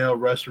female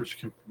wrestlers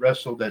can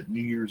wrestle at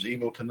New Year's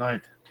Evil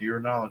tonight? To your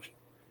knowledge.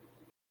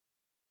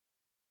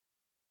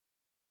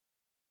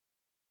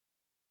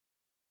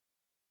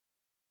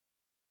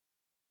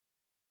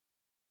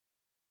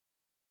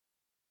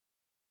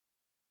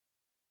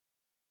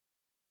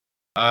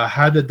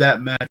 How did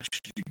that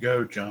match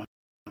go, John?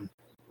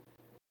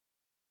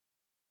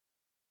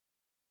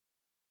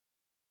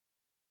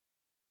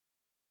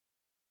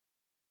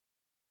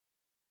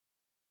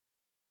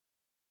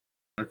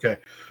 Okay.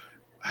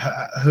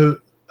 Who?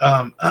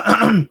 How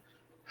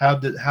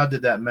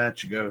did that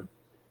match go?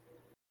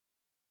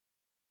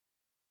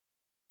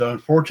 So,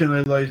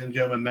 unfortunately, ladies and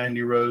gentlemen,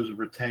 Mandy Rose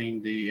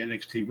retained the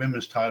NXT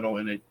Women's title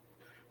in a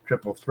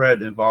triple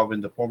threat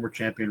involving the former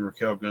champion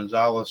Raquel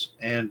Gonzalez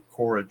and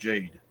Cora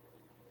Jade.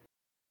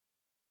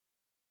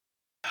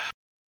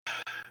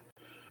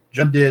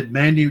 John, did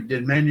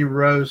Mandy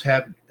Rose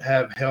have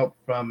help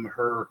from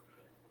her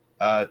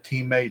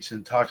teammates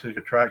in Toxic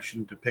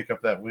Attraction to pick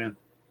up that win?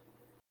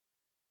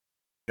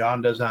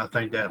 John does not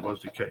think that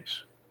was the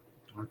case.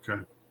 Okay.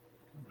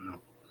 No.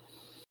 Of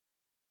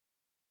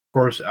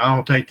course, I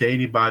don't think to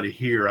anybody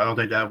here, I don't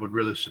think that would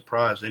really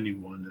surprise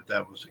anyone if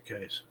that was the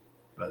case.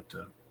 But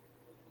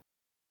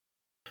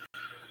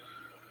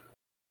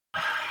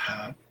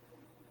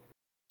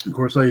of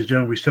course, ladies and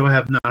gentlemen, we still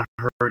have not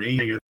heard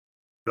anything at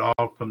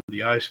all from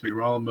the Ice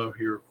Rolamo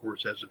here, of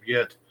course, as of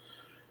yet.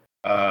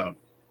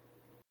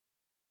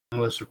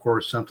 Unless, of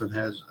course,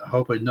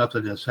 hopefully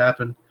nothing has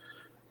happened.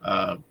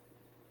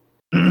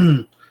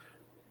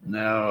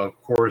 Now, of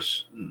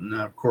course,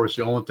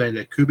 the only thing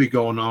that could be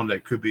going on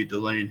that could be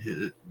delaying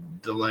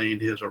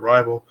his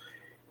arrival,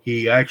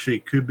 he actually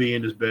could be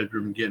in his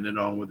bedroom getting it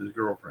on with his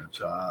girlfriend.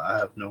 So I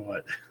have no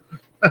idea.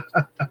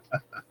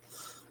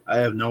 I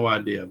have no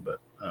idea,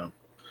 but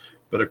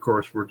of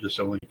course, we're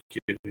just only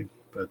kidding.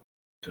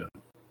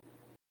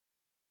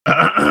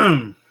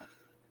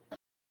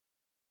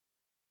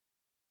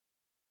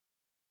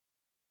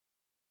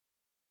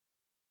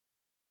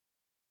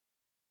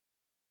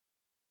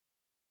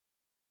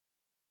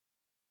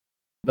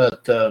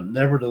 But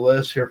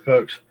nevertheless, here,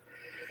 folks,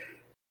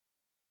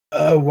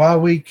 while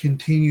we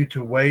continue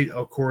to wait,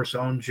 of course,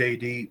 on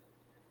JD,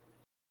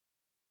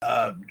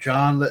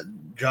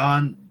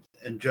 John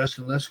and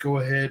Justin, let's go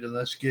ahead and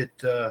let's get.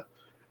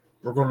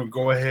 We're going to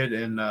go ahead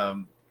and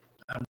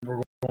we're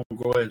going to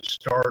go ahead and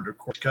start a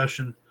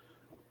discussion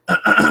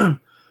of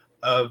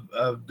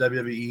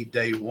WWE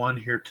Day One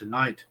here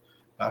tonight.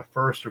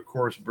 First, of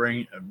course,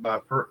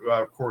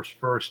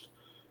 first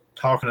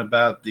talking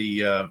about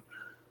the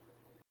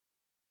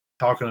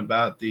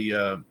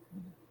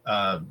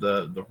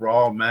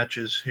Raw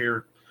matches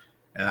here,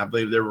 and I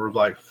believe there were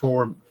like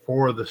four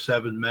of the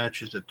 7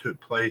 matches that took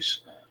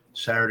place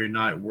Saturday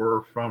night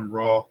were from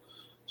Raw.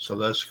 So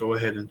let's go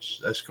ahead and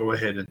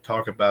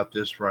talk about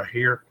this right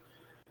here.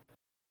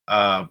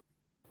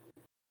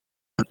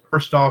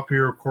 First off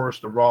here, of course,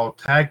 the Raw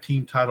Tag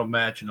Team title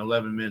match in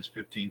 11 minutes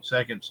 15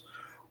 seconds.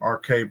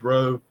 RK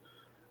Bro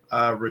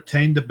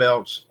retained the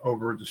belts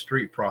over the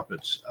Street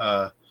Profits.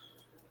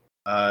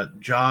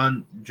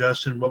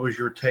 Justin, what was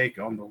your take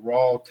on the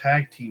Raw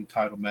Tag Team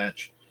title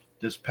match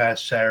this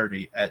past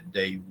Saturday at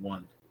Day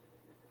One?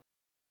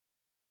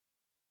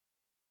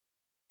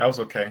 That was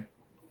okay.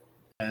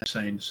 And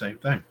saying the same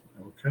thing.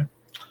 Okay.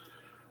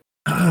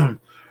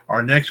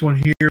 Our next one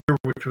here,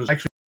 which was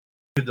actually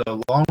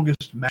the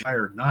longest match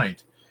of the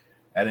night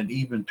at an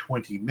even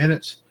 20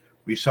 minutes.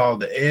 We saw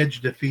the Edge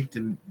defeat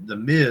the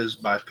Miz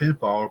by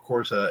pinfall. Of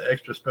course, an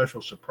extra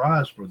special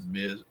surprise for the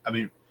Miz. I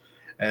mean,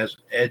 as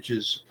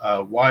Edge's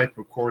wife,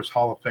 of course,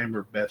 Hall of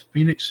Famer Beth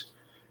Phoenix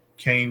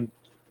came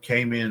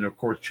in, of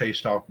course,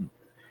 chased off,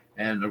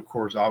 and of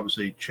course,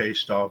 obviously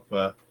chased off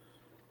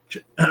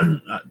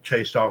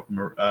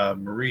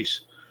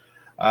Maurice.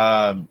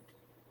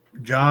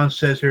 John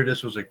says here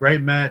this was a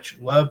great match.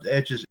 Loved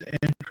Edge's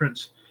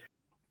entrance,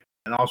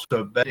 and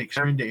also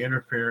extreme the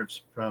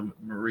interference from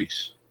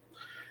Maurice.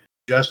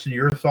 Justin,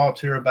 your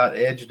thoughts here about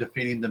Edge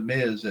defeating the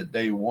Miz at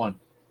Day One?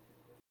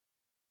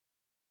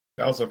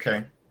 That was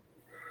okay.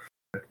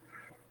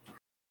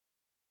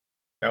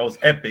 That was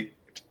epic.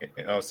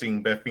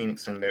 Seeing Beth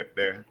Phoenix in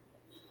there.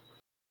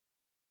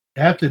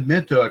 I have to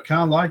admit, though, I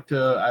kind of liked.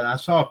 And I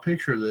saw a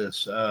picture of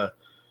this.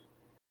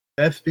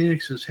 Beth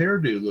Phoenix's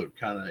hairdo looked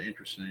kind of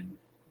interesting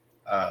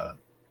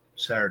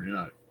Saturday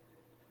night.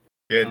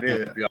 Yeah, it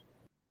did.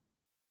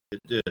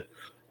 It did.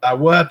 I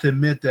will have to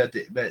admit that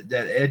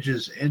that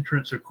Edge's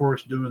entrance, of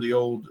course,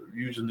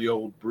 using the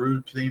old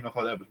Brood theme, I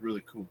thought that was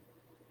really cool.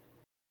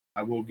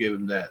 I will give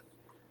him that.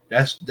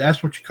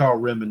 That's what you call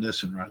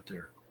reminiscing right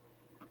there.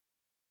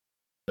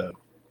 So,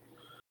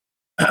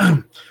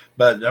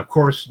 but of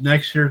course,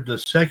 next year the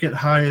third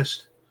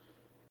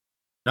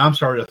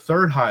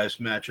highest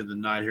match of the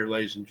night here,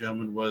 ladies and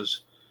gentlemen,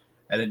 was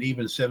at an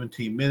even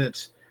 17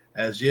 minutes.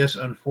 As yes,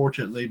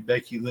 unfortunately,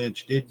 Becky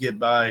Lynch did get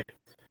by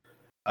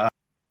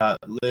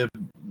Liv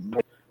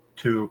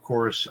to, of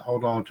course,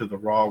 hold on to the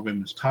Raw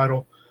Women's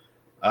title.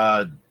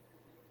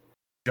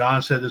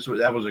 John said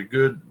that was a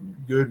good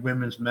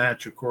women's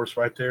match, of course,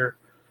 right there.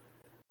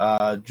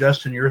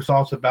 Justin, your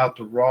thoughts about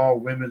the Raw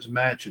Women's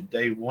match at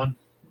day one,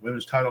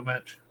 women's title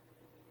match?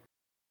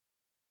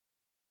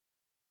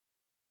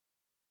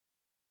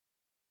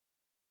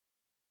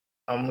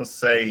 I'm gonna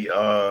say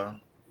that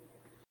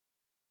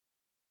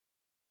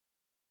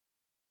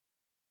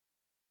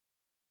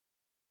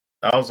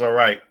was all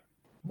right,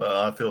 but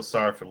I feel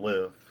sorry for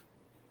Liv.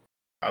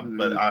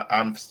 But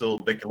I'm still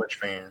a Becky Lynch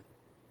fan.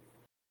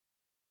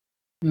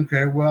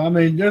 Okay, well, I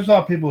mean, there's a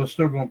lot of people that are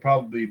still going to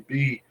probably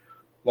be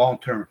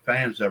long-term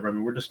fans of her. I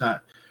mean, we're just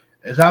not,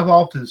 as I've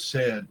often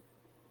said,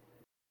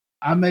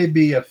 I may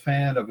be a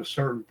fan of a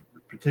certain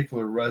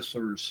particular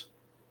wrestler's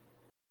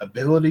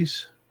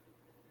abilities,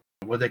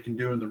 what they can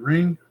do in the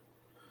ring,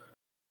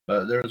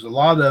 but there's a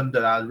lot of them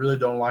that I really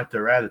don't like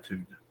their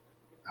attitude.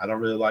 I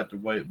don't really like the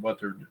way what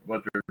they're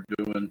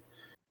doing.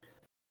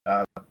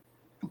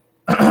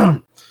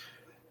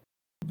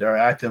 They're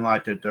acting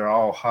like that they're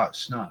all hot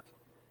snot.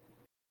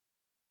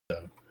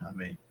 So, I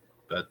mean,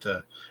 but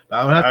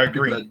I would have I to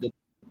agree.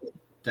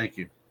 Thank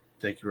you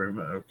very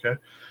much. Okay,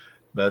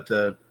 but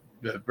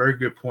very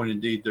good point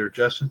indeed there,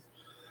 Justin.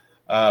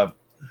 And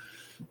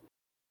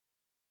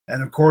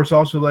of course,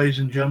 also, ladies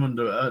and gentlemen,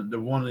 the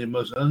one of the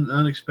most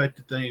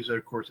unexpected things,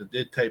 of course, that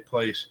did take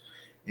place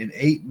in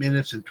 8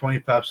 minutes and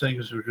 25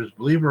 seconds, which was,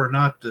 believe it or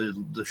not,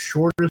 the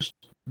shortest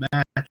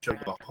match of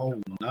the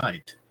whole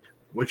night,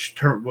 which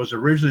was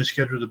originally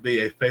scheduled to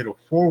be a fatal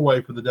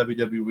four-way for the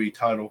WWE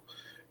title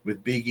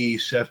with Big E,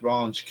 Seth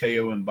Rollins,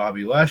 KO, and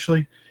Bobby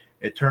Lashley.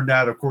 It turned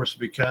out, of course,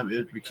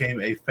 it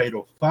became a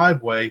fatal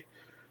five-way.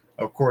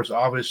 Of course,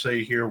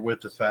 obviously here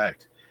with the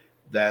fact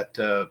that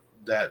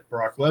that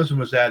Brock Lesnar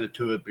was added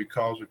to it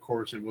because, of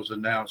course, it was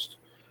announced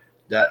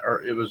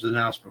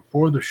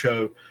before the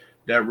show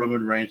that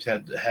Roman Reigns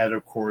had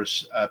of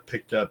course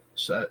picked up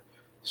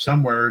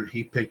somewhere.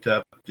 He picked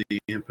up the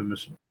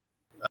infamous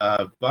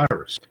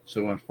virus.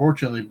 So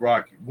unfortunately,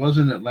 Brock was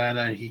in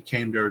Atlanta and he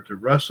came there to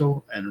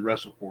wrestle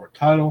for a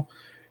title.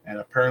 And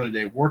apparently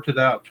they worked it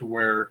out to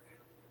where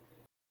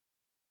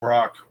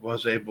Brock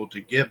was able to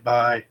get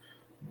by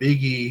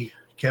Big E,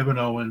 Kevin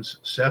Owens,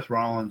 Seth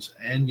Rollins,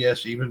 and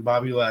yes, even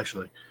Bobby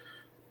Lashley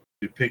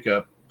to pick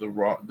up the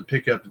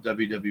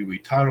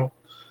WWE title.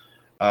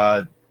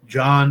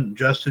 John,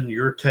 Justin,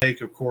 your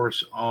take, of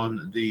course,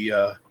 on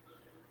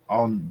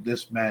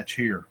this match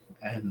here,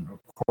 and of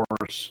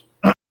course,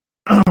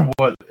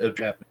 what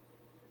happened.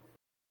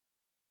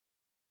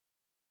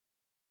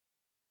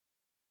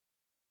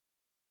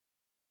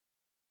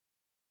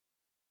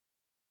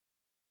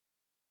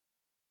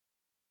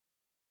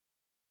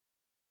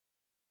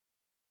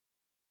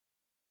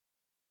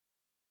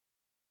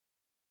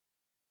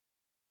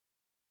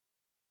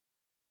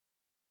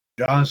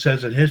 John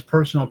says, in his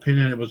personal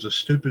opinion, it was a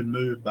stupid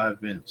move by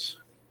Vince.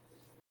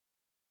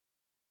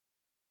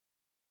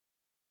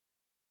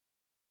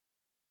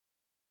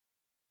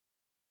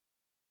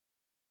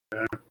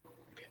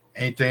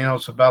 Anything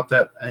else about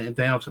that?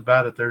 Anything else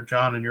about it there,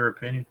 John, in your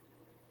opinion?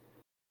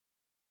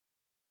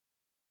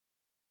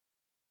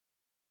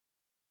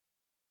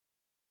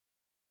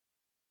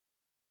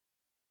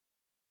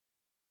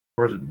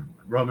 Of course,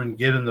 Roman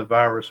getting the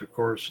virus, of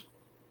course,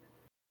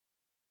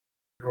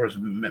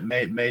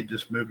 made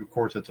this move, of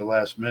course, at the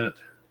last minute.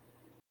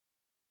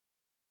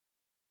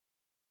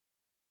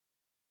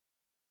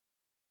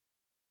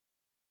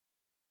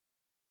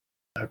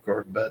 Of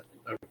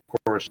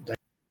course,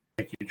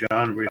 thank you,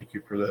 John. We thank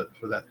you for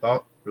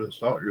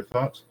your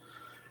thoughts.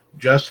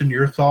 Justin,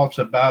 your thoughts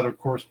about, of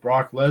course,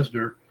 Brock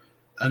Lesnar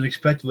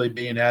unexpectedly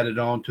being added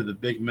on to the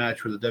big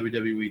match for the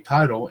WWE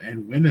title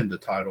and winning the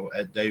title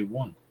at day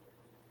one.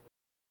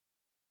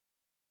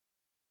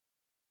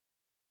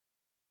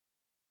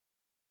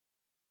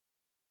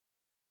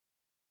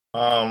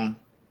 I'm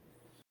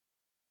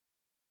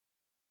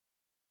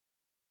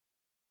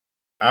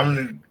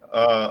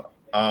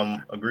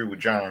agree with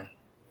John.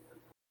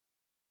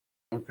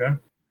 Okay.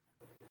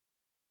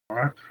 All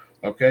right.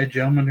 Okay,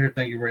 gentlemen, here,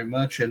 thank you very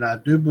much. And I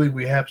do believe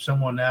we have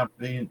someone now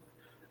being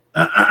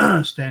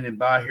standing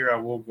by here. I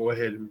will go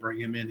ahead and bring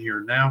him in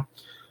here now.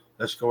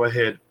 Let's go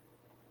ahead.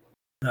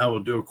 I will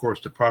do, of course,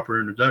 the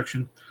proper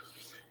introduction.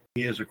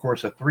 He is, of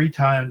course, a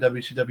three-time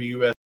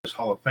WCWUS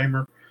Hall of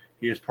Famer.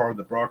 He is part of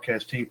the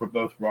broadcast team for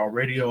both Raw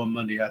Radio on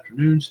Monday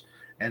afternoons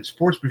and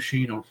Sports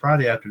Machine on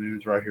Friday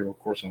afternoons, right here, of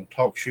course, on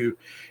Talk Shoe.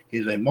 He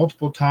is a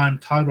multiple-time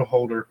title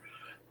holder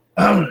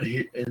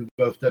in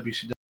both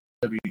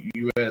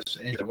WCWUS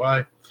and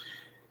NY.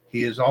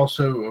 He is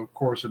also, of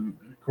course,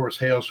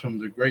 hails from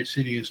the great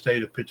city and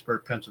state of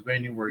Pittsburgh,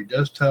 Pennsylvania, where he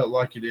does tell it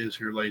like it is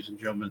here, ladies and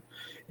gentlemen,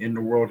 in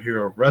the world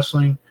here of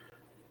wrestling,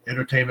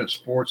 entertainment,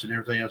 sports, and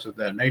everything else of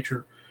that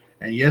nature.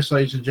 And yes,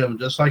 ladies and gentlemen,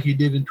 just like he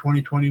did in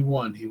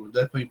 2021, he will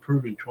definitely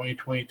prove in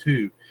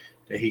 2022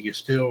 that he can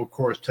still, of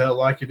course, tell it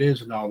like it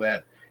is and all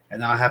that, and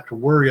not have to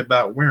worry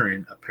about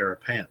wearing a pair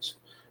of pants.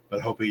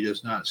 But hope he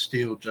does not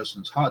steal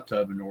Justin's hot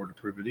tub in order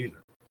to prove it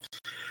either.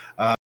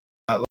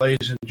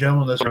 Ladies and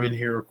gentlemen, let's begin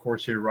here, of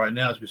course, here right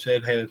now. As we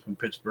said, hailed from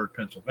Pittsburgh,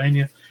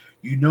 Pennsylvania.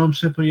 You know him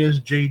simply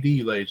as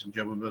JD, ladies and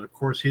gentlemen, but of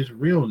course his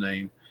real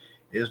name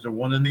is the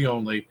one and the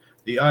only,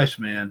 the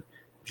Iceman,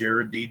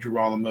 Jared D.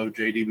 Girolamo.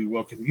 JD, we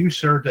welcome you,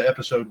 sir, to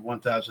episode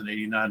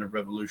 1089 of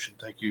Revolution.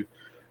 Thank you,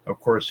 of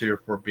course,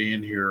 here for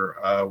being here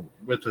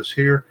with us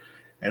here.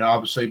 And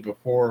obviously,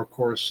 before, of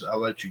course, I'll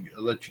let you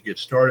get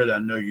started. I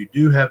know you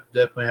do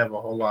definitely have a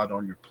whole lot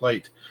on your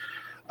plate.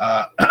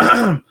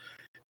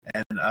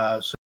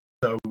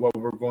 So what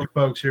we're going,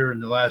 folks, here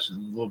in the last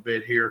little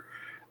bit here,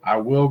 I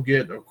will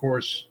get, of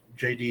course,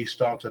 JD's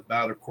thoughts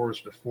about, of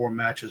course, the 4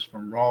 matches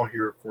from Raw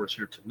here, of course,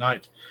 here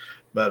tonight.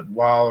 But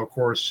while, of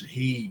course,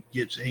 he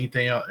gets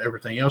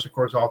everything else, of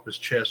course, off his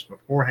chest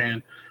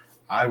beforehand,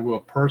 I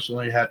will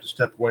personally have to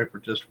step away for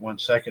just 1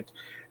 second.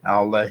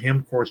 I'll let him,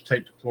 of course,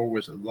 take the floor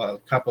with a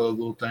couple of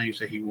little things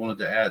that he wanted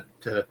to add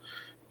to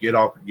get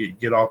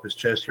off his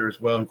chest here as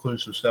well, including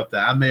some stuff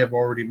that I may have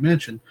already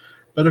mentioned.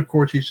 But, of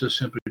course, he's just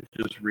simply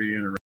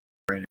reiterating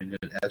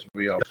it as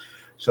we all.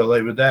 So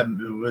with that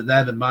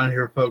in mind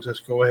here, folks,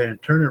 let's go ahead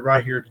and turn it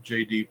right here to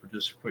JD for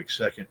just a quick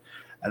second.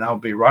 And I'll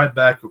be right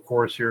back, of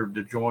course, here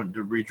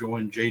to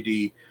rejoin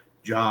JD,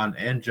 John,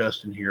 and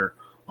Justin here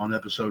on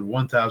episode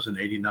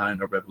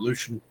 1089 of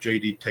Revolution.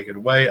 JD, take it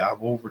away. I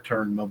will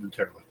return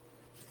momentarily.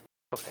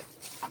 Okay.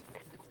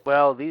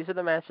 Well, these are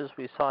the matches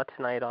we saw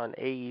tonight on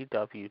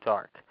AEW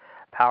Dark.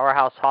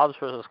 Powerhouse Hobbs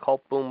versus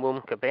Colt Boom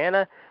Boom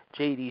Cabana,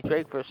 J.D.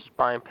 Drake versus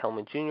Brian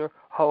Pillman Jr.,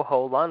 Ho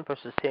Ho Lun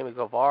versus Sammy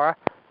Guevara,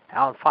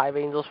 Alan Five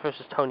Angels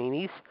versus Tony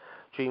Nese,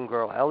 Dream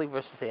Girl Ellie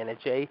versus Anna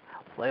Jay,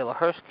 Layla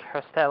Hirsch,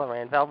 Cristela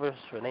Randall versus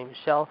Renee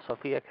Michelle,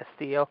 Sophia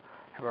Castillo,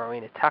 and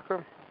Marina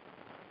Tucker,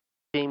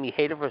 Jamie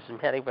Hayter versus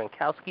Manny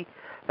Brankowski,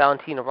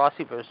 Valentina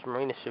Rossi versus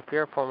Marina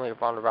Shafir, formerly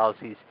of Ronda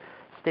Rousey's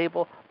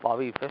stable,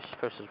 Bobby Fish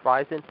versus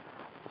Ryzen,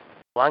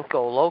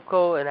 Blanco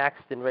Loco and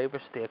Axton Ray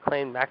versus the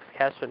acclaimed Max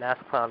Castro and Ass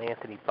Clown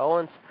Anthony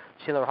Bowens,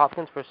 Chandler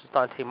Hopkins versus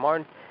Dante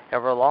Martin,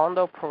 and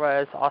Rolando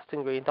Perez,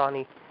 Austin Green,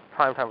 Donnie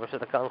Primetime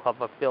versus the Gun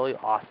Club of Billy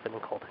Austin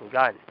and Colton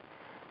Gunn.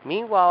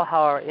 Meanwhile,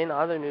 however, in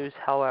other news,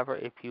 however,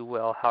 if you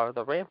will,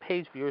 the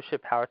Rampage viewership,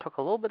 took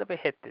a little bit of a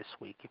hit this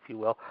week, if you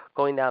will,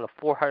 going down to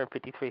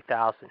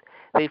 453,000.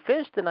 They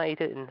finished the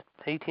night in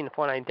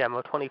 1849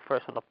 demo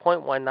 21st with a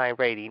 .19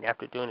 rating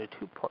after doing a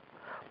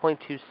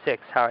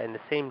 2.26, in the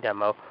same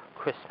demo,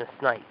 Christmas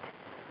night.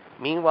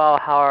 Meanwhile,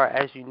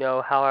 as you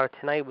know,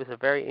 tonight was a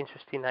very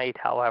interesting night,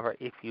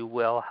 if you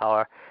will,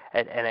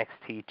 at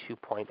NXT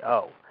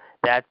 2.0.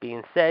 That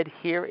being said,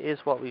 here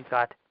is what we've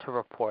got to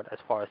report as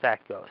far as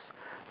that goes.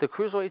 The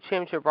Cruiserweight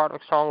Championship,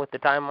 Roderick Strong with the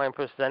Dynamite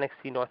versus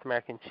NXT North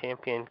American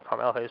Champion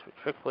Carmelo Hayes with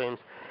Trick Williams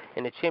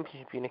in the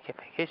Championship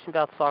Unification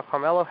bout, saw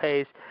Carmelo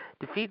Hayes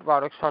defeat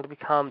Roderick Strong to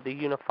become the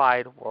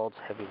Unified World's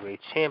Heavyweight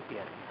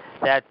Champion.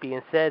 That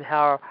being said,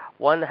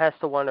 one has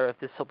to wonder if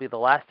this will be the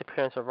last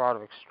appearance of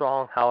Roderick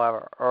Strong,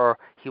 or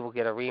he will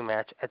get a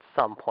rematch at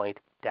some point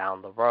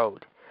down the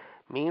road.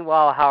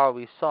 Meanwhile,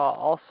 we saw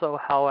also,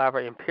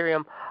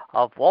 Imperium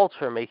of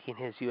Walter making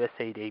his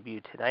USA debut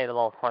tonight,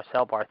 along with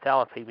Marcel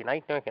Barthel and Fabian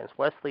Eichner against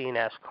Wesley and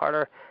Ash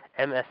Carter,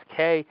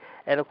 MSK,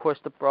 and of course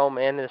the Bro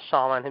Man and the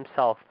Shaman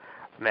himself,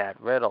 Matt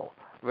Riddle.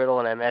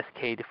 Riddle and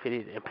MSK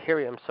defeated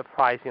Imperium,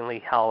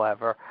 surprisingly,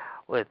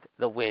 with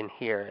the win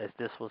here, as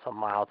this was a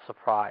mild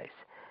surprise.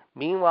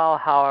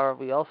 Meanwhile,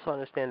 we also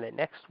understand that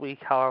next week,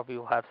 we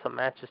will have some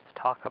matches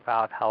to talk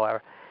about,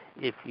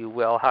 if you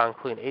will,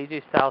 including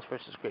AJ Styles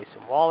versus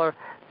Grayson Waller,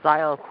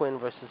 Zion Quinn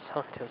versus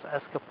Santos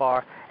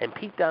Escobar, and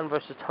Pete Dunne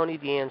versus Tony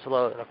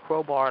D'Angelo in a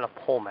crowbar and a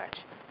pole match.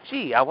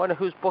 Gee, I wonder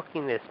who's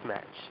booking these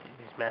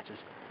matches.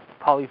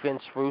 Probably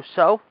Vince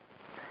Russo.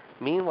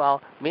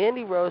 Meanwhile,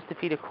 Mandy Rose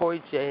defeated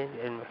Corey Jane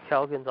and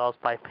Raquel Gonzalez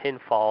by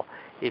pinfall,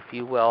 if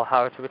you will,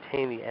 to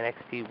retain the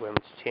NXT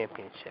Women's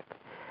Championship.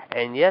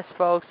 And yes,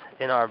 folks,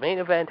 in our main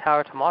event,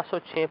 Tommaso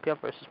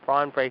Ciampa versus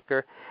Braun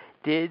Breaker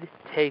did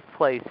take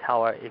place,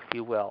 if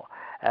you will.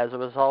 As a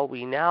result,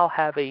 we now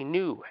have a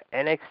new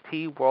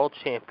NXT World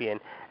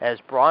Champion, as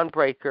Braun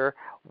Breaker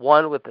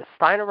won with the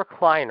Steiner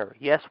Recliner.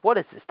 Yes, what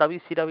is this,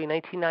 WCW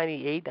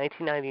 1998,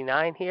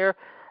 1999 here?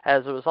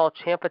 As a result,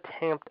 Ciampa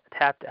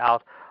tapped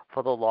out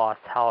for the loss,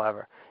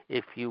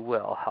 if you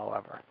will,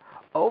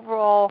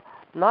 Overall,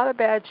 not a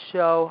bad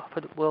show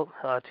for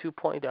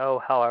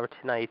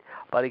 2.0, tonight.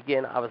 But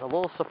again, I was a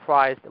little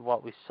surprised at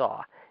what we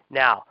saw.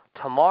 Now,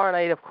 Tomorrow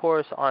night, of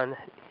course, on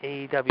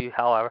AEW,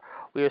 however,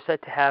 we are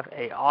set to have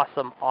a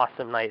awesome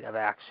night of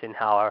action,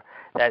 however,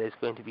 that is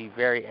going to be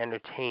very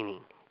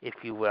entertaining, if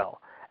you will.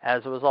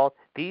 As a result,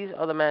 these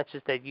are the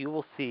matches that you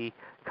will see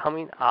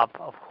coming up,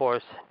 of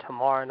course,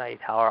 tomorrow night,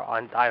 however,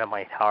 on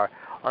Dynamite, however,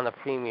 on the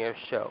premiere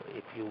show,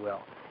 if you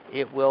will.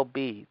 It will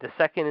be the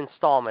second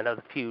installment of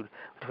the feud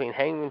between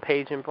Hangman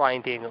Page and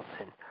Bryan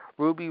Danielson.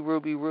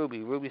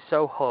 Ruby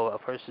Soho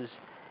versus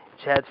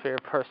Chad's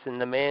favorite person,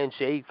 the man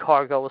Jade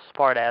Cargill with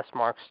smart-ass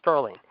Mark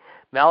Sterling.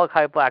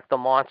 Malachi Black, the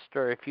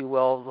monster, if you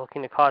will,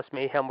 looking to cause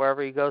mayhem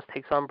wherever he goes,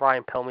 takes on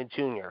Brian Pillman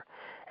Jr.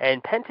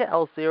 And Penta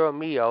El Zero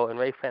Mio and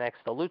Ray Fenix,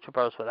 the Lucha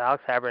Bros with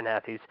Alex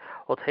Abernathy,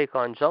 will take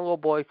on Jungle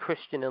Boy,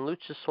 Christian, and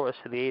Luchasaurus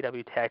for the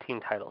AEW Tag Team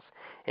titles.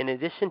 In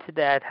addition to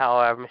that,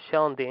 however,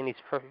 Michelle and Danny's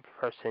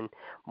person,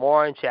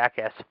 Maura and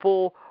Jackass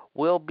Fool,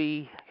 will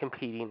be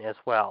competing as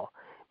well.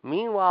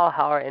 Meanwhile,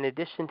 however, in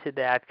addition to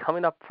that,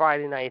 coming up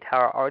Friday night,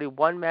 however, already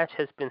one match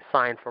has been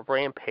signed for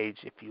Rampage,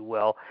 if you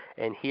will,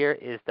 and here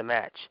is the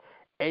match.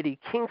 Eddie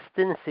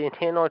Kingston,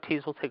 Santana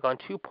Ortiz will take on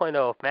 2.0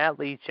 of Matt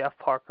Lee, Jeff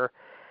Parker,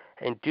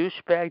 and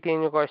douchebag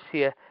Daniel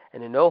Garcia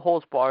in a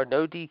no-holds-barred,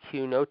 no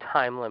DQ, no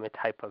time limit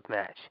type of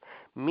match.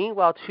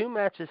 Meanwhile, two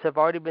matches have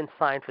already been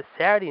signed for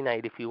Saturday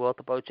night, if you will, at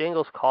the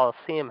Bojangles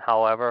Coliseum,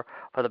 however,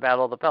 for the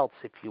Battle of the Belts,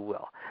 if you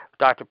will.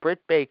 Dr.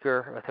 Britt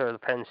Baker, with her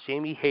friends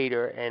Jamie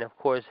Hayter, and, of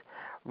course,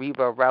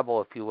 Reba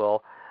Rebel, if you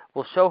will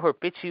show her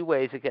bitchy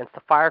ways against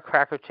the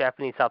firecracker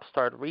Japanese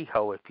upstart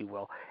Riho, if you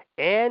will.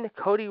 And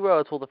Cody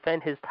Rhodes will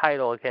defend his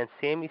title against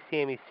Sammy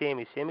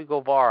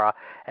Guevara,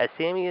 as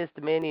Sammy is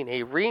demanding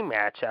a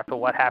rematch after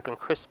what happened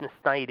Christmas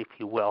night, if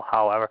you will,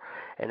 however.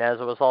 And as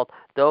a result,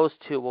 those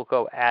two will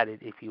go at it,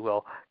 if you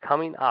will,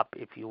 coming up,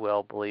 if you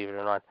will, believe it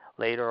or not,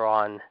 later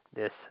on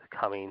this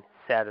coming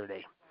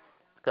Saturday.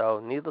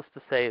 So, needless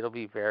to say, it'll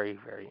be very,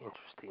 very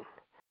interesting.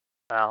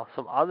 Now,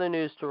 some other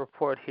news to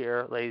report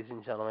here, ladies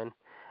and gentlemen.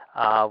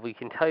 We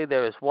can tell you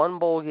there is one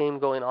bowl game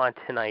going on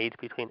tonight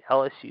between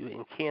LSU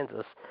and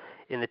Kansas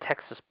in the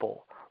Texas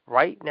Bowl.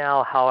 Right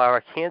now,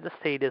 however, Kansas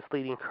State is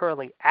leading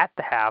currently at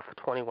the half,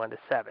 21-7.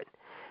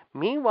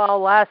 Meanwhile,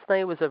 last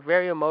night was a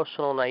very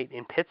emotional night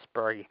in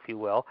Pittsburgh, if you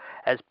will,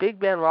 as Big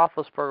Ben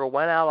Roethlisberger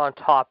went out on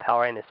top,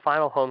 however, in his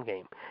final home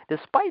game.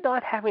 Despite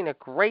not having a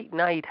great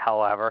night,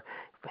 however,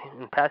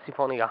 passing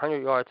for only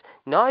 100 yards,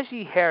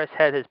 Najee Harris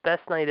had his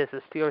best night as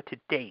a Steeler to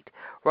date,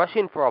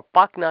 rushing for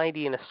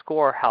 $190 and a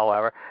score,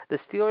 however. The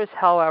Steelers,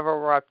 however,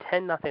 were up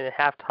 10-0 at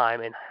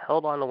halftime and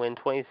held on to win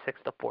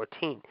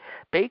 26-14.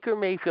 Baker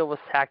Mayfield was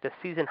sacked a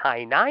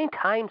season-high 9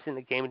 times in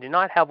the game and did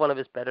not have one of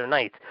his better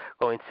nights,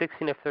 going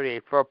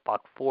 16-38 for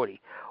 $140.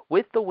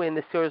 With the win,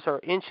 the Steelers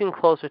are inching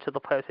closer to the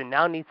playoffs and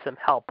now need some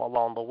help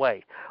along the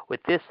way.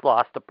 With this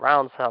loss, the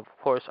Browns, of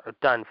course, are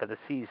done for the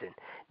season.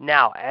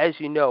 Now, as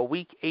you know,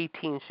 Week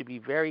 18 should be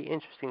very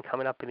interesting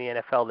coming up in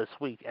the NFL this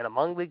week, and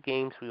among the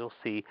games we will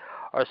see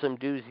are some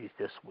doozies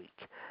this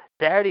week.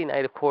 Saturday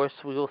night, of course,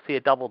 we will see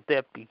a double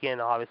dip beginning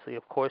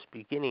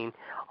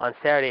on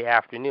Saturday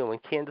afternoon when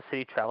Kansas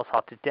City travels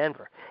out to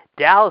Denver.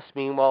 Dallas,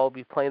 meanwhile, will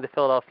be playing the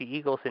Philadelphia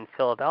Eagles in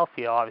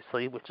Philadelphia,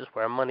 obviously, which is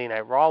where Monday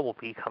Night Raw will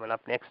be coming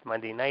up next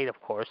Monday night,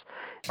 of course,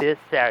 this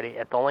Saturday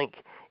at the Link.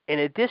 In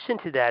addition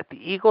to that,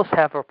 the Eagles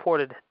have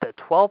reported that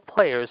 12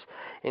 players,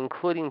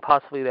 including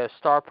possibly their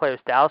star players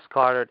Dallas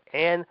Goedert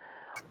and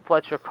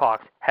Fletcher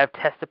Cox, have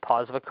tested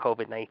positive for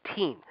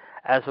COVID-19.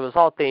 As a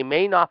result, they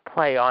may not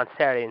play on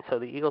Saturday, and so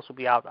the Eagles will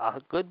be out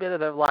a good bit of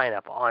their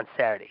lineup on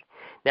Saturday.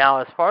 Now,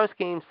 as far as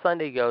game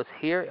Sunday goes,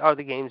 here are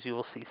the games you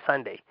will see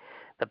Sunday.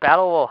 The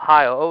Battle of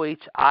Ohio,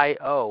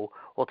 OHIO,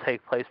 will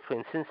take place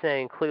between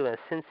Cincinnati and Cleveland.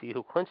 Cincy,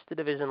 who clinched the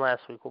division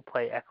last week, will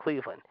play at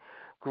Cleveland.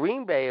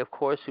 Green Bay, of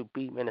course, who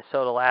beat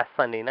Minnesota last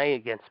Sunday night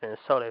against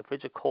Minnesota, a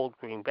frigid cold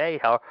Green Bay,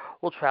 however,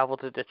 will travel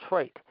to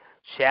Detroit.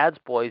 Chad's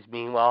boys,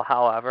 meanwhile,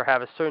 however,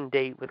 have a certain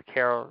date with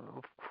Carol,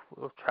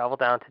 will travel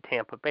down to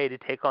Tampa Bay to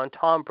take on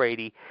Tom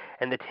Brady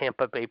and the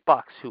Tampa Bay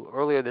Bucks, who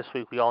earlier this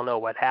week we all know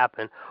what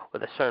happened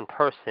with a certain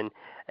person,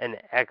 an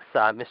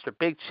Mr.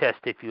 Big Chest,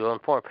 if you will,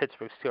 and former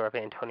Pittsburgh Steeler of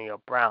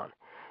Antonio Brown.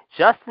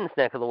 Justin's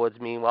neck of the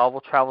woods, meanwhile,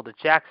 will travel to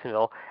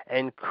Jacksonville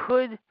and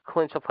could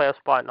clinch a playoff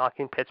spot,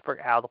 knocking Pittsburgh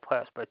out of the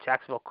playoffs. But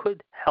Jacksonville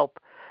could help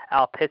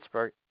out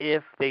Pittsburgh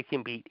if they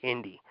can beat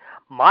Indy.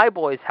 My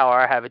boys,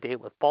 however, have a date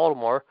with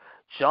Baltimore.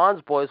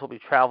 John's boys will be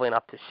traveling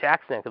up to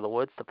Shaq's neck of the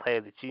woods to play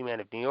the G-Men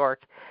of New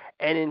York.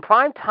 And in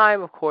prime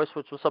time, of course,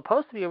 which was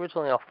supposed to be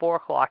originally a 4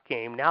 o'clock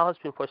game, now has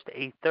been pushed to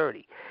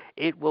 8:30.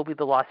 It will be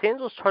the Los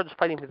Angeles Chargers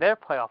fighting for their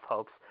playoff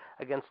hopes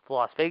against the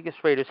Las Vegas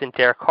Raiders and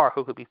Derek Carr,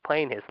 who could be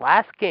playing his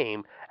last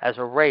game as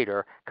a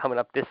Raider coming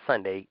up this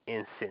Sunday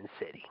in Sin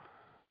City.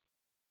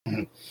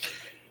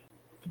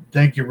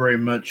 Thank you very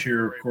much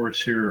here, of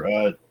course, here,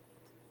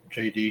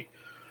 JD.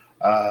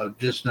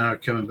 Just now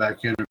coming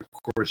back in,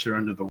 of course, here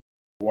under the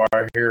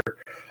wire here.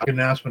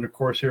 Announcement, of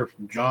course, here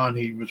from John.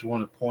 He was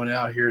want to point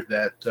out here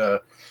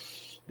that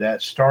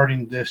that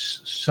starting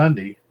this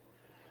Sunday,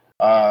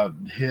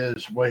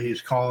 what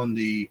he's calling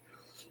the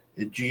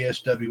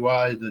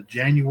GSWI, the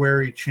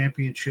January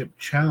Championship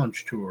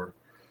Challenge Tour,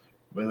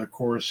 with, of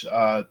course,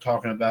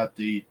 talking about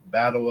the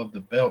Battle of the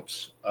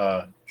Belts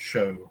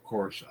show, of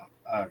course,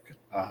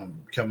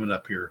 coming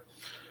up here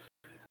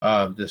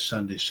this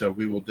Sunday. So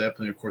we will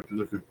definitely, of course, be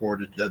looking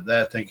forward to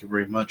that. Thank you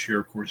very much here,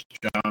 of course,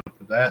 John,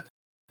 for that.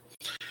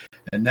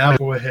 And now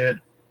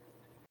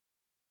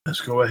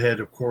let's go ahead,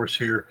 of course,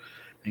 here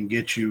and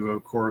get you,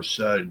 of course,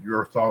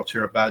 your thoughts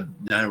here about,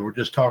 now we're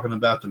just talking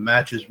about the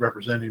matches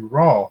representing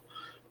Raw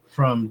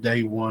from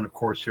day one, of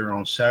course, here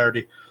on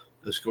Saturday.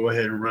 Let's go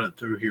ahead and run it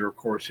through here, of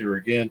course, here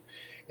again.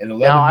 In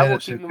 11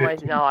 minutes and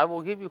 15. Now, I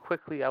will give you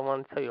quickly, I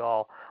want to tell you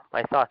all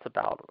my thoughts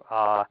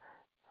about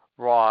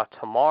Raw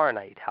tomorrow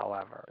night,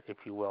 however, if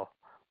you will.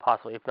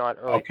 Possibly, if not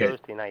early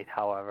Thursday night,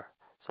 however.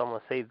 So I'm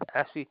going to say,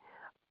 actually,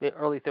 the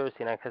early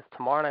Thursday night, because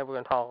tomorrow night we're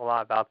going to talk a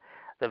lot about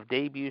the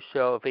debut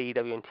show of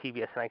AEW and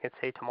TBS. And I can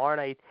say tomorrow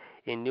night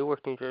in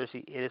Newark, New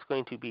Jersey, it is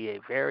going to be a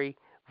very,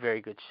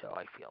 very good show,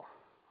 I feel.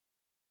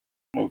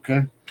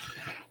 Okay.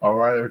 All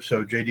right.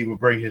 So JD will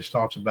bring his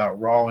thoughts about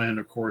Raw in,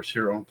 of course,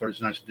 here on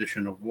Thursday night's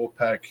edition of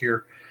Wolfpack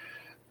here.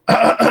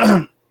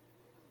 And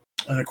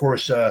of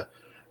course, of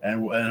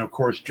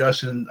course,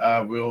 Justin,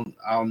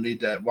 I'll need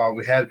that while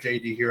we have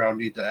JD here. We'll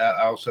need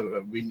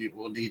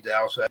to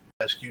also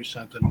ask you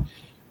something.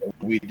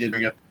 We did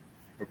bring up,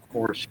 of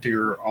course,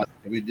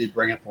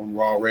 on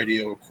Raw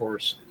Radio, of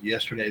course,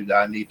 yesterday that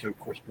I need to, of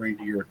course, bring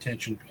to your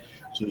attention.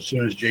 So as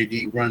soon as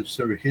JD runs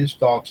through his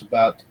thoughts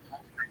about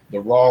the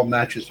Raw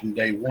matches from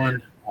day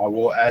one, I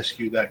will ask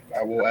you, of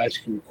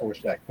course,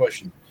 that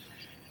question.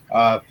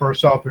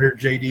 First off here,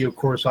 JD, of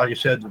course, like I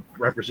said,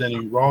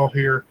 representing Raw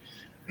here.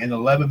 In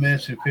 11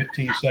 minutes and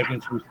 15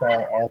 seconds, we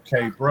saw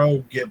RK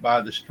Bro get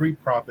by the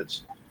Street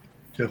Profits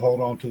to hold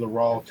on to the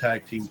Raw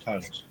Tag Team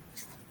titles.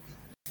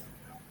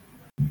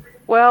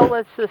 Well,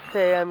 let's just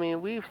say, I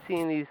mean, we've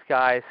seen these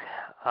guys,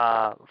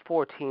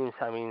 4 teams,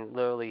 I mean,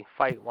 literally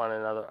fight one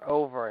another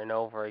over and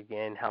over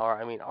again.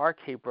 However, I mean,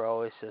 RK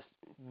Bro is just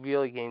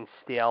really getting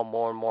stale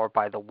more and more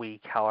by the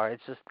week. However,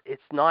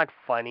 it's not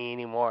funny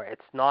anymore.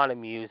 It's not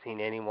amusing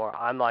anymore.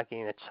 I'm not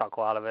getting a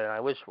chuckle out of it, and I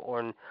wish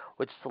Orton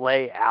would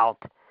slay out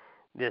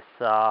this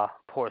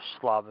poor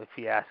schlub, if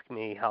you ask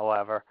me.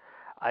 However,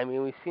 I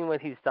mean, we've seen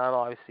what he's done,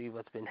 obviously,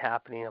 what's been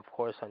happening, of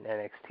course, on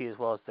NXT, as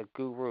well as the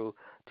guru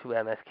to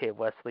MSK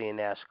Wesley and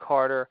Nash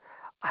Carter.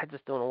 I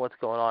just don't know what's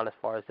going on as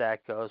far as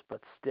that goes,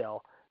 but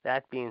still,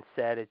 that being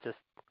said,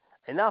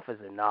 enough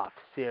is enough.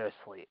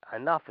 Seriously,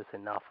 enough is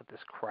enough with this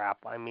crap.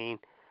 I mean,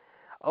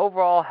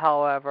 overall,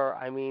 however,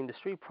 I mean, the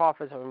Street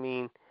Profits,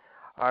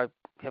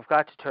 have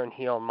got to turn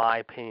heel, in my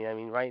opinion. I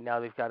mean, right now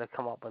they've got to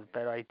come up with a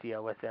better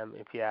idea with them,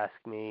 if you ask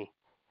me.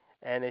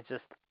 And it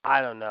just, I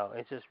don't know.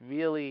 It just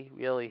really,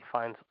 really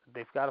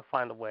they've got to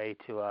find a way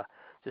to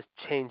just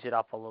change it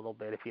up a little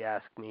bit, if you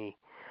ask me.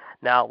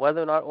 Now,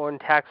 whether or not Orton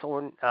attacks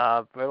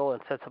Riddle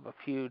and sets up a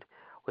feud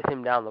with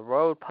him down the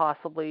road,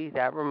 possibly,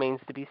 that remains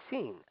to be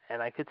seen.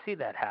 And I could see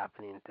that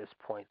happening at this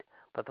point.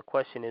 But the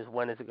question is,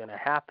 when is it going to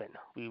happen?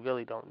 We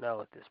really don't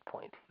know at this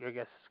point. Your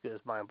guess is as good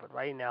as mine. But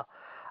right now,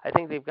 I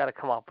think they've got to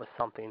come up with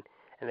something,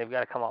 and they've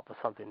got to come up with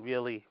something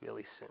really,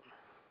 really soon.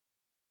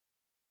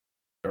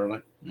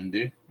 Early,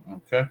 indeed.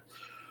 Okay.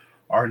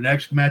 Our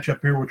next matchup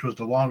here, which was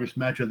the longest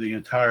match of the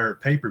entire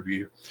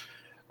pay-per-view,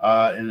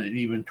 in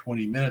even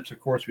 20 minutes,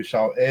 of course, we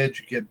saw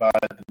Edge get by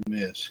The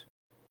Miz.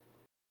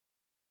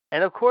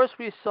 And, of course,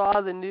 we saw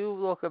the new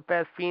look of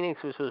Beth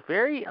Phoenix, which was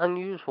very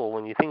unusual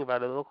when you think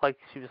about it. It looked like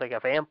she was like a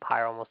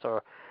vampire almost,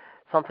 or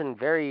something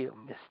very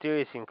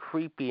mysterious and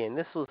creepy. And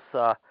this was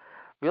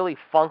really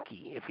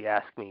funky, if you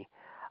ask me.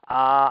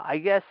 I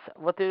guess,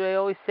 what do they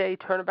always say?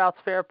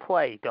 Turnabout's fair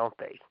play, don't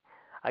they?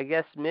 I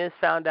guess Miz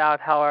found out,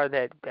 however,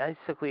 that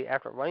basically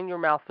after running your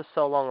mouth for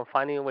so long and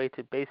finding a way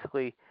to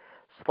basically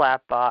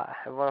slap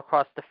everyone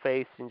across the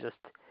face and just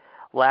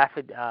laugh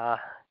at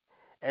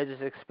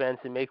Edge's expense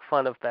and make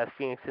fun of Beth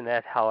Phoenix and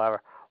that,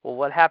 however, well,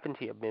 what happened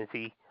to you,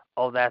 Mizzy?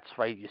 Oh, that's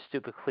right, you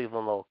stupid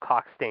Cleveland little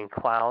cock-stained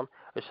clown,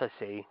 or should I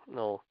say,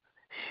 little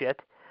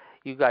shit.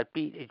 You got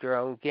beat at your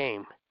own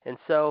game. And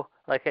so,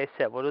 like I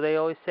said, what do they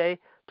always say?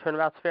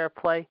 Turnabout's fair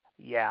play?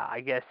 Yeah, I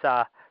guess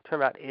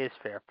turnabout is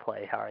fair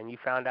play, however. And you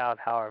found out,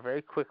 however,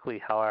 very quickly,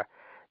 however,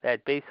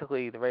 that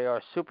basically the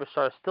Radar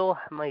Superstar still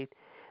may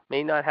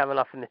not have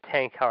enough in the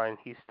tank, however, and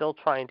he's still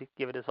trying to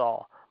give it his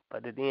all.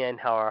 But at the end,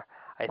 however,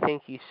 I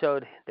think he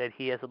showed that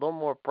he has a little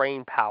more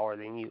brain power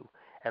than you.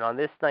 And on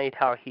this night,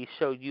 however, he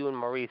showed you and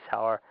Maurice,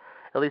 however,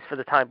 at least for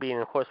the time being.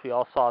 And of course, we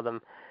all saw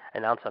them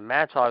announce a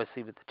match,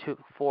 obviously, with the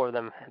 4 of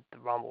them at the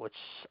Rumble, which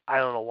I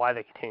don't know why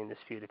they're continuing this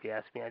feud, if you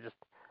ask me.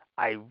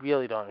 I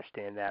really don't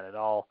understand that at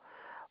all.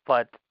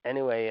 But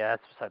anyway,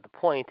 that's beside the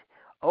point.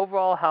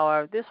 Overall,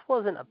 however, this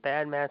wasn't a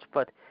bad match,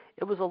 but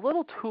it was a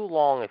little too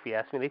long, if you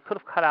ask me. They could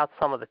have cut out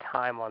some of the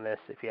time on this,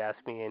 if you ask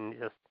me, and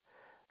just,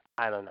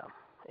 I don't know.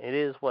 It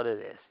is what it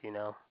is, you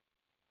know.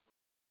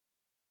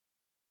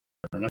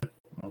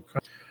 Okay.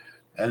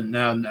 And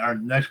now our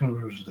next one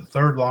was the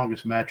third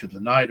longest match of the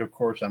night. Of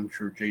course, I'm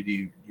sure,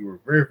 JD, you were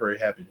very, very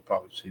happy to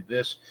probably see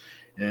this.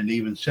 And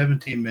even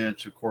 17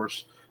 minutes, of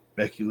course,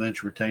 Becky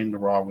Lynch retained the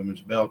Raw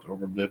Women's belt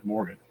over Liv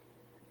Morgan.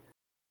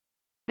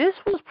 This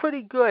was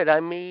pretty good. I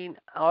mean,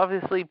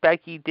 obviously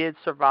Becky did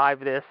survive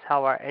this,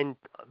 however, and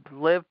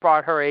Liv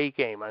brought her A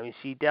game. I mean,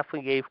 she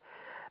definitely gave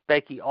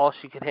Becky all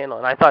she could handle,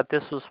 and I thought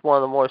this was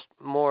one of the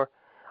more.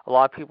 A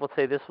lot of people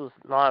say this was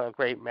not a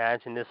great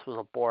match, and this was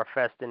a bore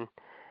fest, and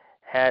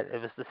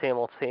it was the same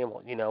old,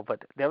 you know.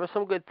 But there were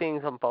some good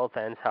things on both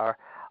ends. However,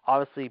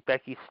 obviously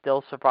Becky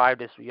still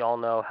survived, as we all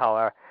know.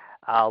 However,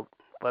 uh,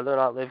 whether or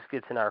not Liv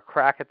gets another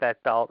crack at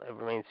that belt, it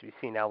remains to be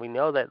seen. Now we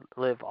know that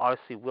Liv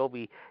obviously will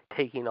be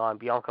taking on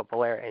Bianca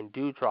Belair and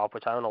Doudrop,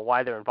 which I don't know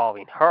why they're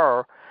involving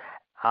her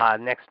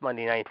next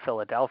Monday night in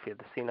Philadelphia,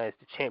 the same night as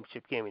the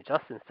championship game in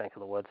Justin's neck of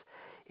the woods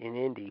in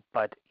Indy.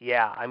 But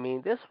yeah, I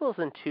mean, this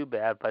wasn't too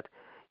bad. But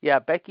yeah,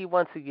 Becky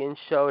once again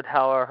showed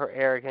how her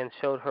arrogance,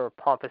 showed her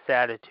pompous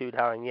attitude.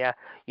 How, and yeah,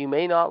 you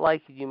may not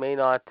like it, you may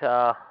not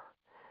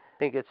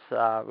think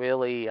it's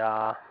really,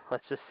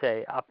 let's just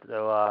say, up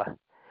to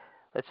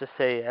let's just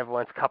say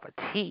everyone's cup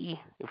of tea,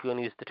 if you want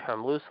to use the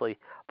term loosely.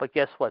 But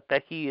guess what?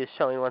 Becky is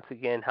showing once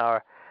again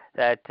how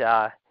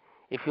that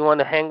if you want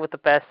to hang with the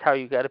best, how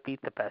you got to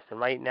beat the best.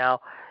 And right now,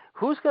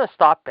 who's going to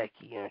stop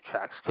Becky in her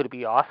tracks? Could it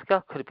be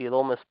Asuka? Could it be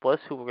Little Miss Bliss,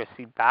 who we're going to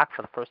see back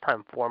for the first time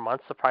in 4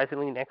 months,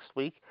 surprisingly, next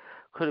week?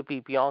 Could it be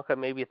Bianca,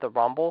 maybe at the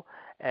Rumble?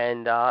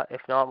 And if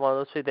not one of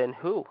those three, then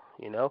who?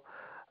 You know,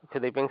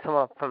 could they bring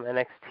someone up from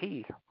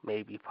NXT?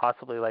 Maybe,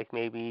 possibly, like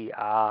maybe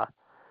a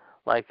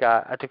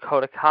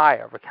Dakota Kai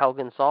or Raquel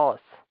Gonzalez,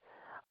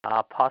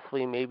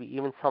 possibly maybe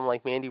even someone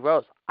like Mandy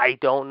Rose. I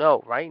don't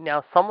know. Right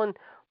now, someone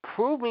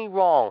prove me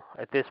wrong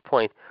at this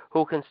point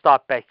who can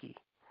stop Becky.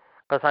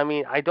 Because, I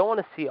mean, I don't want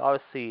to see,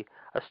 obviously,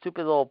 a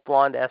stupid little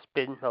blonde-ass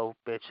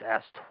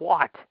bitch-ass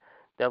twat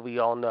that we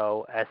all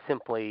know as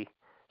simply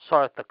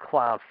Charlotte the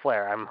Clown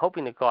Flair. I'm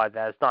hoping to God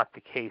that is not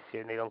the case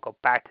here and they don't go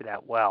back to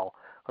that well.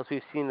 Because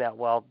we've seen that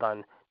well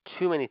done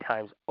too many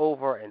times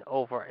over and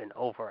over and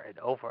over and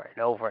over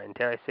and over, and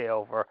dare I say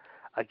over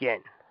again.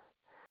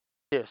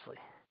 Seriously.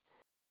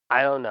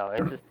 I don't know.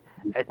 It's just,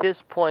 at this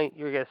point,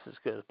 your guess is as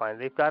good as mine.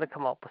 They've got to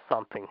come up with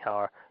something,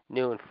 however,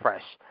 new and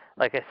fresh.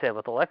 Like I said,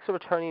 with Alexa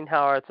returning,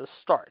 however, it's a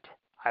start.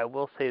 I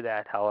will say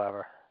that,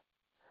 however.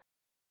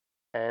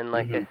 And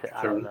like I said,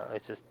 I don't know.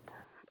 It's just,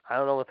 I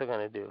don't know what they're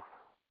going to do.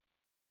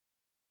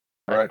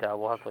 But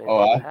we'll have to wait and see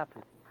what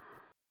happens.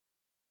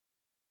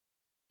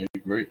 I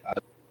agree.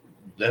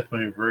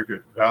 Definitely a very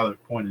good,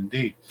 valid point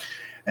indeed.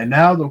 And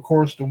now, of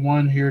course, the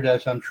one here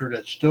that's, I'm sure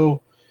that's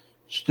still,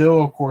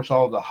 of course,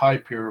 all the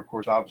hype here, of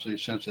course, obviously,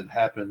 since it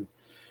happened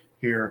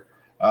here.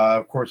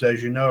 Of course,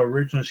 as you know,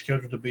 originally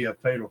scheduled to be a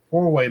fatal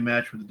four-way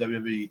match for the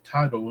WWE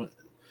title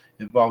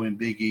involving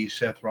Big E,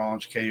 Seth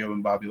Rollins, KO,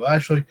 and Bobby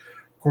Lashley.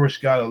 Of course,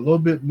 got a little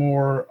bit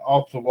more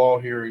off the wall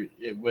here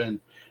when,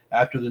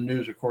 after the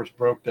news, of course,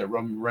 broke that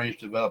Roman Reigns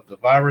developed the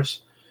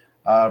virus.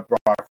 Brock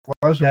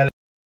Lesnar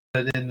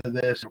added into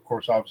this. Of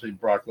course, obviously,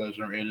 Brock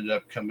Lesnar ended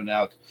up coming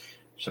out,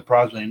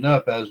 surprisingly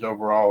enough, as the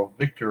overall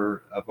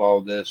victor of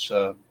all this,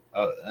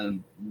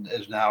 and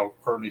is now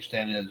currently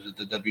standing as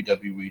the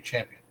WWE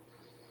champion.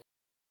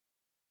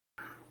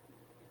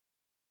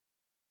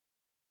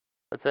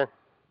 What's that?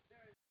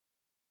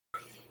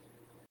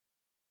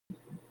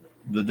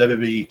 The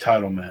WWE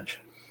title match.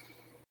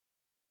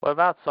 What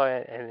about?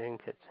 Sorry, I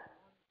didn't get.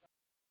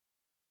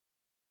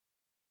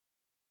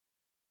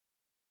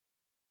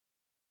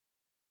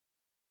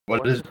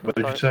 What did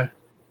you say?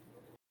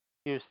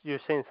 You're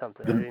saying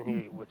something. I didn't hear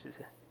you. What you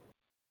say?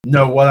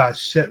 No, what I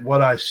said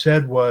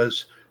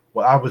was,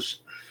 well, I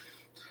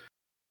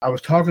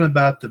was talking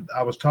about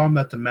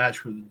the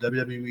match with the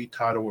WWE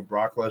title where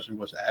Brock Lesnar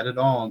was added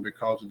on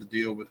because of the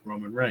deal with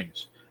Roman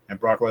Reigns, and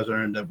Brock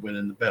Lesnar ended up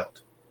winning the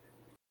belt.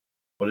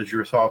 What is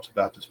your thoughts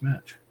about this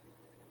match?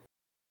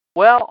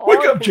 Well, all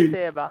I can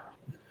say about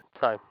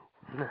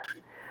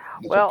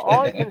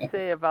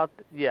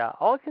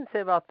all I can say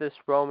about this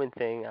Roman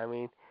thing, I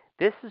mean,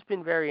 this has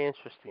been very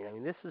interesting. I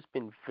mean, this has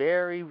been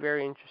very,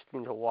 very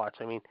interesting to watch.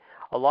 I mean,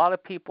 a lot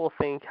of people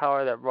think,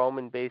 however, that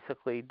Roman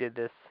basically did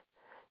this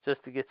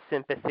just to get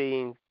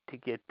sympathy and to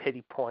get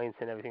pity points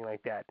and everything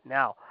like that.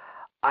 Now,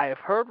 I have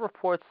heard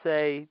reports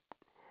say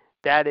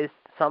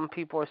some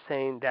people are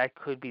saying that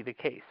could be the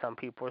case. Some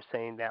people are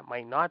saying that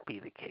might not be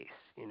the case,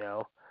 you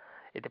know.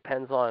 It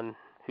depends on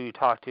who you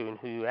talk to and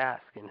who you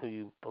ask and who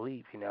you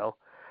believe, you know.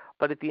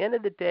 But at the end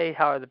of the day,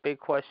 however, the big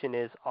question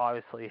is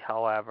obviously,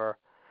 however,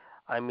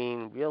 I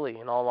mean, really,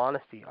 in all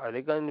honesty, are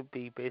they going to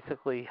be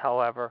basically,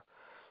 however,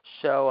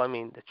 show, I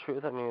mean, the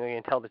truth? I mean, are they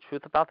going to tell the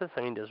truth about this?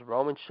 I mean, does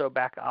Roman show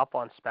back up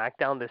on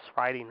SmackDown this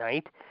Friday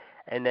night?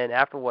 And then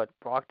after what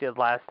Brock did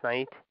last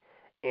night,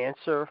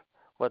 answer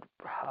what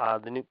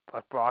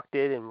what Brock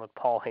did and what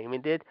Paul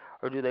Heyman did?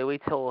 Or do they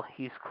wait till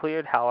he's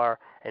cleared, however,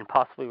 and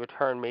possibly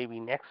return maybe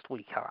next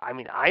week? I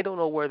mean, I don't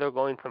know where they're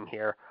going from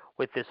here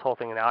with this whole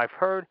thing. Now, I've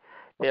heard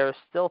there's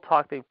still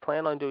talk they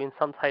plan on doing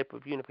some type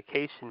of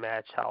unification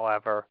match,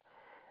 however,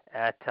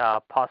 at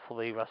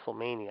possibly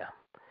WrestleMania.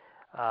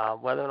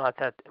 Whether or not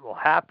that will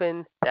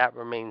happen, that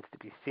remains to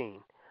be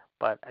seen.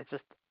 But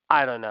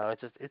I don't know.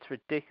 It's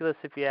ridiculous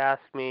if you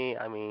ask me.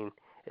 I mean,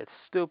 it's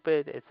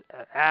stupid. It's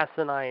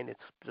asinine. It's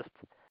just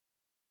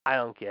I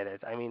don't get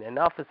it. I mean,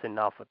 enough is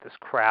enough with this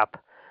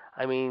crap.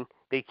 I mean,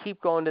 they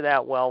keep going to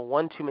that well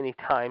one too many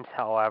times,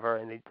 however,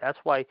 and that's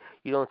why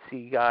you don't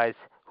see guys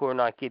who are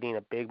not getting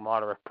a big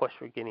moderate push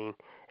for getting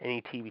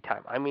any TV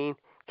time. I mean,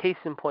 case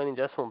in point, and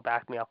Justin will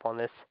back me up on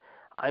this.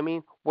 I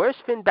mean, where's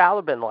Finn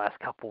Balor been the last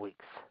couple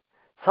weeks?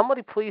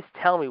 Somebody please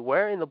tell me,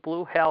 where in the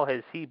blue hell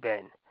has he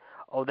been?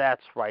 Oh,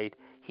 that's right.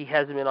 He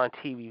hasn't been on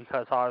TV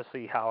because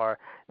obviously, however,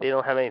 they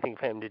don't have anything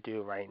for him to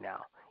do right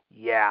now.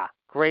 Yeah,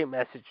 great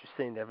message you're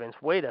sending there, Vince.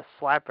 Way to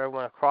slap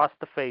everyone across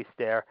the face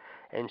there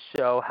and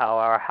show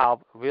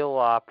how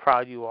real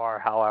proud you are,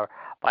 however,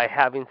 by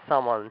having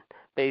someone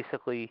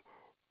basically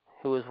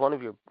who was one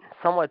of your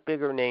somewhat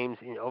bigger names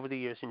over the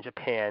years in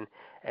Japan,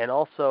 and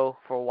also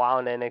for a while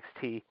in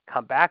NXT,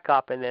 come back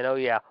up, and then, oh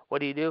yeah,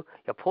 what do? You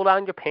pull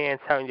down your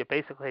pants, and you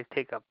basically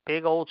take a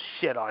big old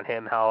shit on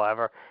him,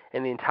 however,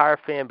 and the entire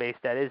fan base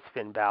that is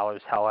Finn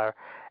Balor's, however,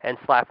 and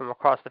slap him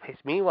across the face.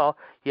 Meanwhile,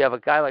 you have a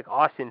guy like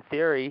Austin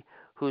Theory,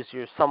 who's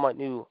your somewhat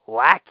new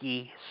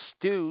lackey,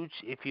 stooge,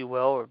 if you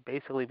will, or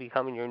basically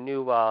becoming your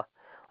new,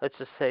 let's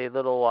just say,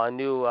 little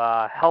new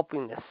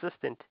helping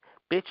assistant,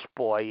 bitch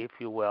boy, if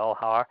you will,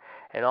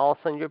 and all of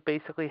a sudden you're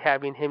basically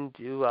having him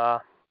do,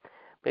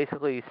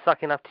 basically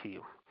sucking up to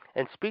you.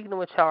 And speaking of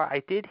which,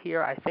 I did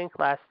hear, I think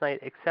last night,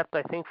 except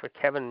I think for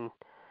Kevin,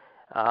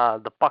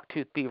 the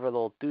Bucktooth Beaver,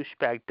 little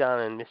douchebag Dunn,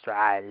 and Mr.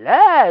 I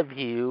Love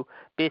You,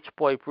 bitch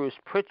boy Bruce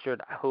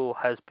Pritchard, who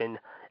has been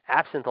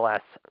absent the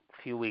last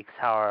few weeks,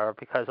 however,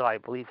 because of, I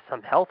believe,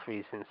 some health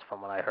reasons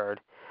from what I heard.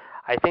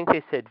 I think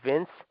they said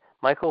Vince,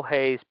 Michael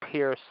Hayes,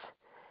 Pierce,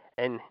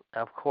 and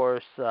of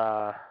course,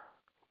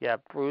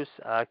 Bruce,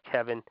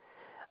 Kevin,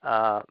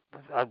 no,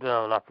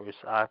 not Bruce,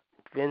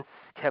 Vince,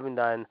 Kevin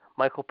Dunn,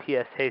 Michael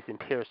P.S. Hayes, and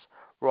Pierce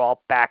were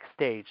all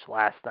backstage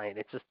last night.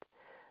 It's just,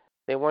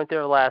 they weren't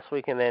there last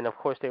week, and then, of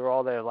course, they were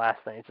all there last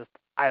night. It's just,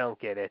 I don't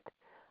get it.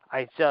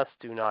 I just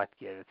do not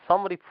get it.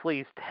 Somebody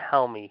please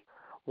tell me,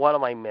 what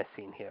am I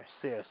missing here?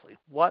 Seriously,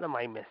 what am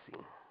I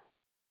missing?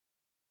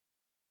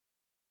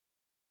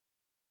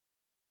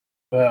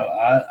 Well,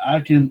 I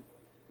can,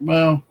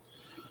 well,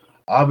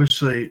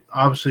 obviously,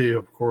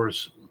 of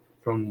course,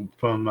 from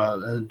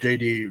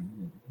JD.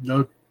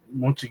 No,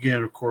 once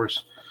again, of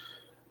course,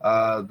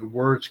 the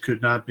words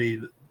could not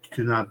be,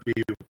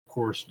 of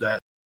course,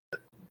 that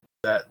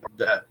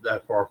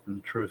far from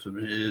the truth. I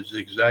mean, it is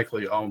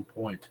exactly on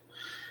point,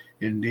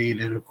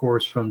 indeed. And of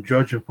course, from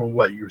judging from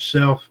what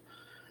yourself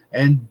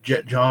and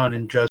John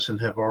and Justin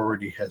have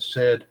already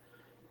said,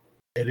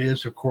 it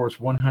is, of course,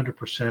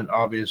 100%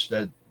 obvious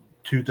that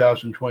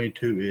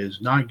 2022 is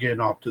not getting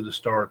off to the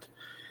start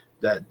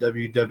that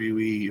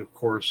WWE, of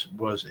course,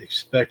 was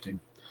expecting.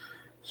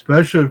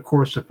 Especially, of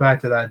course, the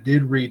fact that I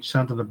did read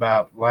something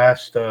about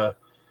last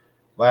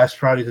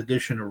Friday's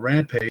edition of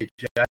Rampage.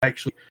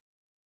 Actually,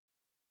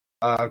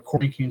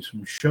 according to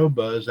some show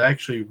buzz,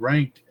 actually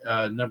ranked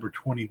number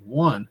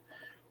 21,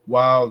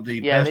 while the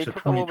Yeah, best they of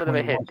took a little bit of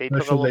a 2021 hit. They took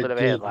a special little they bit of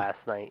a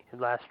hit did.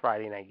 last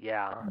Friday night.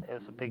 Yeah, it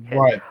was a big hit.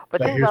 Right,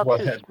 But but think here's about what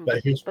this. had,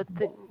 but here's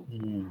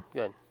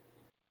Good.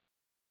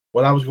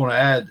 what I was going to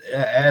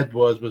add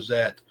was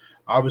that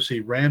obviously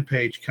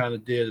Rampage kind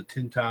of did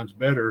 10 times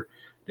better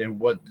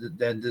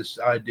than this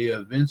idea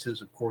of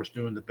Vince's, of course,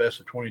 doing the best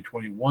of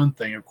 2021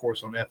 thing, of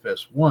course, on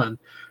FS1,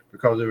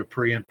 because they were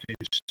preempting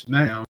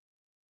SmackDown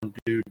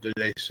due to,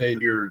 they say,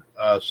 your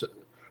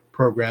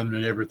programming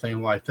and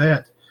everything like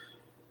that.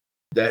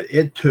 That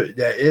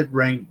it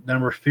ranked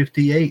number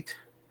 58.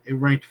 It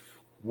ranked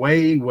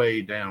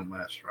way down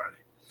last Friday.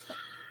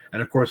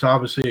 And of course,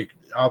 obviously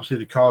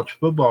the college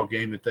football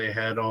game that they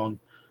had on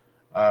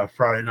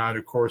Friday night,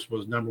 of course,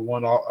 was number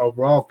one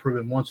overall,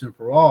 proving once and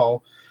for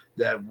all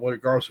that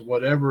regardless of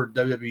whatever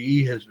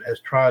WWE has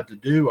tried to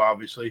do,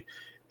 obviously,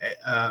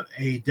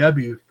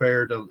 AEW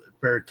fared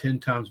 10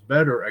 times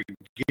better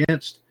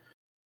against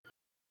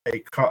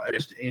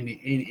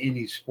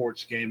any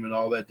sports game and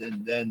all that,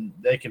 then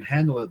they can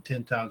handle it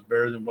 10 times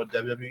better than what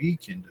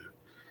WWE can do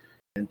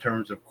in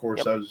terms, of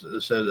course, Yep. as I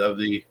said, of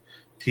the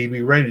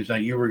TV ratings. Now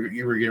you were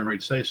getting ready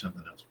to say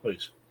something else,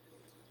 please.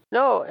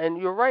 No, and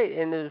you're right,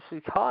 and it's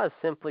because,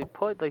 simply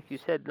put, like you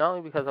said, not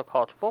only because of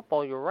college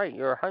football, you're right,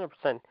 you're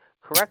 100%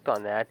 correct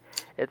on that.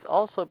 It's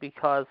also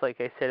because, like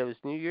I said, it was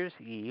New Year's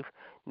Eve.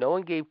 No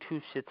one gave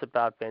two shits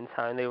about Vince,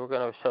 and they were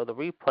going to show the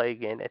replay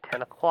again at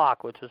 10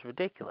 o'clock, which was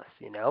ridiculous,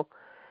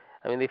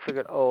 I mean, they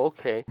figured, oh,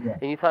 okay. Yeah.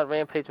 And you thought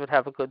Rampage would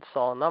have a good,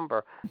 solid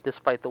number,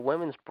 despite the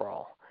women's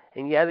brawl.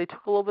 And yeah, they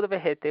took a little bit of a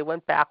hit. They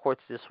went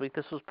backwards this week.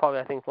 This was probably,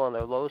 I think, one of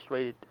their lowest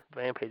rated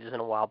Rampages in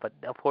a while. But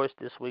of course,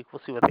 this week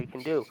we'll see what they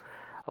can do,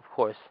 of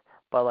course.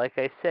 But like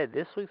I said,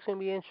 this week's going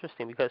to be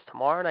interesting because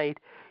tomorrow night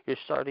you're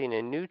starting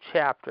a new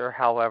chapter,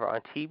 however,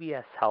 on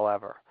TBS,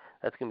 however.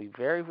 That's going to be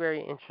very,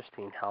 very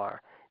interesting,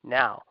 however.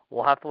 Now,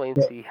 we'll have to wait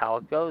and see how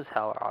it goes,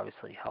 however,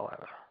 obviously,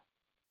 however.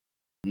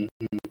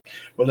 Mm-hmm.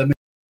 Well, let me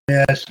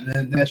ask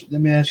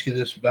you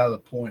this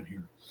valid point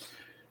here.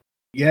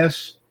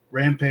 Yes,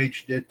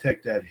 Rampage did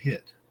take that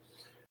hit,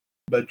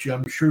 But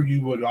I'm sure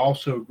you would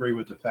also agree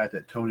with the fact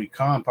that Tony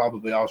Khan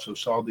probably also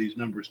saw these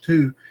numbers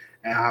too,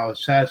 and how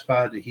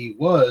satisfied that he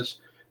was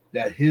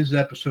that his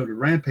episode of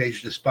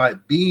Rampage,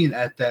 despite being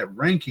at that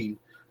ranking,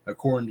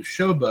 according to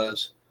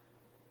Showbuzz,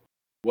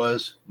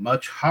 was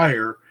much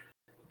higher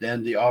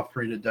than the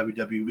offering that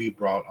WWE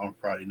brought on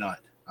Friday night.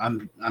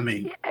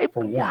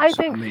 For once. I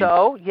think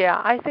so.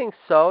 Yeah, I think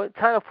so. It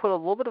kind of put a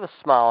little bit of a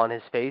smile on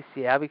his face.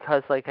 Yeah,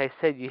 because like I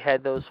said, you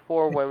had those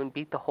four women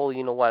beat the whole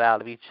you-know-what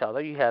out of each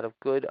other. You had a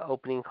good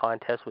opening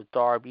contest with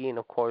Darby, and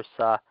of course,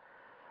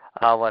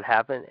 what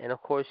happened. And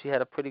of course, you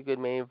had a pretty good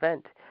main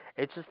event.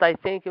 It's just I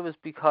think it was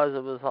because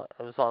it was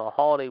on a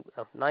holiday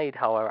night.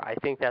 However, I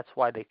think that's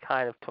why they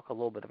kind of took a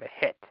little bit of a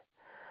hit.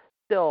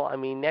 Still, I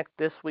mean,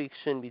 this week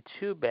shouldn't be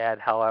too bad.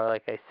 However,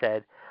 like I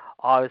said,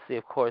 obviously,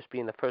 of course,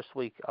 being the first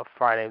week of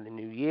Friday of the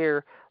New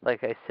Year,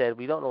 like I said,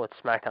 we don't know what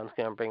SmackDown's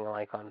going to bring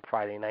like on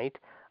Friday night.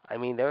 I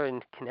mean, they're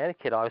in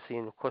Connecticut, obviously,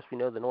 and of course, we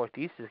know the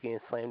Northeast is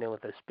getting slammed in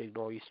with this big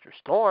nor'easter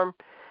storm,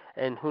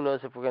 and who knows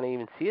if we're going to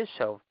even see a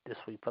show this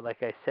week. But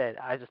like I said,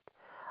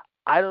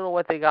 I don't know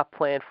what they got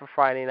planned for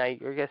Friday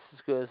night. Your guess is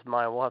as good as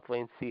mine. We'll have to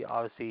wait and see,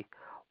 obviously,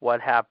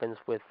 what happens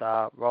with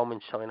Roman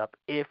showing up,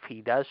 if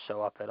he does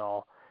show up at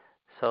all.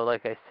 So,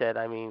 like I said,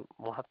 I mean,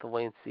 we'll have to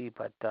wait and see.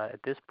 But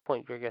at this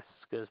point, your guess is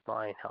as good as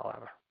mine,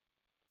 however.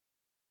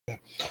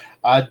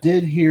 I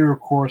did hear, of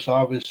course,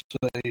 obviously,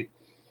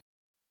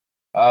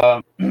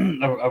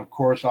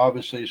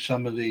 obviously,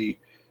 some of the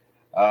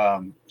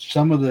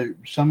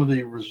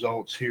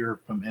results here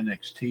from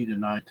NXT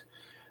tonight.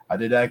 I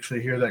did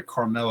actually hear that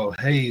Carmelo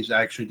Hayes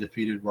actually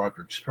defeated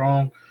Roderick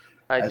Strong.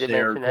 I did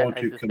mention that.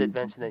 I just did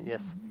mention it,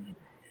 yes.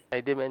 I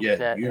did mention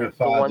that.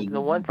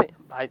 The one thing,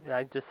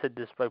 I just said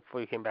this right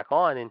before you came back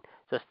on, and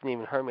just didn't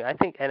even hear me. I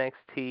think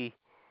NXT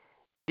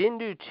didn't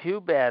do too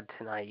bad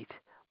tonight,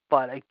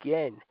 but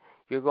again,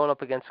 you're going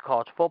up against a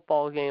college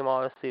football game,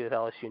 obviously, with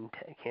LSU and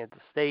Kansas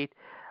State.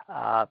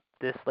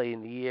 This late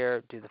in the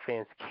year, do the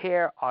fans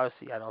care?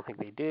 Obviously, I don't think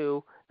they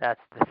do.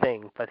 That's the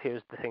thing. But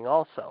here's the thing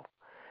also.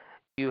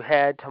 You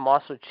had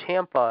Tommaso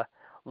Ciampa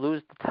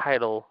lose the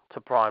title to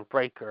Braun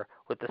Breaker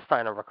with the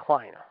Steiner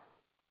Recliner.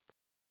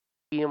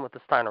 Beat him with the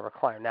Steiner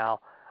Recliner.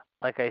 Now,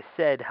 like I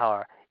said,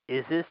 however,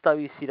 is this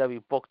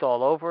WCW booked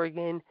all over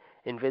again?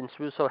 And Vince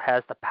Russo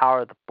has the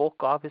power of the book,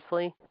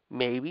 obviously?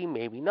 Maybe,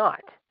 maybe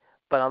not.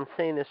 But I'm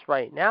saying this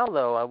right now,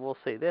 though. I will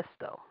say this,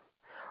 though.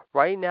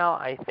 Right now,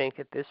 I think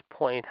at this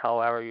point,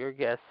 however, your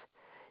guess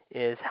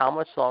is how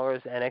much longer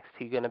is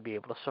NXT going to be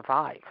able to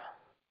survive?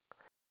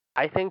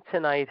 I think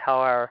tonight,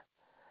 however,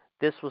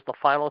 this was the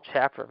final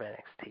chapter of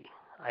NXT.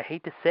 I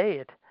hate to say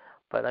it,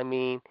 but I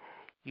mean,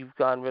 you've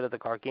gotten rid of the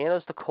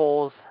Garganos, the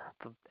Coles,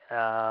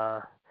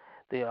 the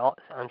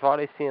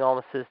Andrade Cien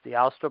Almases, the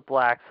Aleister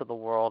Blacks of the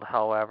world,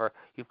 however.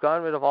 You've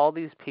gotten rid of all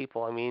these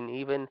people. I mean,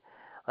 even,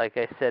 like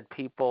I said,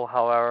 people,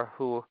 however,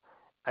 who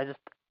at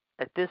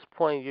this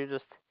point,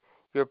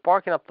 you're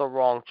barking up the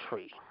wrong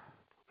tree.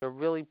 You're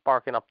really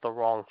barking up the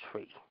wrong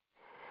tree.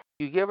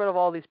 You get rid of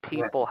all these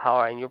people,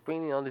 however, and you're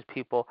bringing all these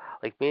people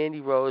like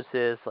Mandy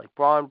Roses, like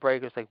Braun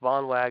Breakers, like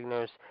Von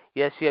Wagner's.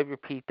 Yes, you have your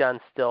Pete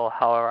Dunne still,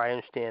 however, I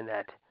understand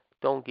that.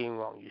 Don't get me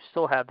wrong. You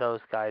still have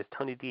those guys,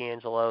 Tony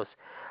D'Angelo's,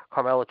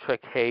 Carmelo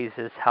Trick Hayes',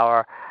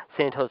 however,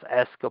 Santos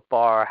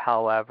Escobar,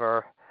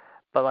 however.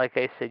 But like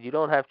I said, you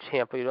don't have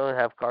Ciampa, you don't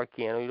have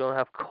Gargano, you don't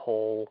have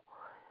Cole.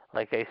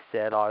 Like I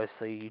said,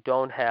 obviously, you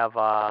don't have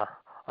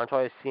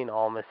Andrade Cien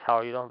Almas,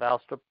 however, you don't have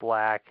Aleister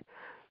Black.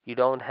 You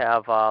don't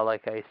have,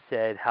 like I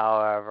said,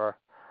 however,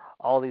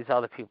 all these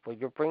other people.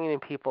 You're bringing in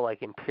people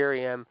like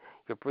Imperium.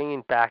 You're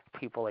bringing back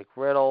people like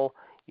Riddle.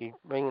 You're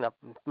bringing up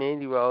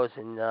Mandy Rose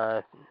and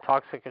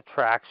Toxic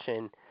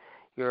Attraction.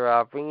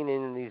 You're bringing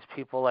in these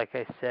people, like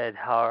I said,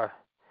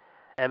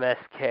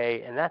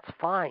 MSK, and that's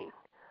fine.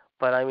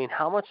 But, I mean,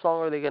 how much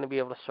longer are they going to be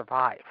able to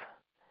survive?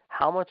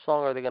 How much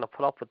longer are they going to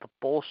put up with the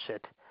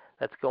bullshit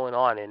that's going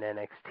on in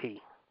NXT?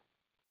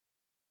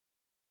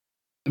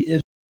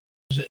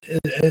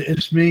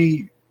 It's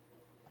me,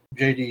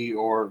 JD,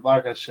 or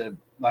like I said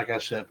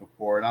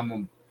before, and I'm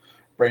gonna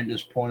bring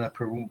this point up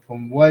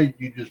from what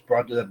you just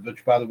brought to that,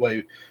 which, by the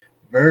way,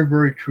 very,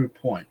 very true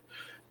point.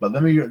 But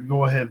let me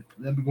go ahead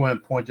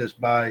and point this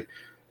by.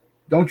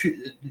 Do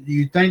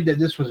you think that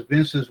this was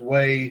Vince's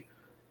way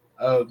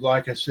of,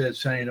 like I said,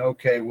 saying,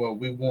 okay, well,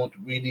 we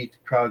need to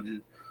try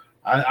to.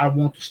 I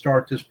want to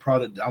start this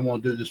product. I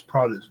want to do this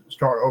product,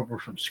 start over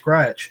from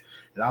scratch,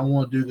 and I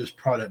want to do this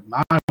product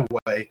my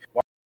way.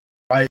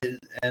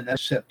 And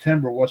that's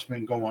September, what's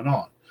been going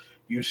on?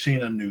 You've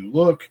seen a new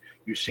look,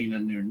 you've seen a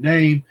new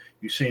name,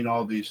 you've seen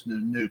all these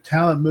new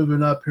talent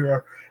moving up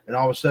here, and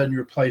all of a sudden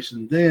you're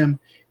placing them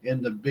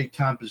in the big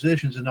time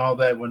positions and all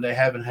that when they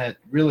haven't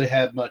really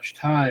had much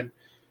time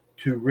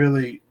to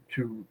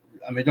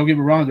I mean, don't get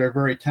me wrong, they're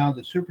very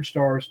talented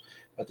superstars,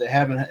 but they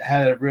haven't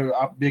had a real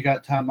big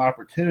time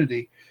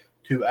opportunity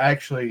to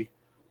actually,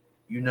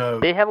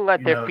 they haven't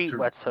got their feet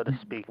wet, so to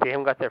speak. They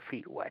haven't got their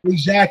feet wet.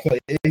 Exactly.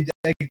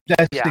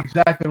 That's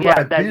exactly right.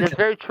 Yeah, that's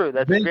very true.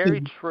 That's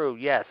very true.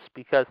 Yes,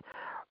 because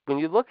when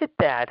you look at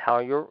that, how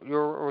you're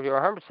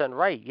 100%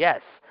 right.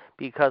 Yes,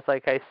 because,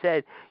 like I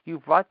said, you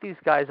brought these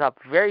guys up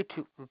very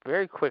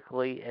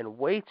quickly and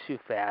way too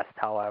fast.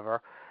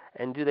 However,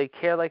 and do they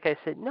care? Like I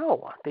said,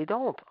 no, they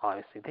don't.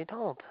 Honestly, they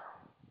don't.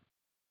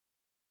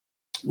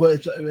 Well,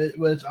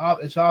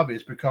 it's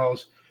obvious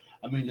because,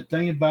 I mean, the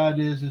thing about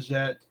it is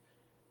that,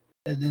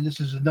 and then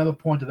this is another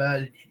point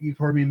that you've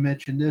heard me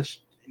mention this,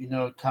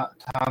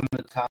 time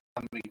and time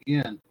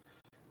again,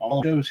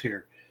 all shows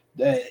here,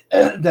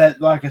 that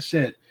like I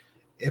said,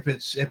 if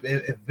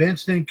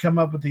Vince didn't come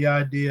up with the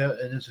idea,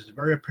 and this is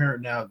very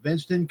apparent now, if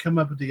Vince didn't come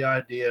up with the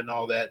idea and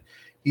all that,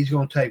 he's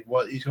going to take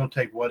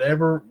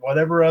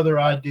whatever other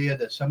idea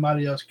that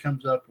somebody else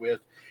comes up with.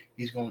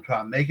 He's going to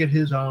try and make it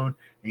his own,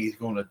 and he's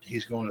going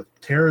to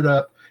tear it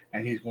up,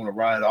 and he's going to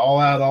write it all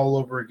out all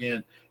over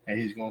again, and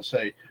he's going to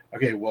say,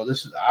 okay, well,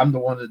 I'm the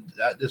one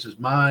this is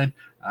mine.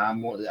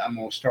 I'm going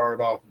to start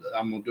off.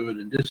 I'm going to do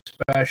it in this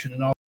fashion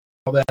and all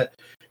that.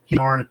 He's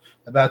learning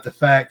about the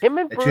fact him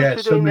and that Bruce you had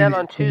are so doing many, that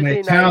on so many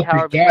Tuesday night,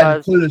 Howard,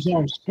 because his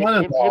own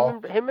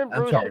son-in-law. him and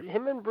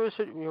Bruce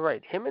are, you're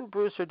right. Him and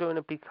Bruce are doing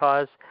it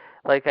because,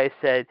 like I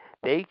said,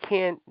 they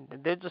can't.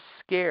 They're just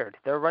scared.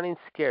 They're running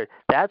scared.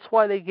 That's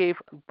why they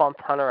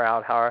bumped Hunter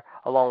out, Howard,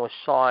 along with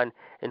Sean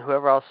and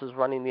whoever else is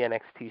running the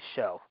NXT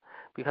show.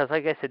 Because,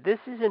 like I said, this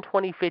is in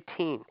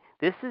 2015.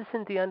 This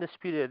isn't the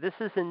Undisputed. This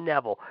isn't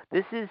Neville.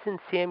 This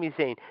isn't Sami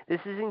Zayn. This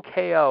isn't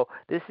KO.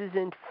 This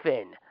isn't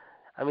Finn.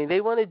 I mean,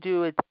 they want to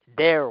do it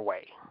their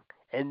way,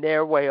 and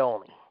their way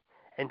only.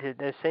 And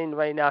they're saying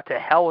right now, to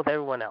hell with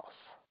everyone else,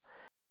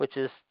 which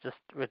is just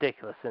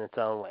ridiculous in its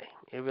own way.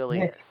 It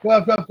really is.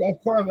 Well,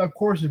 of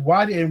course.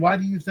 Why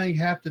do you think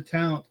half the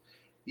talent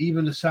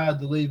even decide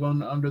to leave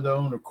under their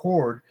own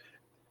accord?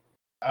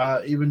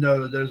 Even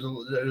though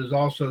there's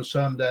also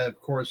some that,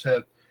 of course,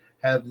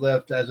 have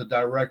left as a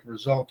direct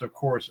result, of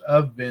course,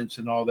 of Vince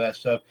and all that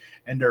stuff,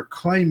 and they're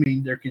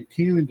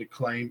continuing to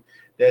claim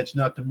that it's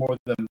nothing more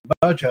than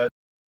budget.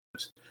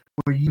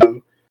 For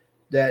you,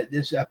 that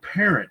it's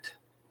apparent,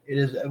 it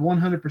is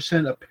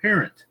 100%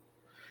 apparent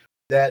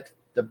that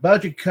the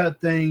budget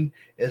cut thing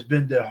has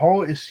been the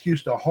whole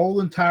excuse the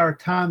whole entire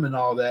time and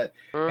all that.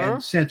 Mm-hmm.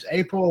 And since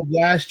April of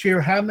last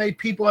year, how many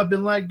people have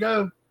been let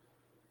go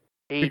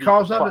 80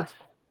 because plus. of it?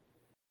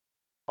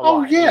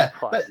 Oh yeah,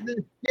 but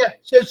yeah.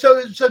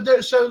 So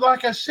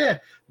like I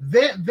said,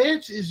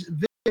 Vince is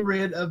getting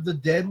rid of the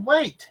dead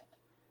weight.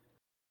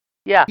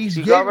 Yeah,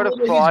 you got rid of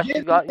Cross,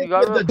 you got rid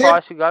of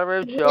Cross, you got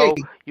rid of Joe,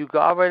 you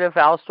got rid of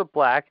Aleister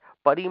Black,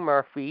 Buddy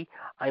Murphy.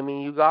 I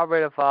mean, you got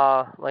rid of,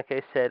 like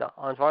I said,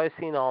 Andrade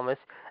Cien Almas,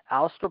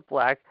 Aleister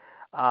Black,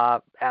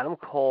 Adam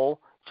Cole,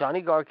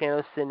 Johnny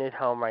Gargano's sitting at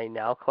home right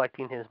now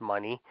collecting his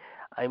money.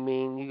 I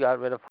mean, you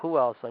got rid of who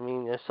else? I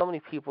mean, there's so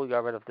many people you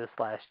got rid of this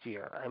last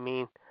year. I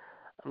mean,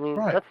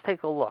 right. Let's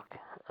take a look.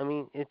 Let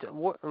me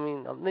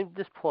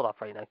just pull it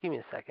up right now. Give me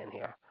a second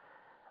here.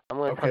 I'm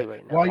going to tell you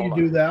right now. While you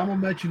do that, I'm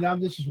going to mention now.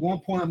 This is one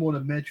point I'm going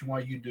to mention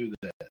while you do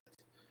that.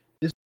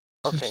 This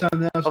is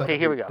something else. Okay,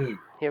 here we go.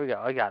 Here we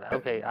go. I got it.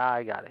 Okay,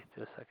 I got it.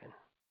 Just a second.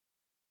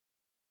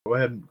 Go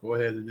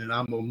ahead, and then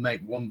I'm going to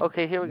make one.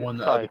 Okay, here we go.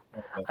 Sorry.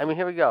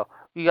 Here we go.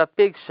 You got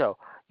Big Show.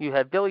 You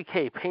have Billy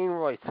Kay, Payne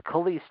Royce,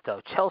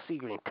 Kalisto, Chelsea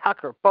Green,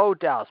 Tucker, Bo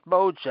Dallas,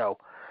 Mojo.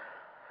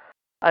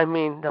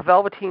 The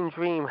Velveteen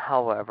Dream,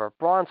 however,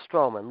 Braun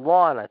Strowman,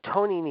 Lana,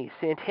 Tony Nese,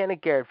 Santana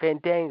Garrett,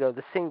 Fandango,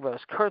 The Singh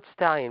Brothers, Kurt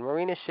Stallion,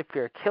 Marina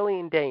Shafir,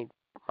 Killian Dane,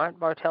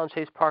 Martel and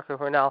Chase Parker,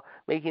 who are now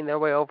making their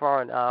way over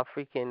on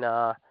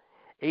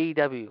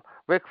AEW,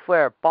 Ric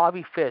Flair,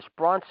 Bobby Fish,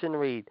 Bronson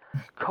Reed,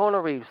 Kona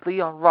Reeves,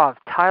 Leon Ruff,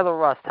 Tyler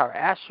Rustower,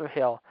 Asher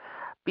Hill,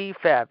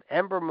 B-Fab,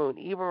 Ember Moon,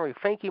 Eva Marie,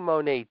 Frankie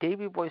Monet,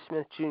 Davey Boy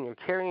Smith Jr.,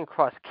 Karrion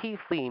Kross, Keith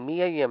Lee,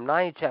 Mia Yim,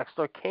 Nia Jax,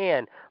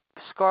 Lorcan,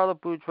 Scarlett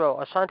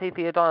Boudreaux, Ashante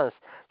Theodonis,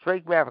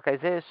 Drake Maverick,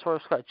 Isaiah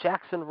Swerve Scott,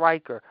 Jackson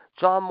Riker,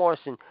 John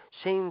Morrison,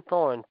 Shane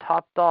Thorne,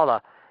 Top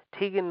Dollar,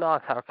 Tegan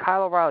Knox,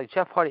 Kyle O'Reilly,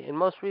 Jeff Hardy, and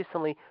most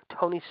recently,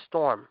 Tony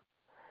Storm.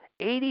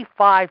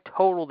 85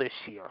 total this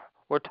year.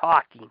 We're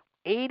talking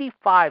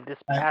 85 this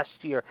past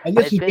year. And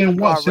this has been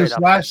what, since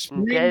last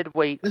spring? Dead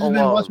weight this has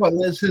alone.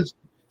 Been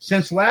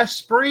since last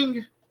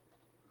spring?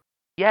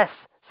 Yes.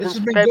 This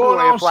has been going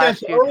on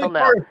since early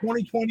part of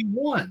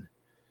 2021.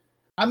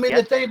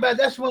 The thing about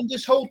that's when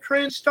this whole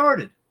trend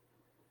started.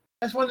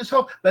 That's when this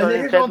whole. But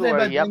here's one thing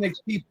about the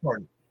NXT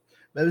party.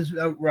 That is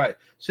right.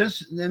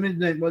 Since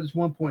there's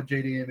one point,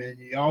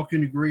 JD, y'all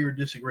can agree or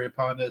disagree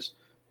upon this,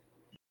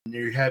 and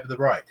you have the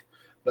right.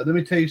 But let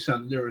me tell you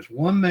something. There is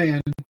one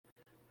man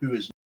who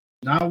is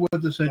not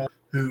with us,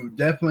 who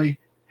definitely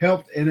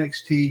helped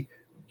NXT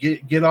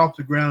get off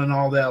the ground and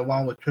all that,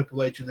 along with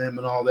Triple H and them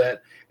and all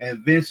that. And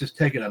Vince is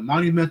taking a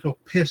monumental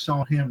piss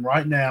on him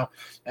right now.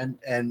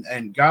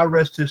 And God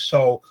rest his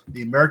soul,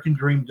 the American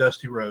Dream,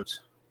 Dusty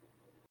Rhodes.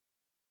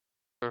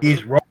 Mm-hmm.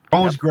 He's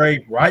on his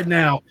grave right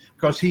now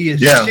because he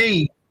is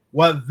seeing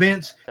what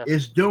Vince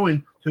is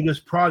doing to this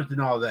project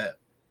and all that.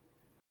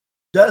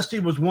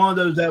 Dusty was one of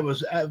those that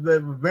was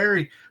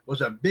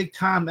a big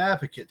time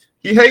advocate.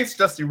 He hates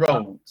Dusty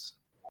Rhodes.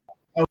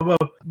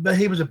 But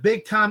he was a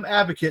big time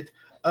advocate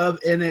of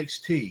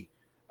NXT,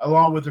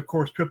 along with, of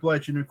course, Triple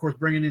H, and of course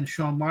bringing in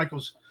Shawn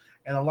Michaels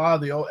and a lot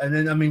of the old, and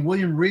then I mean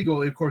William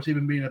Regal, of course,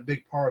 even being a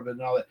big part of it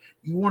and all that.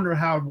 You wonder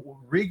how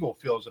Regal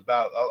feels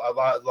about a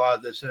lot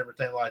of this and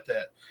everything like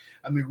that.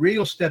 I mean,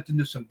 Regal stepped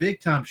into some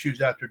big time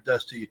shoes after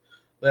Dusty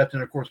left,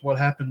 and of course, what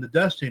happened to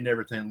Dusty and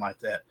everything like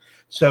that.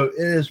 So it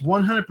is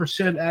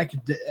 100%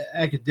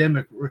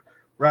 academic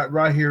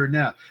right here and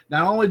now.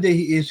 Not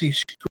only is he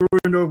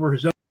screwing over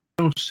his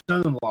own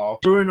son-in-law,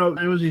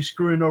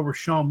 screwing over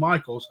Shawn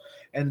Michaels,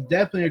 and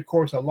definitely, of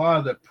course, a lot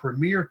of the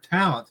premier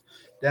talent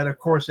that, of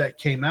course, that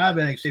came out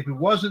of NXT. If it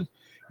wasn't,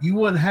 you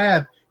wouldn't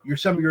have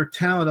some of your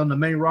talent on the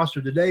main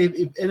roster today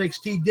if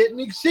NXT didn't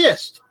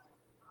exist.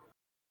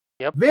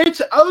 Yep.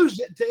 Vince owes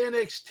it to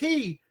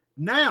NXT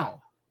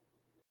now,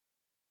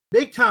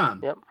 big time.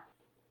 Yep.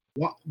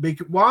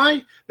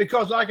 Why?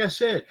 Because, like I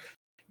said,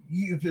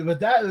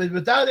 without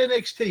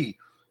NXT,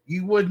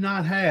 you would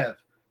not have,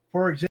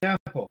 for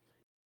example,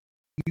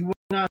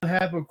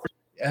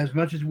 as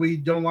much as we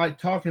don't like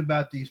talking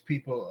about these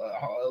people,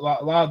 a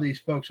lot of these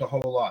folks a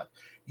whole lot.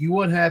 You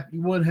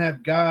wouldn't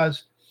have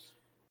guys,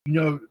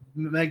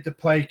 make the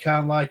play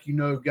kind of like,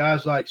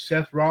 guys like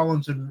Seth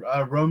Rollins and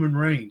Roman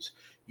Reigns.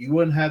 You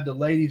wouldn't have the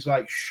ladies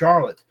like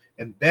Charlotte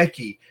and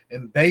Becky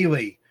and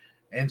Bayley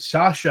and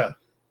Sasha.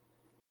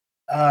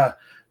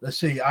 Let's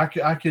see.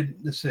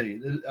 Let's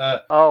see. We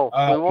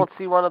won't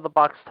see one of the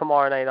Bucks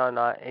tomorrow night on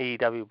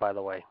AEW, by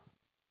the way.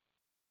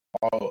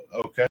 Oh,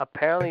 okay.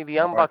 Apparently, the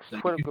Young Bucks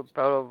Twitter group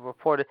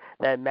reported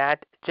that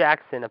Matt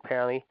Jackson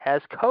apparently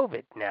has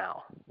COVID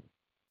now.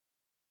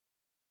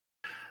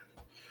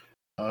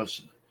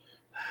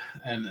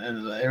 And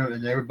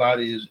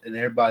everybody's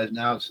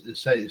now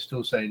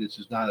still saying this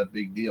is not a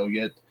big deal,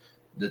 yet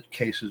the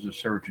cases are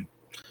surging.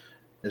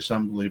 It's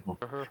unbelievable.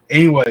 Mm-hmm.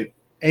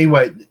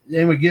 Anyway,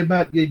 get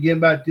back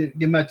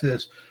to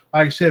this.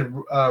 Like I said,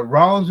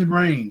 Rollins and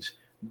Reigns,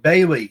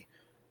 Bayley,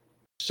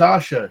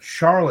 Sasha,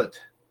 Charlotte,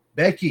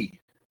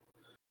 Becky.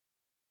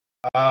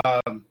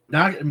 Even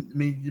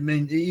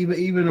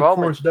of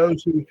course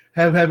those who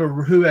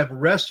have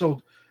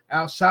wrestled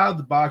outside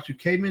the box,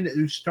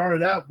 who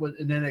started out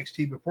in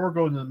NXT before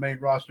going to the main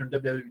roster in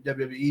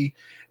WWE,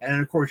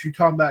 and of course you're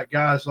talking about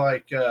guys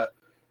like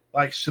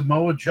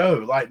Samoa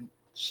Joe, like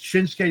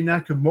Shinsuke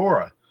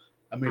Nakamura.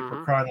 I mean,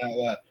 for crying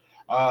out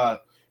loud,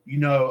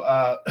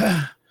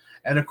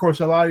 and of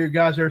course a lot of your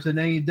guys are in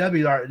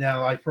AEW right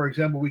now. Like for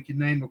example, we can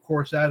name of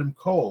course Adam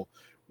Cole,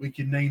 we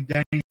can name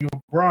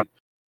Daniel Bryan,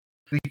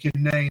 we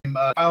can name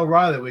Kyle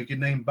O'Reilly, we can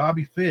name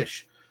Bobby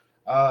Fish.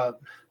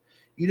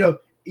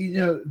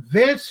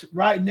 Vince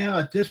right now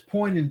at this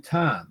point in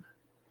time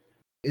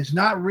is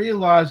not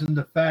realizing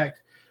the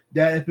fact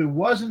that if it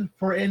wasn't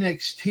for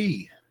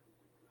NXT,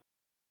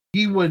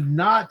 he would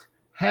not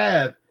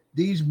have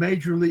his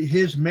major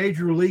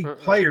league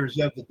players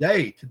of the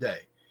day today.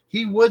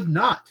 He would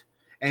not,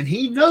 and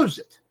he knows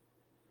it.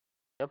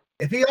 Yep.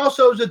 If he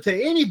also owes it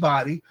to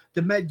anybody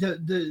for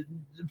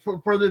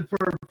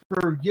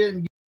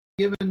giving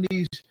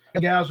these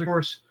guys, of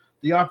course,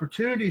 the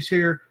opportunities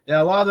here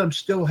that a lot of them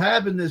still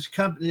have in his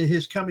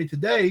company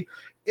today,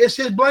 it's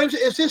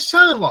his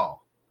son-in-law.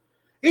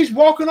 He's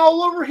walking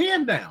all over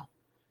him now.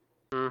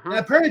 Mm-hmm. And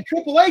apparently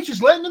Triple H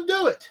is letting him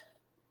do it.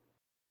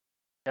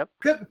 Yep.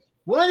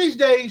 One of these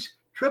days,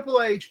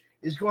 Triple H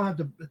is going to have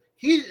to.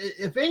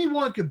 If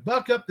anyone could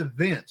buck up to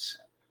Vince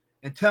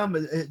and tell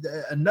him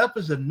enough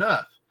is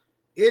enough,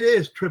 it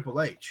is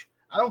Triple H.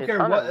 I don't care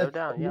what. A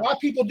lot of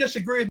people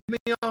disagree with me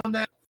on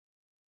that.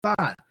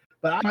 Fine.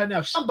 But right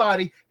now,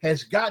 somebody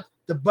has got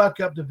to buck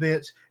up to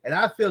Vince, and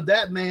I feel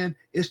that man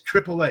is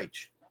Triple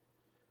H.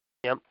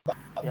 Yep.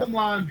 Bottom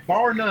line,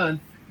 bar none,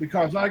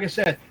 because like I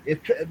said,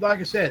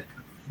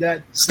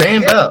 that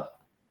stand up.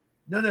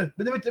 No.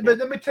 But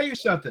let me tell you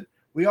something.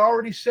 We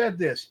already said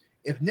this.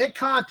 If Nick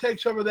Khan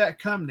takes over that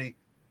company,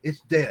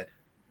 it's dead.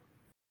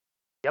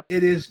 Yep.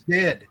 It is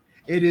dead.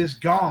 It is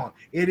gone.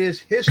 It is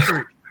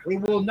history.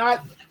 It will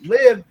not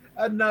live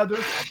another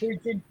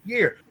freaking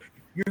year.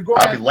 You're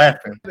going I'll be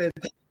laughing.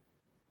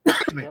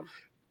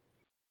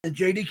 And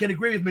JD can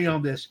agree with me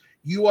on this.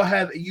 You will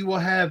have Jim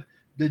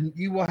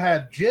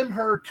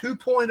Herd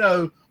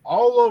 2.0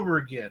 all over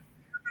again.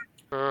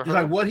 Mm-hmm. Just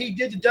like what he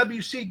did to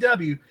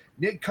WCW,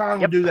 Nick Khan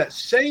will do that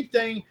same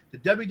thing to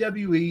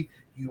WWE.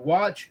 You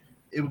watch,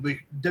 it will be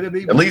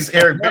WWE. At least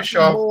Eric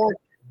Bischoff more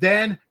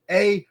than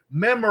a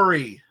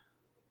memory.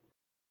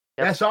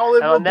 Yep. That's all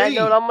it will be. On that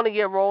note, I'm going to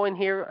get rolling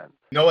here.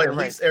 At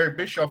least Eric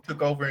Bischoff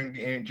took over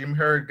and Jim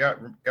Herd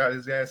got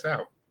his ass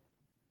out.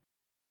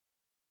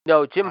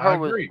 No, Jim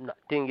Herd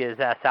didn't get his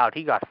ass out.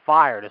 He got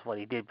fired is what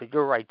he did, but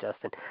you're right,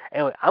 Justin.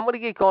 Anyway, I'm going to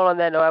get going on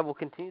that note. I will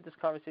continue this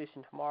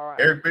conversation tomorrow.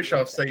 Eric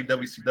Bischoff saved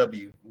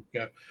WCW.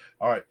 Okay.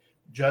 All right.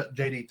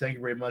 JD, thank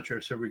you very much, sir.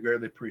 We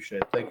greatly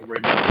appreciate it. Thank you very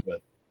much.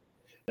 But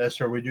yes,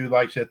 sir, we do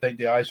like to thank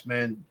the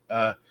Iceman,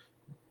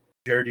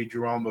 Jared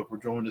Jerome, for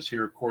joining us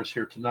here, of course,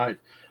 here tonight.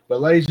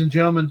 But ladies and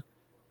gentlemen,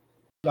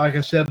 like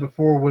I said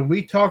before, when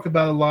we talk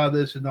about a lot of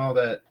this and all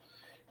that,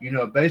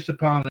 based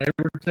upon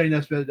everything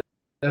that's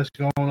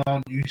going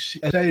on, you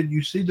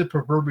see the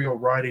proverbial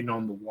writing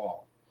on the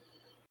wall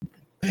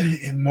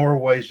in more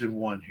ways than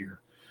one here.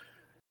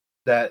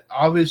 that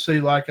obviously,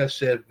 like I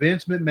said,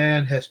 Vince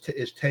McMahon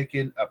is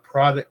taking a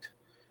product.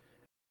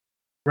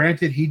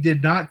 Granted, he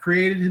did not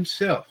create it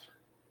himself,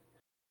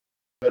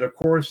 but of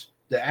course,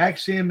 the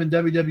axiom in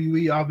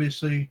WWE,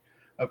 obviously,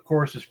 of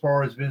course, as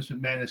far as Vince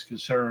McMahon is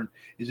concerned,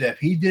 is that if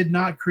he did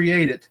not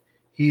create it,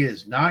 he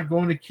is not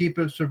going to keep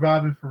it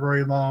surviving for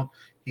very long.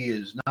 He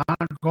is not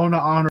going to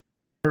honor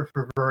it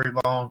for very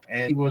long.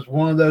 And he was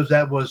one of those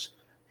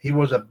he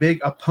was a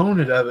big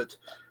opponent of it.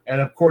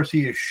 And of course,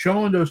 he is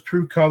showing those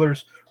true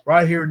colors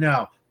right here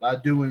now by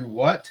doing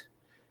what?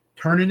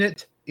 Turning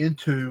it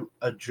into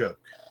a joke.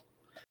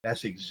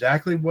 That's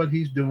exactly what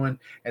he's doing.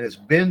 And it's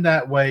been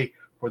that way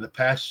for the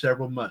past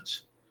several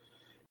months.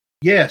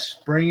 Yes,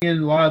 bring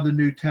in a lot of the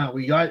new talent.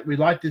 We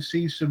like to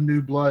see some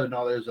new blood and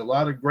all. There's a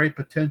lot of great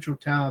potential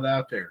talent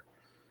out there.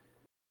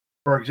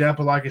 For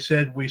example, like I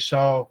said, we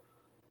saw,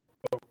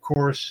 of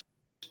course,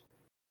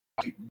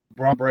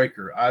 Braun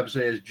Breaker.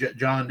 Obviously, as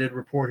John did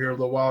report here a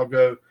little while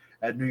ago,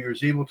 at New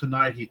Year's Evil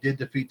tonight, he did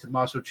defeat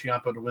Tommaso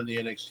Ciampa to win the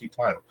NXT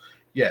title.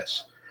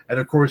 Yes. And,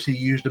 of course, he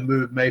used a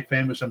move made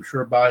famous, I'm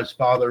sure, by his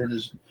father and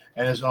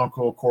his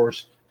uncle, of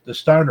course, the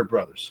Steiner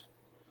brothers.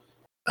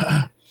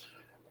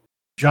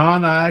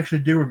 John, I actually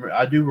do remember.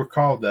 I do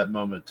recall that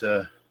moment.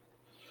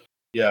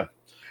 Yeah,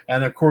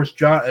 and of course,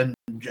 John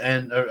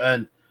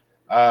and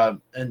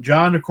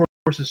John, of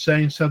course, is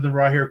saying something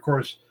right here. Of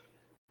course,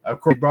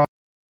 brought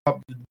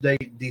up the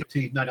date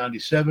DT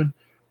 997.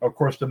 Of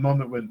course, the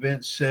moment when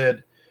Vince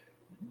said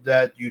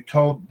that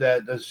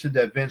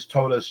Vince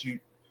told us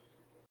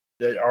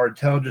that our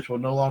intelligence will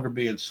no longer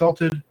be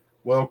insulted.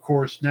 Well, of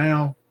course,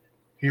 now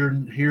here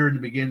in the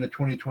beginning of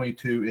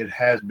 2022, it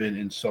has been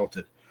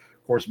insulted.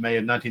 Of course, May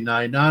of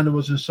 1999, it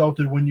was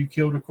insulted when you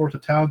killed, of course, a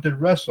talented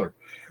wrestler.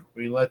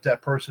 When you let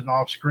that person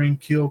off screen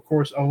kill, of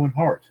course, Owen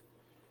Hart.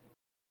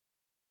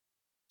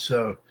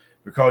 So,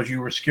 because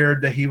you were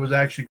scared that he was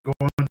actually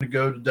going to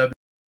go to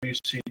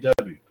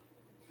WCW.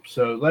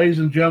 So, ladies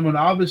and gentlemen,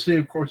 obviously,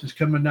 of course, it's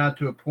coming down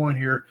to a point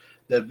here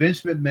that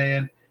Vince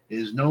McMahon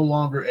is no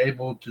longer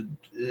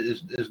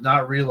is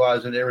not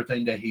realizing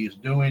everything that he is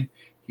doing.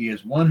 He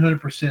is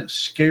 100%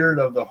 scared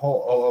of the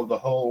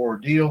whole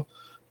ordeal.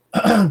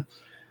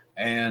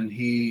 And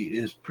he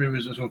is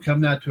going to come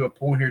down to a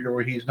point here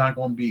where he's not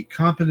going to be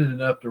competent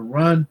enough to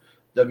run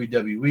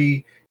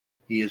WWE.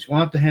 He is going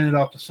to have to hand it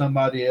off to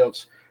somebody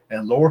else.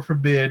 And Lord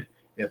forbid,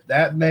 if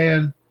the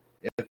man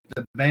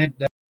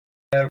that,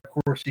 of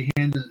course, he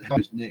handed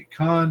is Nick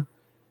Khan,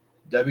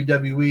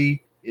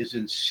 WWE is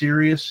in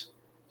serious,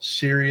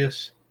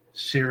 serious,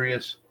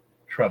 serious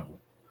trouble.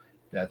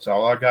 That's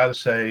all I got to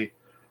say,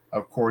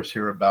 of course,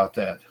 here about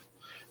that.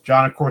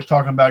 John, of course,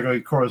 talking about,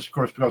 of course,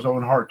 because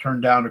Owen Hart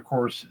turned down, of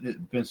course,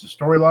 Vince's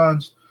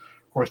storylines.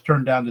 Of course,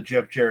 turned down the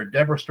Jeff Jarrett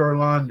Deborah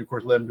storyline. Of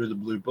course, let him do the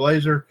Blue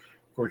Blazer.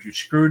 Of course, you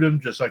screwed him,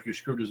 just like you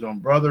screwed his own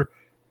brother,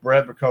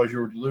 Brett, because you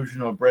were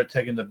delusional of Brett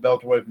taking the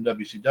belt away from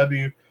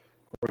WCW.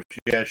 Of course,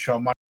 you had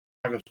Shawn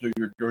Michaels do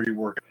your dirty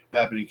work.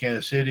 What happened in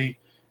Kansas City?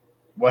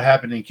 What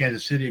happened in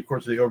Kansas City, of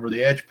course, the Over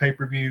the Edge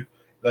pay-per-view.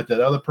 Let that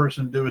other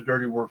person do his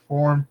dirty work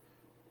for him,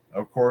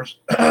 of course.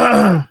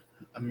 I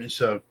mean,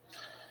 So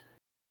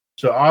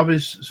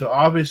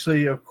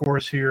obviously, of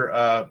course, here,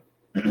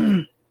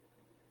 and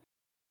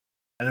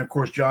of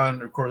course,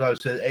 John, of course, I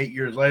said 8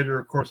 years later,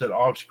 of course, that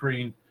off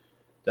screen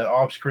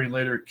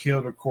later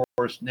killed, of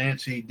course,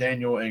 Nancy,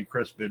 Daniel, and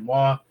Chris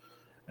Benoit,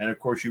 and of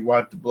course, you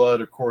wiped the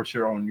blood, of course,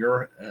 here on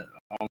your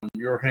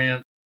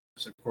hands.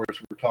 Of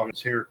course, we're talking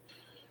here.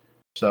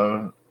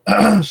 So,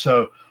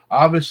 so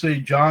obviously,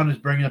 John is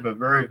bringing up a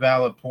very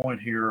valid point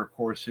here, of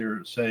course,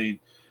 here saying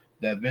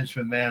that Vince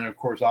McMahon, of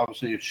course,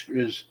 obviously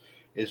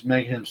is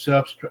making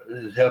himself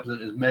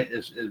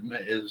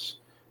is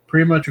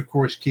pretty much, of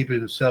course, keeping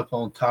himself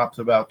on top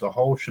throughout the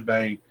whole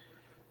shebang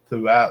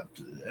throughout,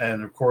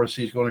 and of course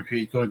he's going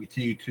to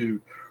continue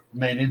to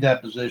remain in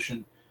that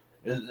position.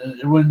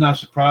 It would not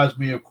surprise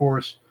me, of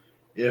course,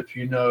 if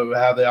you know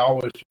how they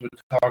always would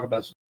talk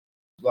about,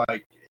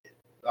 like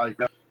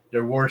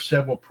there were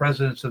several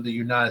presidents of the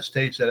United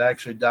States that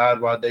actually died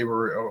while they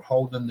were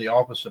holding the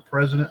office of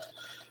president.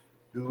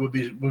 It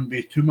wouldn't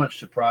be too much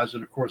surprise.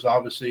 And of course,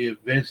 obviously, if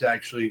Vince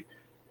actually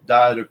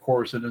died, of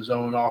course, in his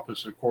own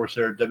office, of course,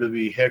 there at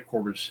WWE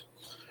headquarters,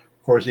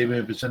 of course, even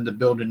if it's in the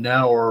building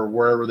now or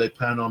wherever they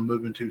plan on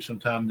moving to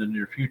sometime in the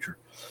near future.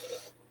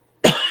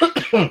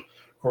 Of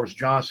course,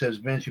 John says,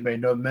 Vince, you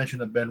made no mention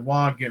of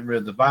Benoit getting rid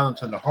of the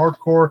violence and the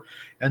hardcore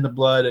and the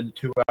blood, and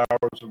 2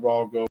 hours of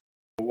Raw go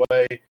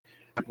away.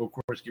 People, of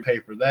course, get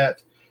paid for that.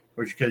 Of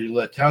course, because you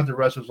let talented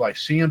wrestlers like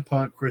CM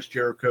Punk, Chris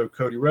Jericho,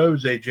 Cody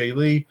Rhodes, AJ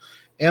Lee,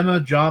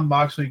 Emma, John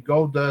Moxley,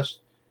 Goldust,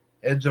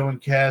 Enzo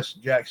and Cass,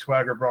 Jack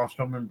Swagger, Braun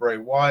Strowman, Bray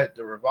Wyatt,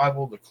 The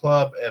Revival, The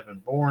Club,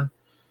 Evan Bourne,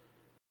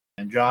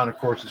 and John, of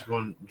course, is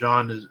going.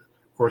 John is,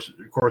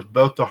 of course,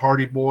 both the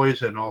Hardy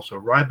Boys and also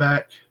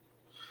Ryback.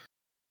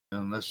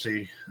 And let's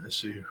see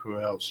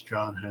who else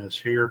John has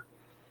here.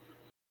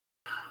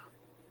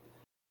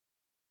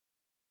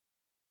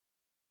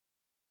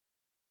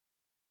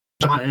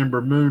 John,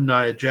 Ember Moon,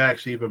 Nia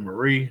Jax, Eva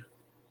Marie.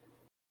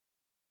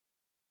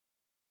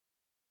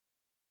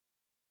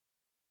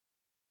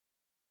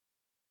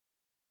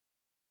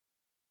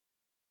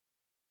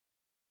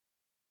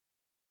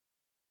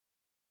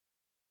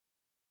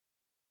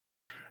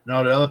 and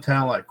all the other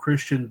talent like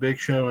Christian, Big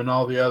Show, and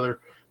all the other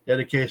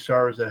dedicated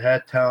stars that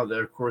had talent that,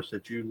 of course,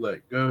 that you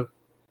let go?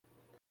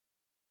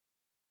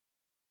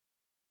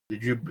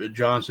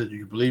 John said, did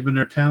you believe in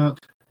their talent?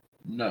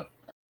 No.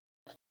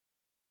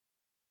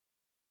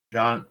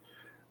 John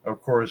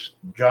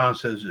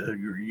says,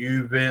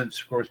 you,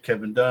 Vince, of course,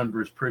 Kevin Dunn,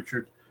 Bruce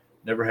Pritchard,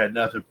 never had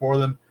nothing for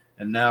them.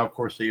 And now, of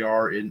course, they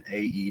are in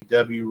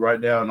AEW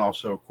right now, and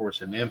also, of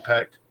course, in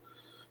Impact,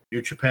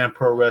 New Japan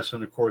Pro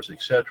Wrestling, of course,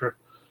 etc.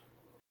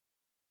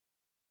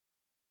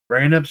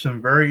 Bringing up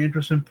some very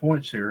interesting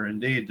points here,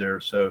 indeed, there.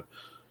 So, of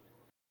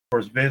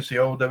course, Vince, the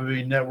old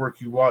WWE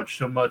Network you watch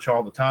so much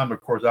all the time,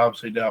 of course,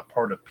 obviously now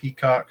part of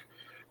Peacock,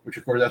 which,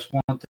 of course, that's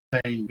one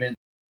thing Vince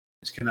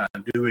cannot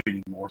do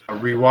anymore.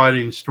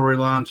 Rewriting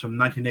storylines from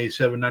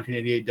 1987,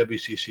 1988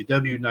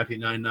 WCCW,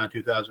 1999,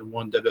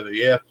 2001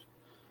 WWF,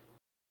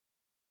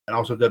 and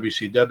also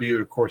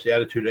WCW, of course, the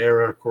Attitude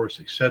Era, of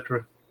course,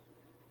 etc.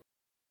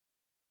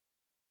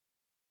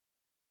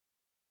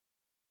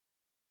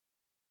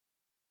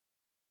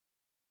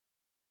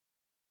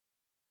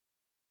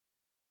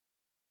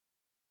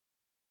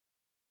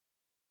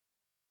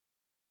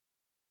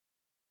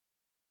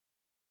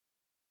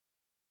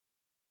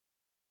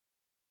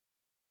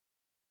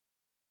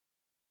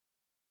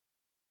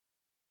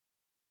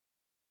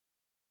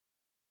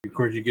 Of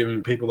course, you're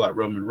giving people like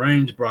Roman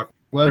Reigns, Brock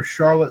Lesnar,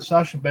 Charlotte,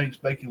 Sasha Banks,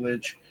 Becky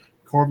Lynch,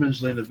 Corbin,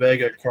 Zelina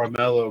Vega,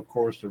 Carmelo, of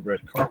course, the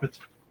red carpet.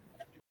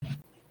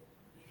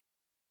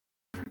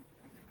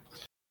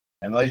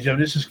 And ladies and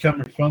gentlemen, this is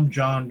coming from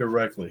John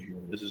directly here.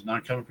 This is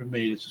not coming from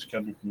me. This is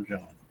coming from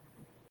John.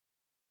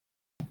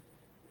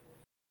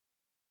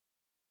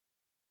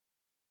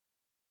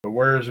 But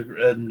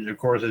and of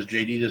course, as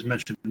JD just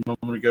mentioned a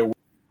moment ago,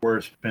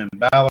 where's Finn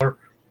Balor,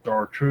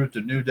 R-Truth,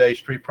 The New Day,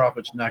 Street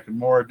Profits,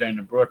 Nakamura,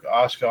 Dana Brooke,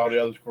 Asuka, all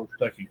the others, of course,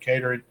 stuck in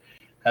catering,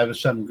 having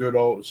some good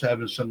old,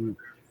 having some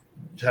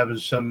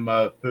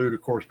food,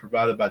 of course,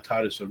 provided by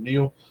Titus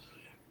O'Neil.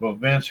 Well,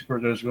 Vince, of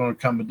course, there's going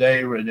to come a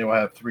day where they'll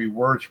have 3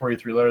 words for you,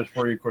 3 letters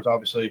for you. Of course,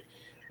 obviously,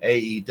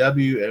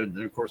 AEW,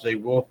 and of course, they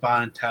will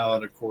find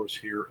talent, of course,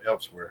 here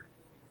elsewhere.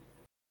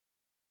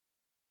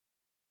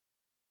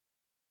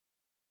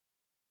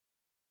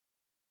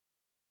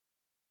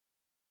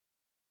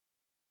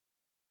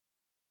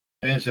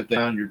 Vince, if they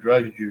found your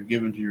drugs you've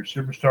given to your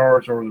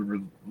superstars or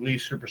the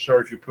released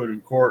superstars you put in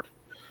court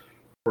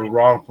for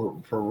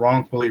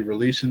wrongfully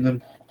releasing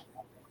them,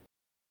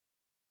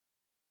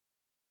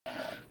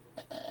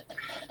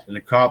 and the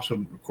cops,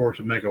 of course,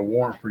 will make a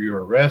warrant for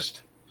your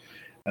arrest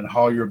and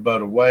haul your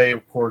butt away,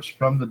 of course,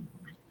 from the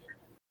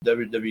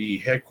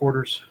WWE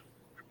headquarters.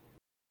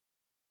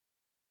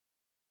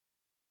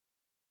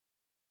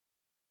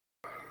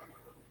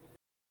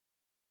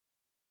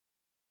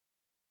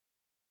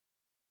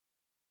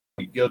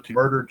 Guilty of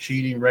murder,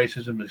 cheating,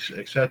 racism,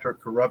 etc.,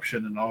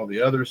 corruption, and all the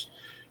others.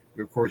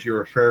 Of course,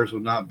 your affairs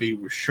will not be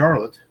with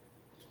Charlotte.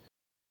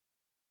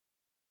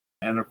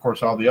 And, of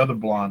course, all the other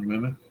blonde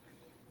women.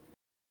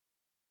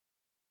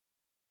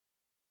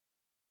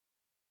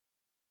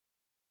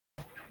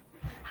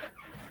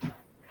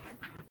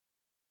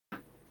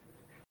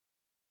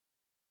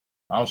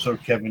 Also,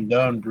 Kevin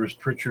Dunn, Bruce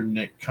Pritchard,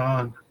 Nick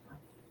Khan.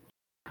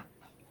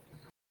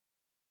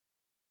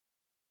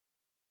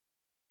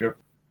 Your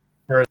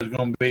affair is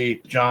going to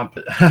be John.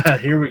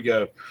 Here we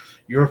go.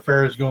 Your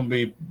affair is going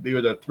to be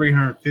with a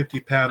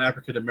 350-pound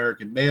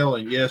African-American male.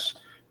 And yes,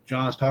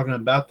 John's talking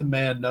about the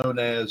man known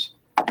as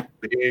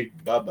Big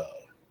Bubba.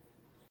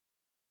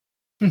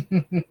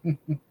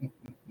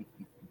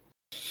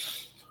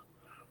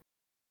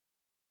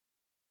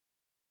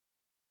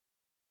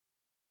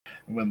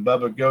 When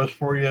Bubba goes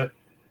for you,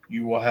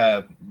 you will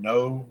have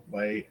no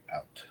way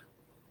out.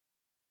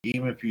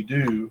 Even if you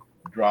do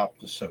drop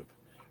the soap.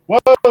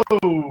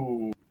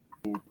 Whoa!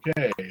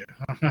 Okay.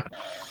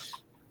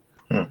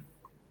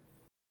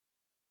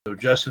 So,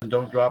 Justin,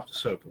 don't drop the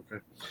soap,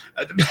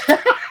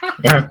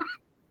 okay?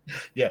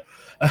 Yeah.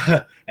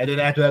 And then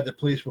after that, the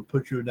police will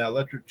put you in that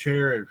electric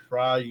chair and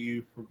fry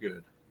you for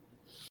good.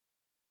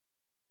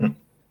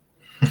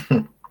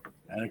 And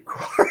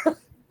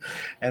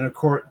of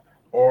course,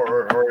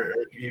 or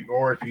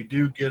if you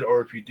do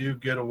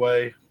get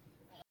away,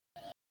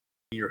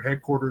 your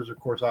headquarters, of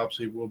course,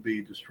 obviously will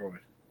be destroyed.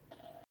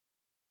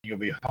 You'll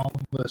be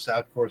homeless,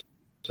 out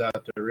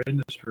there in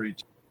the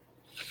streets,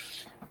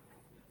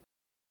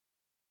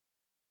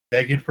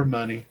 begging for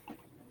money,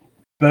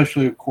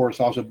 especially, of course,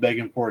 also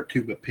begging for a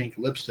tube of pink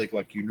lipstick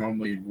like you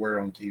normally wear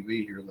on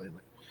TV here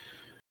lately.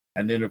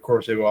 And then, of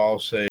course, they will all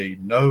say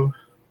no.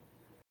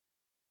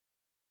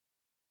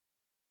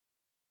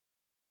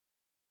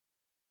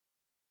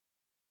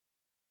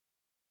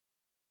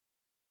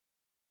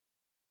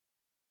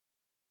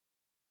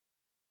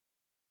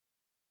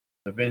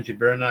 Vince, you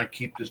better not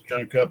keep this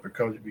junk up,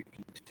 because if you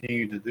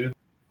continue to do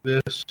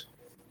this,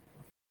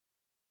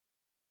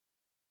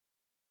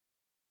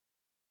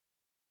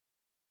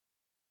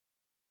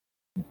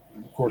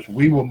 of course,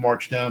 we will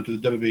march down to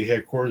the WWE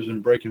headquarters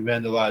and break and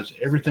vandalize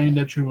everything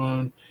that you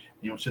own.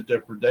 You'll sit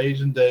there for days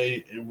and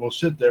days, and we'll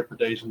sit there for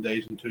days and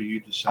days until you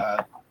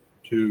decide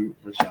to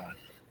resign.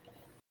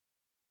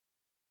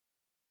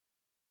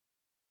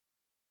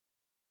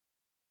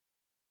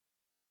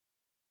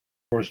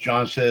 Of course,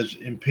 John says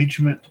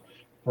impeachment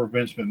for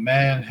Vince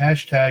McMahon,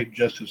 hashtag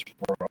justice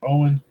for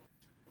Owen,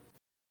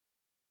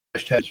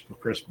 hashtag for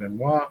Chris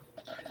Benoit,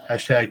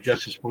 hashtag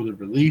justice for the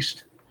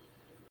released.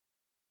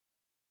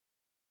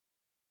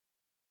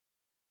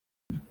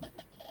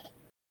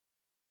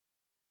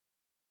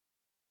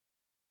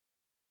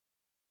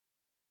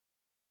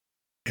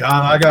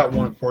 John, I got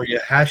one for you.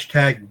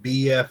 Hashtag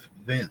BF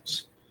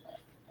Vince.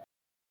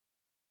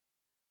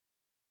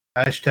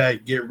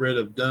 Hashtag get rid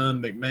of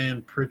Dunn,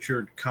 McMahon,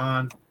 Pritchard,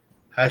 Khan.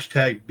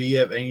 Hashtag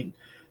BF ain't.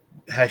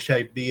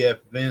 Hashtag BF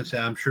Vince.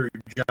 And I'm sure,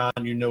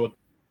 John, you know what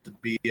the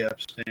BF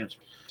stands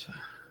for.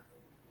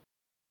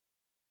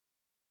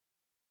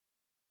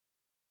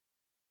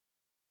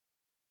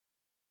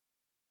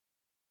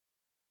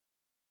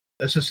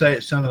 Let's just say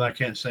it's something I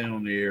can't say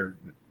on the air,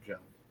 John.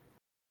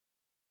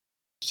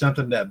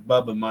 Something that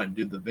Bubba might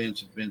do to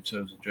Vince if Vince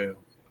goes to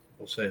jail.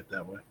 We'll say it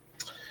that way.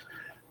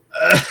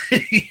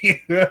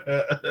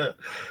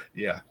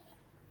 Yeah.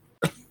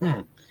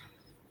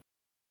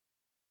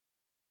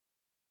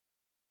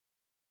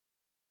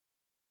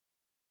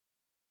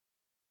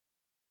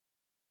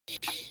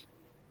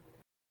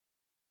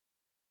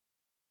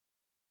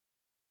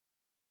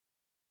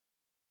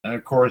 And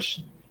of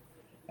course,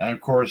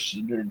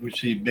 we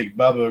see Big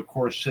Bubba, of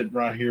course, sitting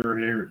right here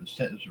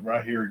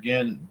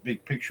again,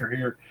 big picture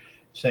here,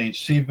 saying,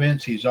 "See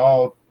Vince, he's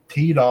all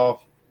teed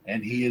off,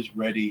 and he is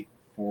ready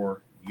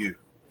for you."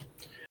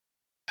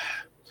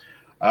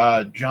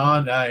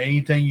 John,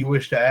 anything you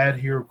wish to add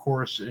here, of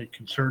course,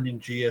 concerning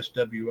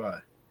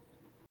GSWI?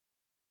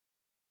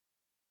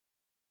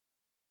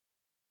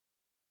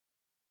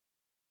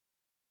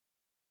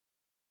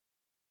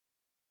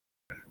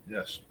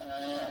 Yes.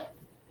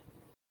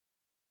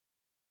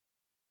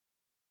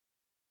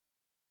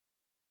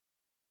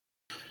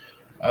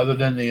 Other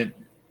than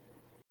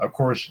of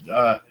course,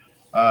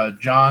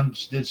 John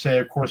did say,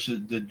 of course,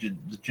 the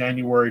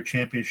January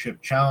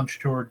Championship Challenge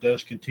Tour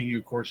does continue,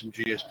 of course, in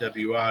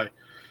GSWI.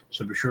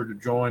 So be sure to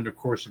join, of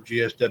course, the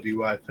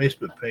GSWI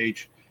Facebook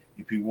page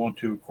if you want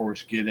to, of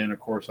course, get in,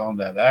 of course, on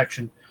that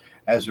action.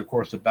 As, of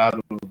course, the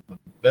Battle of the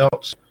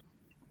Belts,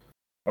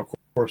 of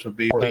course, will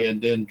be.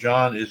 And then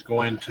John is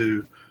going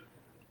to,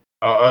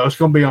 it's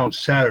going to be on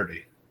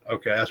Saturday.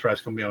 Okay, that's right.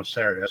 It's going to be on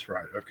Saturday. That's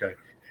right. Okay.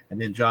 And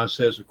then John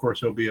says, of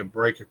course, there'll be a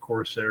break, of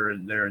course, there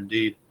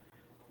indeed.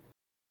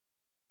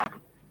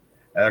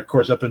 Of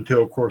course, up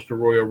until, of course, the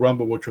Royal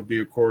Rumble, which will be,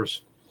 of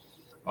course,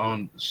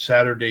 on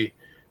Saturday,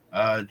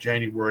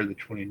 January the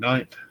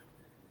 29th.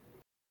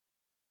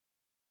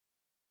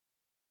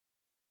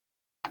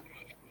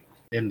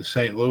 In the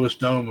St. Louis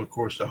Dome, of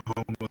course, the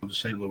home of the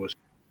St. Louis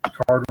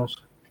Cardinals.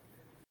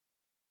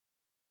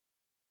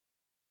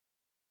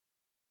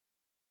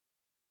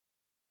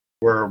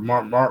 Where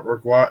Mark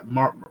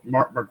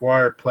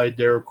McGuire played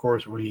there, of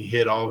course, when he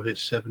hit all of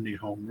his 70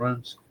 home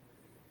runs.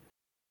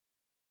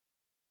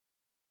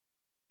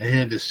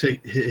 And his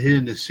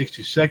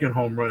 62nd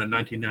home run in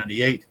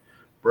 1998,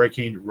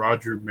 breaking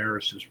Roger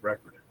Maris's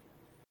record.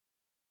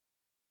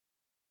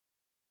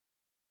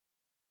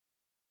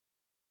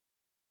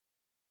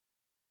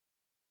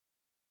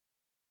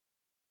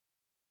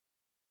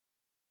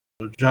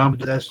 So John,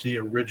 that's the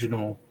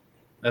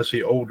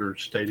older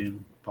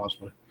stadium,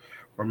 possibly,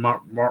 where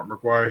Mark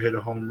McGuire hit a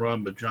home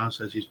run, but John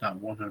says he's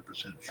not 100%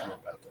 sure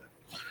about that.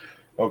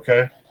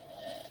 Okay.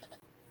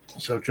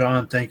 So,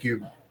 John, thank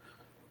you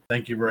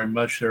very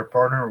much, there,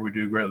 partner. We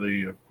do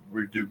greatly,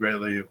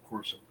 of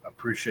course,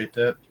 appreciate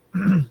that.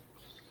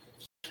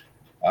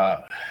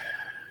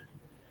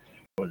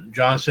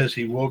 John says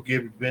he will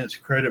give Vince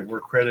credit where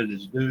credit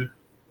is due.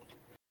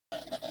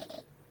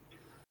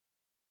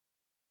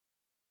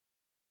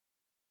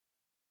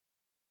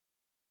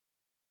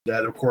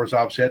 That, of course,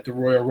 obviously at the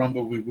Royal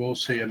Rumble, we will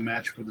see a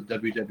match for the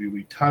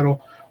WWE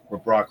title where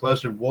Brock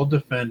Lesnar will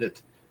defend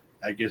it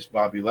against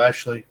Bobby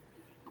Lashley.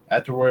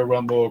 At the Royal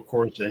Rumble, of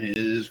course, it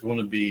is going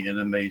to be an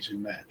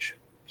amazing match.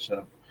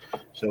 So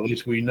at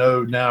least we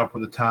know now for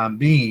the time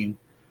being,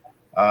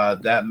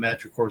 that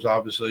match, of course,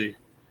 obviously,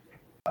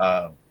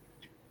 for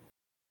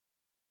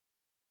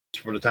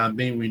the time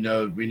being, we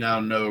now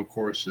know, of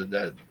course,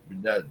 that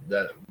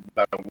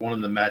about one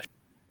of the matches,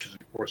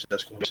 of course,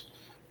 that's going to.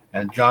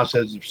 And John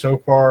says so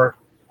far,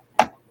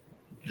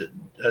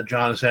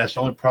 John has asked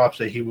only props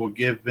that he will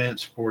give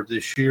Vince for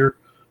this year,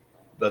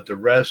 but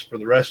for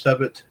the rest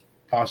of it,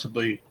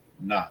 possibly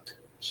not.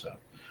 So,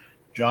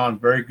 John,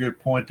 very good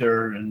point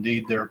there.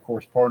 Indeed, there, of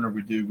course, partner.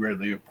 We do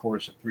greatly, of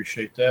course,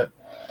 appreciate that.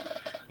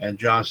 And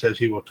John says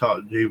he will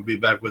be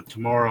back with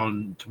tomorrow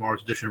on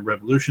tomorrow's edition of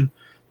Revolution.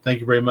 Thank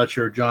you very much,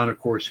 here, John, of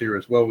course, here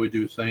as well. We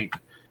do thank,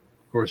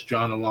 of course,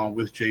 John, along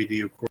with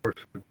JD, of course,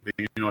 for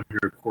being on here,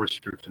 of course,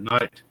 here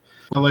tonight.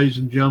 Well, ladies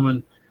and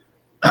gentlemen,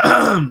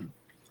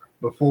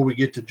 before we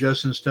get to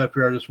Justin's stuff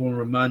here, I just want to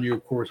remind you,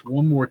 of course,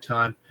 one more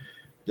time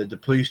that to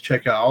please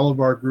check out all of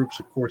our groups,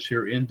 of course,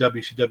 here in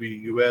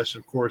WCWUS.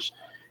 Of course,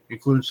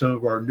 including some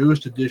of our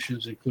newest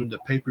additions, including the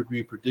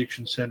Pay-Per-View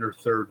Prediction Center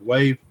Third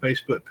Wave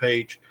Facebook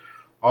page,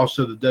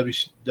 also the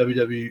WCWUS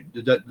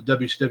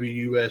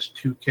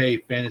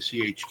 2K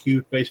Fantasy HQ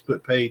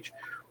Facebook page.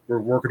 We're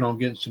working on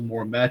getting some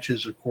more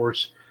matches, of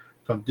course,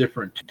 from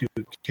different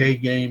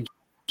 2K games.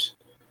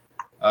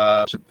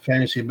 Some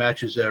fantasy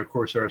matches that, of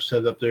course, are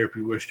set up there if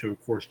you wish to,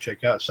 of course,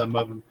 check out some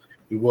of them.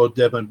 We will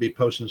definitely be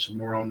posting some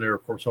more on there,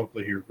 of course,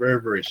 hopefully here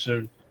very, very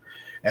soon.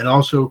 And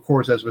also, of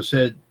course, as I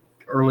said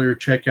earlier,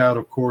 check out,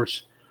 of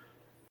course,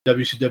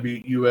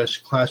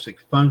 WCWUS Classic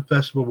Fun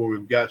Festival, where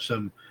we've got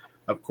some,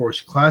 of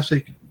course,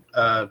 classic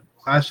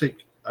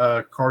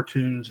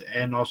cartoons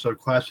and also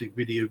classic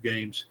video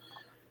games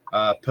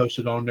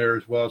posted on there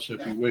as well. So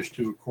if you wish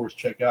to, of course,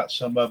 check out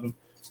some of them,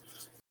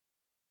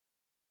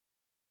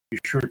 be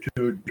sure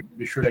to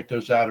check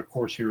those out, of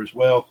course, here as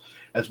well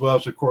as,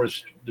 of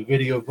course, the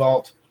Video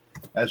Vault,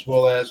 as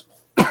well as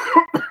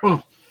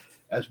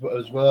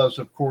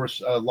of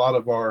course, a lot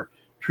of our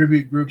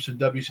tribute groups in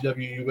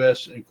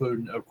WCWUS,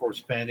 including, of course,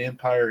 Fan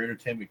Empire,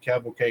 Entertainment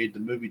Cavalcade, the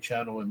Movie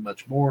Channel, and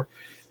much more.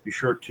 Be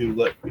sure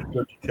to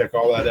check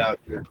all that out,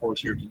 of course,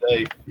 here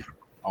today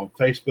on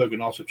Facebook,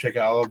 and also check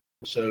out all the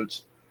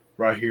episodes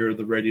right here at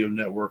the radio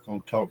network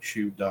on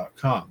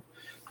TalkShoe.com.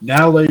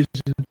 Now, ladies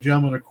and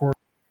gentlemen, of course,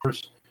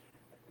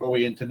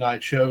 going in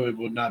tonight's show, it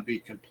will not be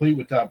complete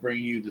without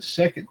bringing you the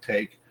second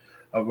take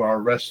of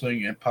our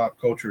wrestling and pop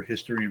culture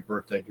history and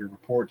birthday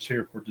reports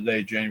here for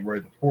today, January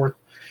the 4th.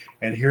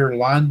 And here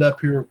lined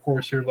up here, of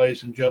course, here,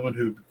 ladies and gentlemen,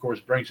 who, of course,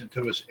 brings it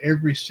to us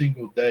every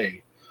single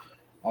day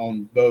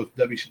on both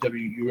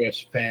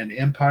WCWUS Fan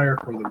Empire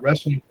for the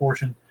wrestling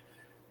portion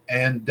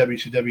and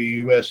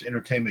WCWUS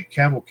Entertainment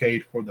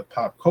Cavalcade for the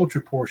pop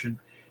culture portion.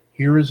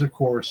 Here is, of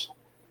course,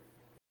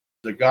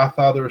 the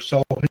Godfather of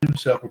Soul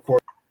himself, of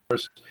course,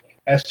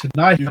 as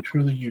tonight is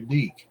truly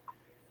unique.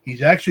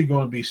 He's actually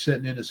going to be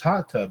sitting in his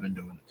hot tub and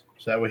doing it.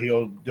 So that way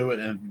he'll do it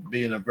and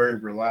be in a very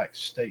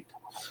relaxed state.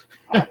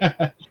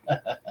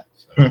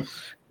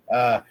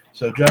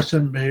 So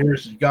Justin,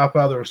 here's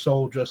Godfather of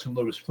Soul, Justin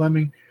Lewis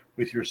Fleming,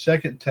 with your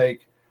second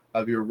take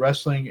of your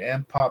wrestling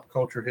and pop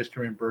culture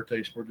history and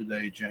birthdays for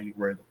today,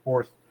 January the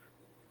 4th.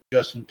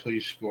 Justin,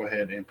 please go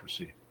ahead and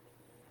proceed.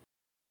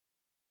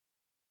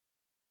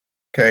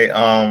 Okay.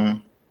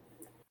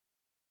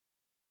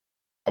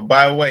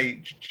 By the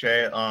way,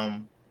 Chad,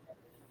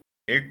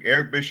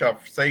 Eric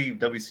Bischoff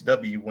saved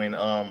WCW when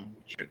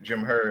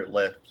Jim Herd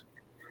left.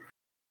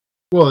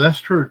 Well,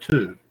 that's true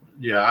too.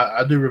 Yeah,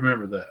 I do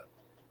remember that.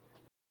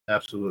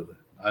 Absolutely,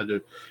 I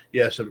do.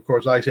 Yes, of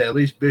course. Like I said, at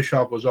least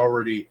Bischoff was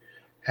already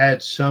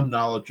had some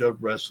knowledge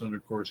of wrestling,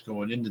 of course,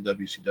 going into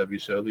WCW.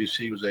 So at least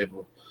he was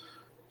able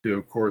to,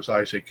 of course,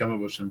 like I say, come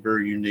up with some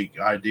very unique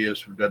ideas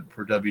for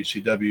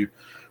WCW.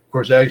 Of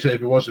course, actually,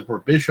 if it wasn't for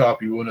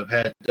Bischoff, you wouldn't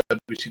have had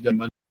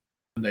WCW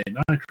Monday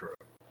Nitro,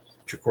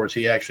 which, of course,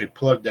 he actually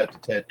plugged that to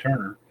Ted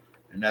Turner,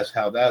 and that's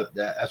how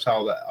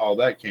all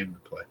that came to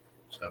play.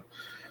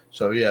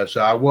 So yeah.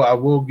 So I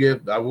will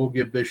give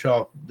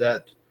Bischoff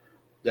that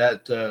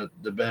the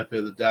benefit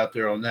of the doubt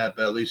there on that,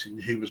 but at least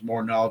he was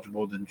more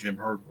knowledgeable than Jim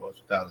Herd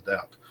was, without a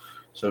doubt.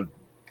 So,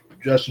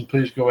 Justin,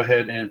 please go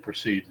ahead and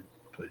proceed,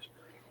 please.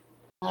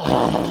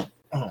 Oh,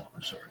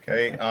 I'm sorry.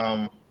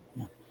 Okay.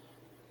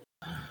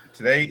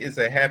 Today is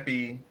a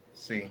happy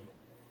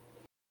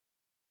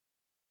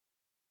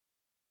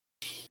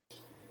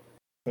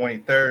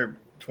 23rd,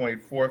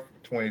 24th,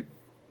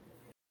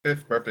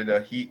 25th birthday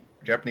to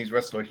Japanese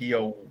wrestler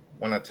Hio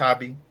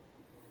Wanatabe.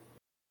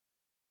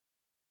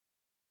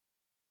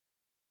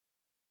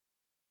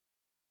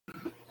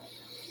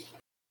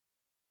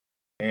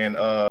 And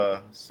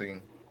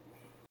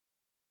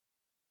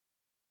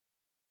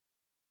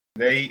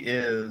today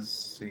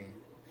is a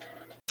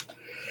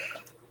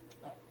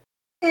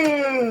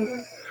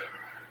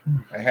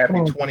happy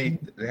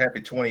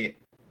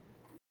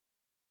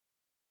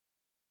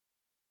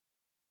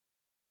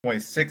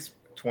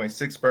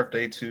 26th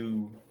birthday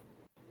to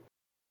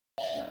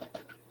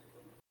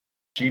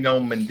Gino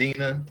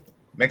Medina,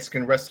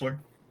 Mexican wrestler.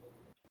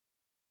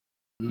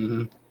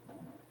 Mm-hmm.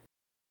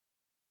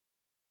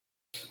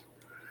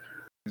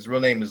 His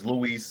real name is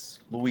Louis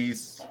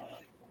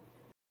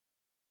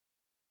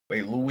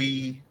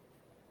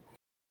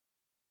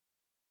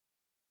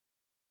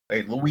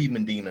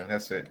Medina.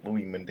 That's it.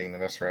 Louis Medina.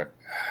 That's right.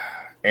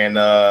 And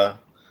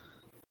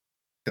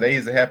today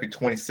is a happy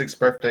 26th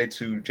birthday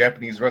to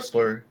Japanese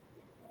wrestler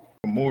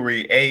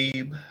Kamuri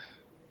Abe.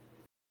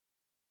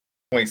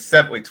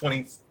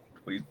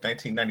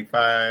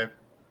 1995.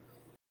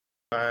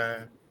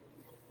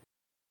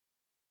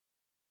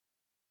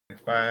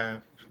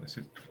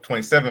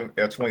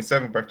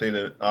 27th birthday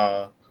to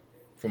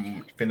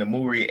from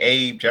Finamuri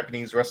Abe,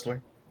 Japanese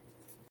wrestler.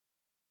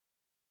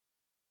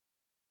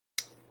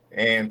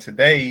 And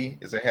today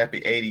is a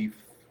happy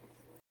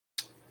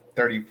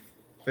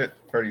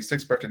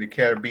 36th birthday to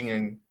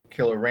Caribbean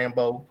Killer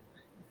Rambo.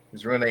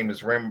 His real name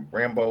is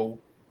Rambo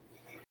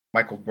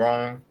Michael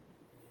Braun.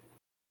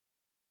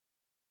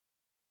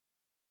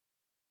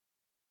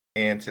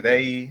 And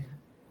today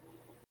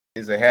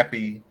is a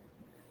happy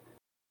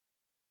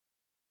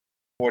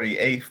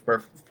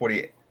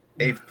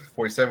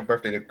 47th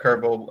birthday to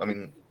Curbo. I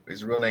mean,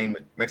 his real name,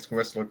 Mexican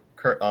wrestler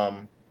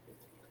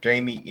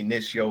Jamie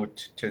Inicio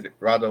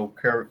Tirado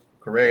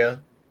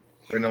Correa,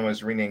 known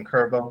as renamed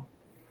Curbo.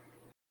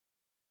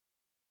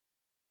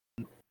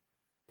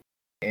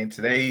 And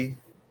today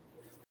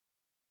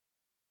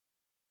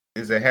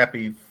is a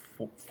happy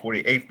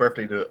 48th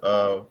birthday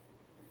to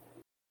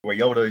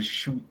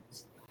Ryota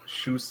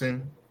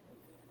Shusen,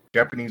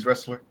 Japanese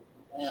wrestler.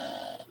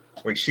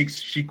 Wait,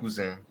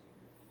 Shikuzen.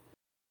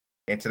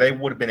 And today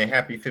would have been a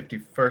happy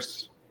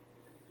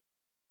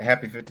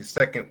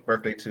 52nd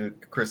birthday to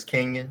Chris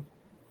Kanyon.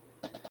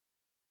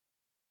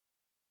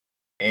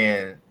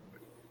 And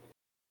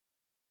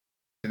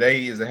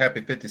today is a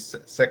happy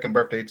 52nd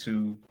birthday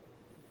to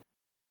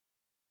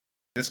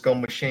Disco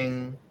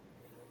Machine.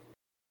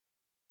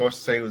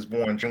 Sources say he was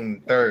born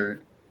January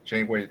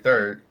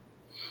 3rd.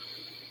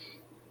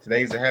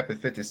 Today is a happy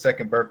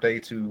 52nd birthday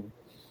to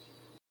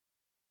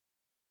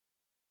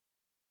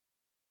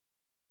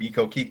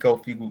Biko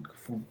Kiko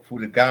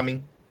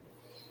Fudagami.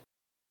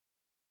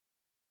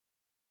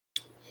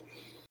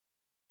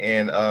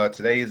 And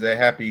today is a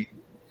happy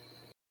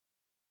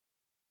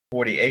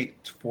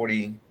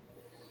 49th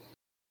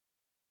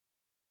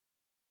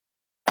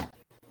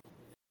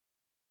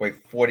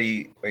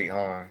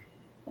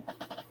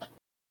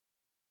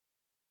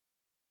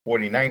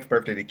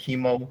birthday to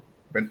Chemo.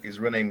 His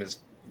real name is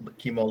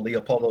Chemo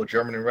Leopoldo,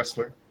 German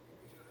wrestler.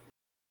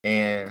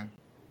 And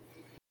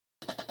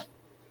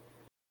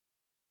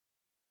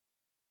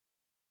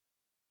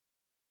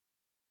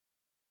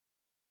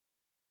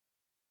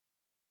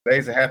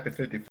today's a happy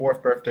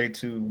 54th birthday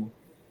to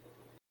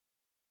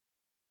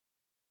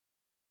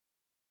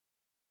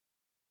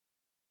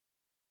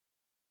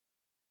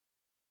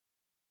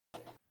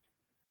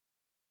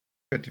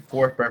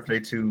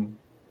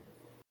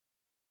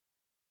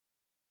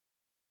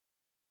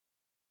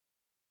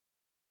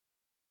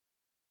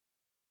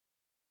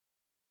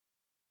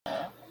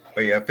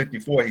Oh yeah,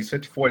 54. He's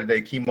 54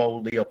 today.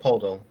 Chemo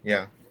Leopoldo.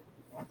 Yeah.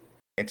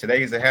 And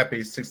today is a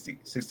happy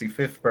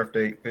 55th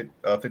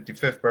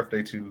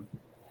birthday to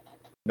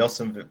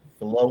Nelson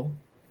Villot,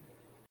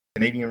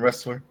 Canadian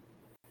wrestler,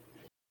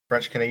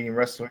 French Canadian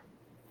wrestler.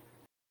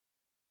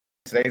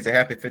 Today is a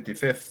happy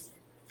 55th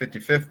birthday.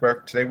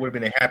 Today would have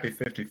been a happy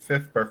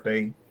 55th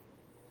birthday.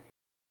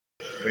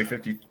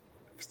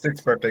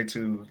 56th birthday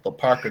to La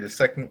Parker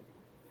II.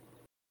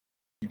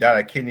 He died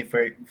of kidney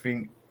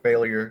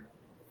failure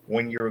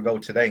 1 year ago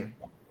today.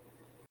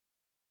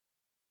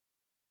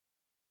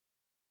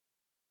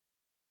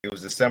 It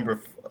was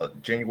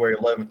January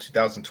 11,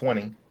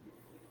 2020.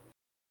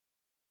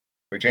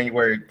 Or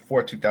January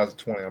 4,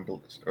 2020, I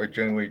believe, or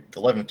January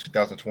 11,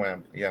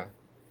 2020, yeah.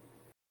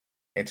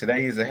 And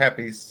today is a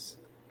happy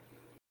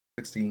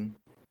 50.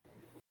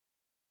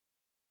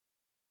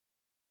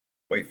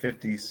 Wait,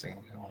 50.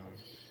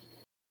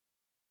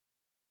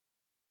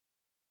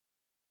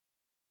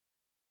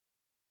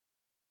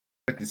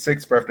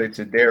 56th birthday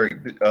to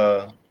Derek.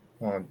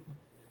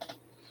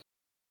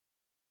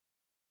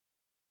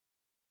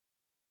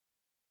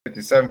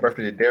 57th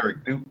birthday to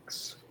Derek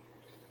Dukes.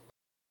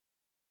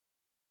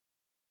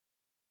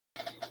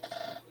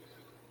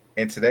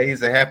 And today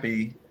is a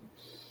happy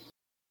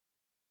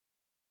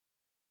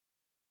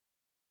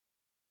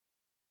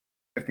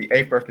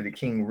 58th birthday to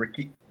King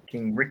Ricky.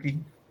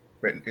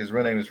 His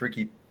real name is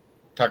Ricky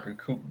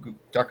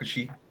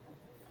Takashi.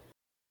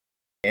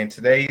 And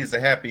today is a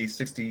happy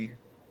 64th.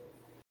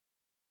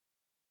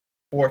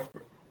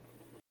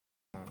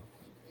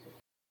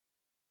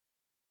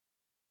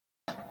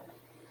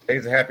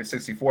 Today's a happy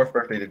 64th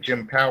birthday to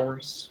Jim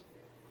Powers.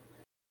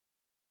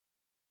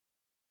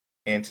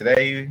 And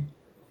today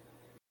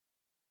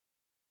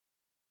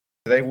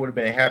would have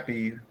been a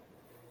happy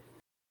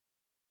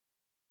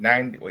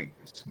 90. Wait.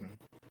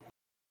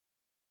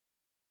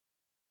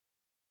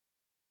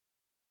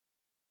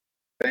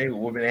 Today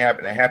would have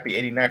been a happy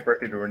 89th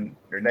birthday to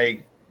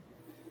Renee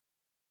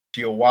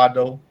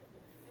Giowado,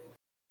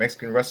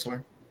 Mexican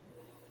wrestler.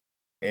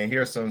 And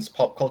here's some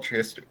pop culture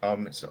history,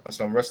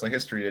 some wrestling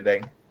history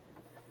today.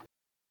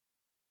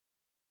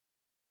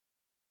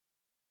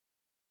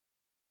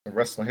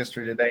 Wrestling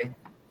history today.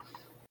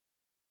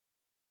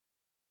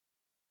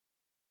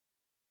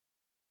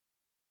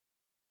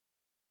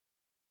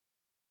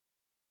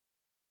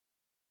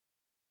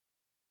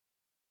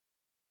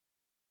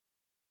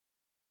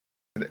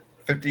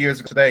 $50 years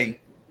ago today,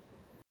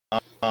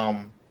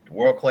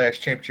 World Class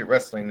Championship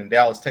Wrestling in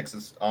Dallas,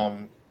 Texas,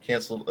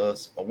 canceled a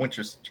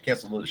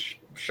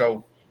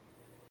show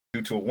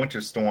due to a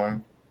winter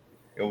storm.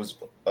 It was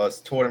a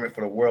tournament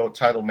for the world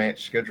title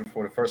match scheduled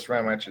for the first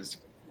round matches.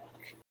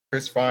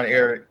 Chris Von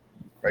Erich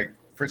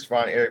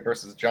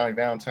versus Johnny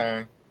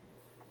Valentine,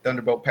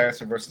 Thunderbolt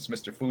Patterson versus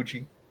Mr.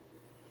 Fuji,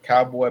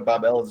 Cowboy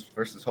Bob Ellis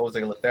versus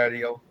Jose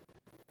Lothario,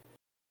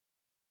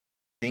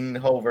 Dean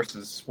Ho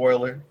versus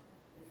Spoiler,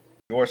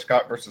 George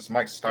Scott versus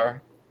Mike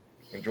Starr,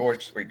 and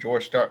George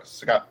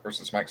Scott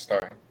versus Mike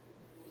Starr.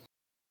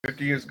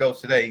 50 years ago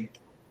today,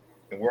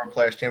 in World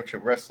Class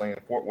Championship Wrestling in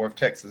Fort Worth,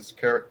 Texas,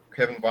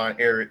 Kevin Von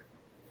Erich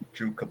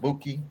Drew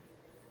Kabuki.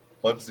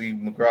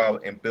 Bugsy McGraw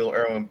and Bill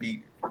Irwin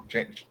beat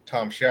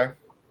Tom Schaff.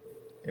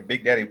 And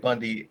Big Daddy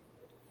Bundy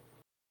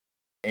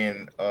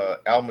and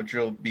Al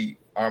Madril beat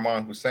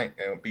Armand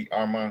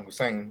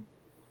Hussein.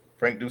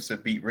 Frank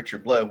Dusa beat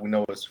Richard Blood, we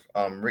know as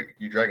Rick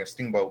You Dragon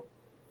Steamboat.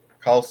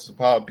 Carlos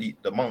Zapata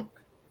beat The Monk.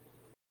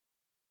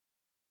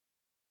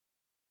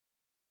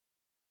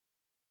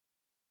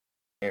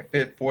 And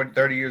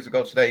 30 years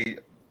ago today,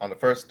 on the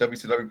first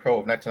WCW Pro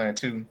of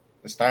 1992,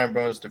 the Stein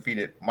Brothers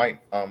defeated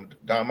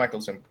Don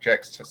Michaels and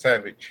Jack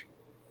Savage.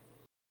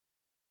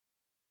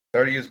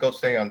 30 years ago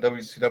today, on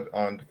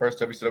the first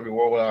WCW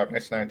World War of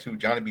 1992,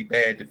 Johnny B.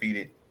 Bad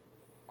defeated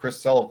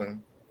Chris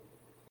Sullivan.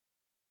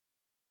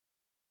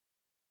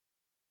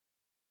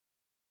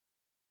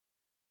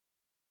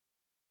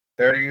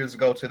 30 years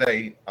ago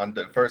today, on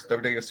the first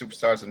WWE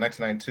Superstars of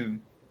 1992,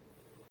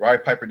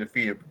 Roddy Piper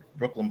defeated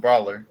Brooklyn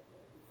Brawler.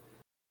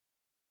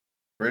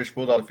 British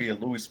Bulldog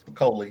defeated Louis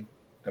Piccoli.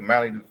 The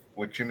Malley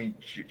with Jimmy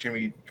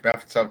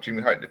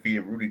Hart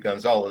defeated Rudy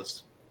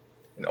Gonzalez.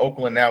 And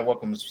Oakland now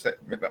welcomes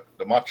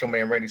the Macho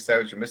Man Randy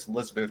Savage and Miss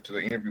Elizabeth to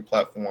the interview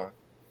platform.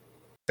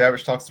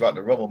 Savage talks about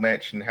the Rumble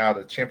match and how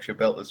the championship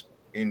belt is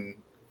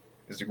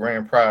the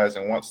grand prize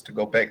and wants to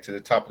go back to the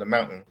top of the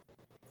mountain.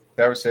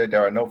 Savage said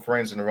there are no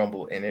friends in the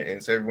Rumble and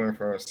it's everyone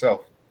for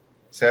himself.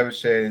 Savage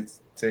said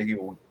he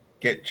will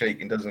get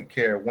Jake and doesn't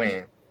care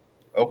when.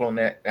 Oakland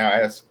now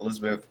asks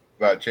Elizabeth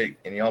about Jake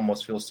and he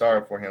almost feels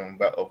sorry for him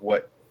of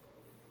what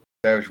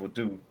Savage will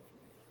do.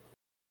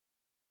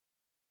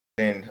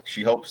 Then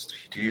she hopes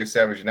to hear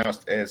Savage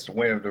announced as the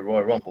winner of the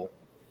Royal Rumble.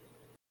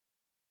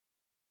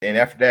 And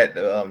after that,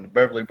 the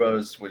Beverly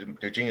Brothers with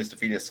their genius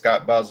defeated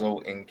Scott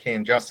Boswell and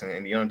Ken Johnson,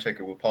 and The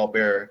Undertaker with Paul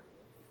Bearer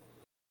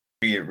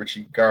defeated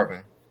Richie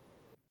Garvin.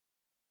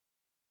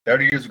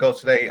 30 years ago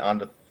today, on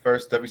the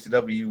first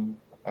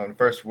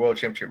World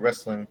Championship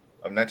Wrestling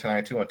of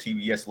 1992 on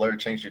TBS, Larry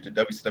changed it to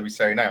WCW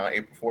Saturday Night on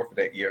April 4th of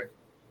that year.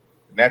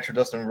 The Natural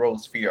Dustin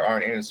Rhodes defeated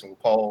Arn Anderson with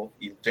Paul,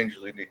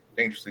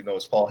 dangerously known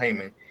as Paul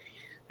Heyman,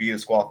 via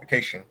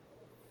disqualification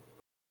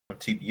on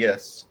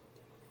TBS.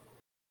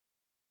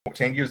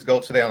 10 years ago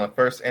today, on the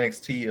first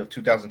NXT of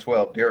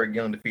 2012, Derek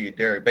Young defeated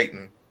Derek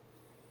Bateman.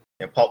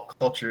 In pop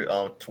culture,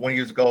 20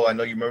 years ago, I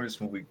know you remember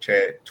this movie,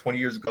 Chad. 20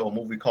 years ago, a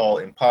movie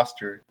called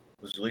Imposter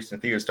was released in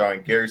theaters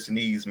starring Gary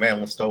Sinise,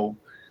 Madeline Stowe,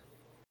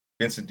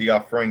 Vincent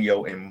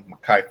D'Onofrio, and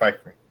Mekhi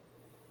Phifer.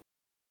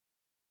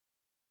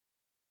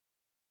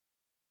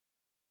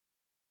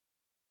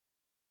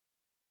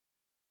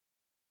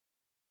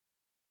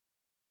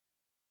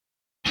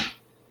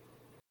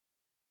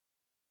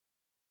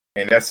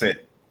 And that's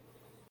it.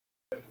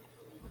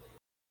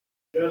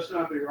 Justin,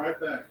 I'll be right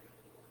back.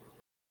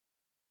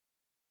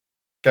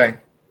 Okay.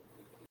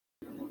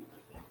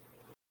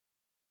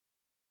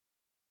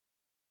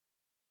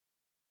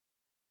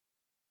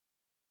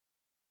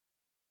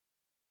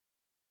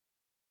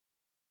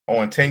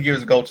 And 10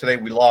 years ago today,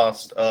 we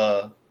lost.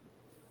 Wait,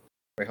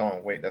 hold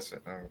on. Wait, that's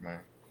it. Never mind.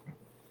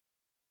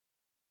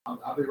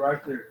 I'll be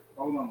right there.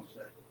 Hold on a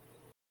second.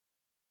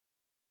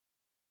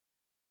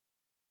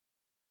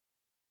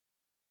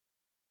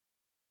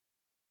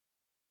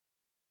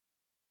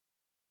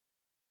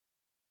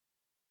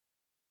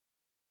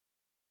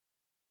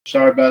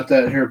 Sorry about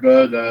that here,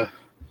 bud.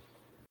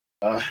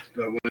 But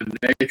when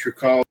nature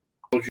calls,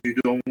 you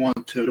don't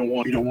want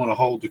to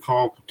hold the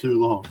call for too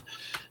long.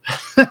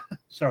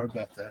 Sorry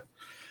about that.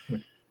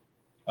 It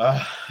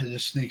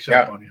just sneaks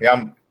up on you.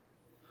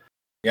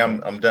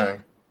 I'm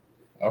done.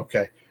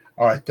 Okay.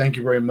 All right. Thank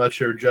you very much,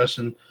 there,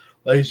 Justin.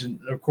 Ladies and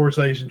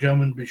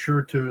gentlemen, be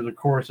sure to, of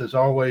course, as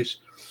always,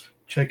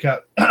 check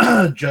out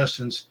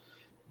Justin's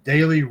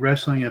daily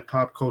wrestling and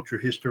pop culture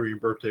history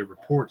and birthday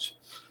reports.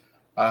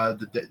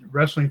 The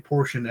wrestling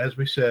portion, as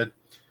we said,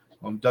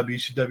 on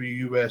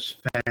WCWUS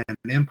Fan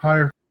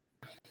Empire,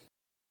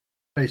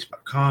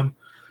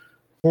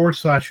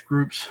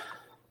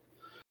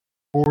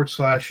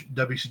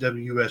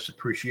 Facebook.com/groups/WCWUS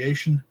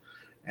Appreciation,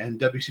 and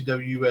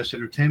WCWUS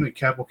Entertainment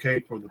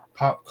Cavalcade for the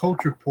pop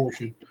culture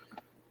portion,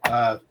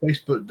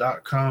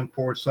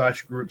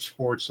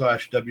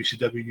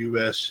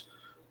 Facebook.com/groups/WCWUS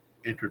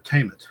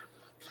Entertainment.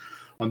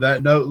 On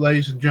that note,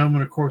 ladies and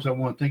gentlemen, of course, I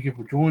want to thank you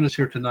for joining us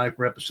here tonight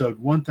for episode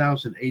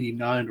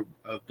 1089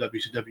 of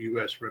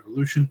WCWUS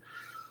Revolution,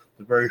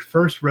 the very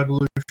first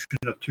revolution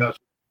of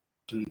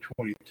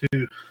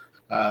 2022.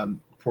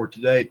 For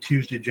today,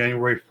 Tuesday,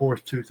 January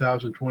 4th,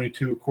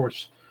 2022. Of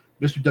course,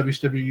 Mr.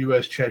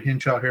 WCWUS Chad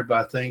Henshaw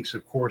hereby thanks,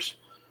 of course,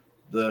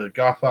 the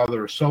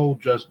Godfather of Soul,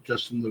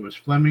 Justin Lewis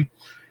Fleming,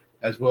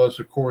 as well as,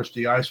 of course,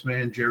 the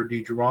Iceman, Jared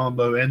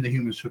DiGirolamo, and the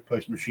Human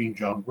Suplex Machine,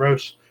 John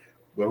Gross.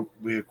 Well,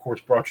 we, of course,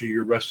 brought you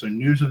your wrestling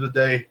news of the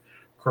day,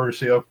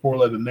 courtesy of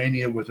 411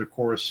 Mania, with, of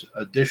course,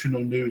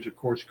 additional news, of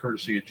course,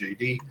 courtesy of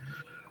JD.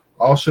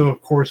 Also,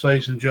 of course,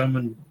 ladies and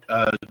gentlemen,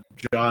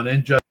 John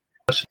and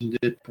Justin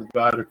did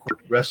provide, of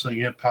course,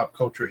 wrestling and pop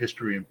culture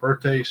history and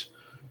birthdays.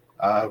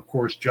 Of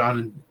course,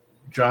 John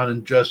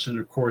and Justin,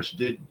 of course,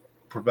 did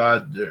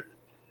provide their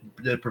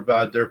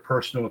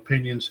personal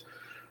opinions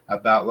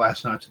about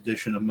last night's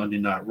edition of Monday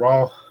Night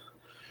Raw.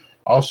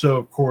 Also,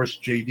 of course,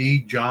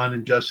 JD, John,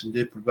 and Justin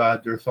did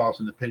provide their thoughts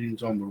and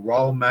opinions on the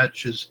Raw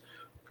matches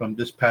from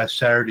this past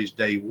Saturday's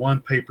Day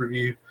 1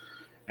 pay-per-view.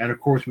 And, of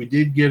course, we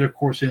did get, of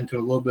course, into a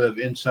little bit of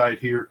insight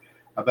here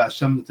about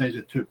some of the things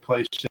that took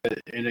place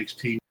at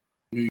NXT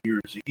New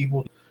Year's Eve.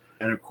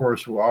 And, of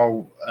course, we're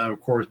all,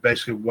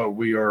 basically what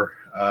we are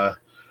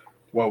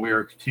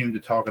continuing to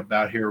talk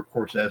about here, of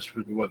course, as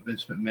for what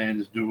Vince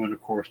McMahon is doing,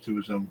 of course, to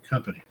his own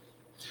company.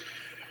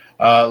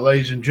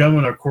 Ladies and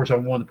gentlemen, of course, I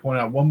want to point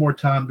out one more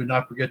time, do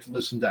not forget to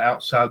listen to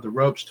Outside the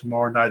Ropes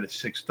tomorrow night at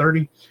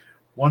 6:30,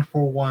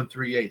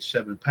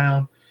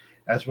 141-387-pound,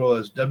 as well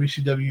as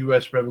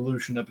WCWUS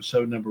Revolution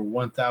episode number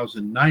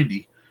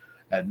 1090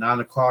 at 9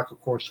 o'clock, of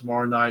course,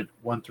 tomorrow night,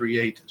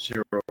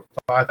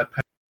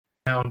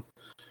 13805-pound.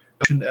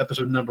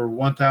 Episode number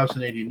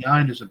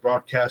 1089 is a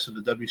broadcast of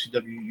the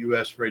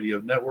WCWUS Radio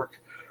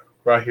Network,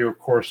 right here, of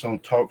course, on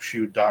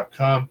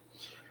TalkShoe.com.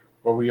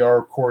 Where we are,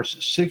 of course,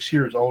 6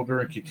 years older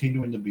and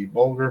continuing to be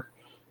bolder.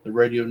 The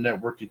radio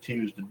network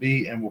continues to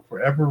be and will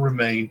forever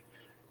remain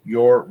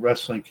your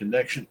wrestling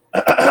connection.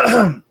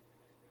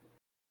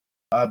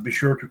 Be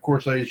sure to, of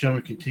course, ladies and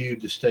gentlemen, continue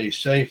to stay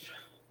safe.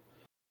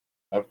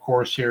 Of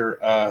course, here,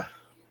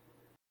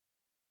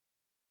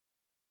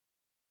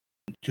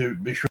 to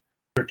be sure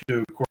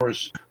to, of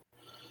course,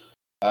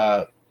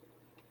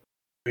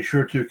 be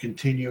sure to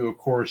continue, of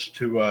course,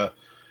 to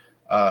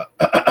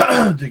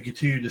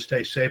continue to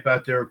stay safe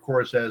out there, of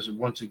course, as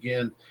once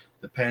again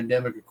the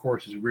pandemic, of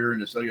course, is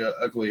rearing its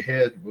ugly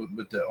head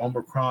with the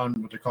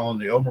Omicron, what they're calling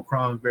the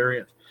Omicron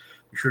variant.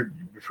 Be sure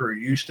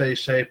you stay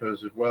safe,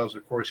 as well as,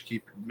 of course,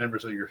 keep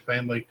members of your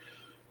family,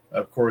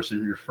 of course,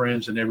 and your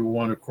friends and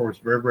everyone, of course,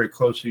 very, very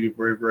close to you,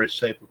 very, very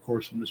safe, of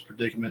course, from this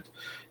predicament.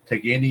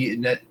 Take any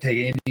and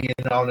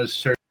all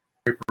necessary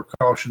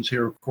precautions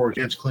here, of course.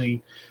 Hands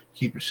clean,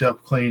 keep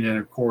yourself clean, and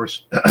of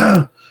course,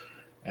 and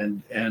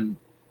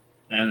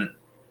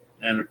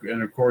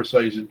of course,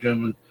 ladies and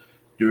gentlemen,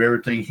 do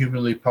everything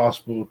humanly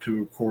possible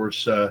to, of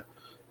course, like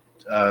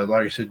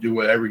I said, do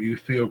whatever you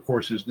feel, of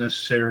course, is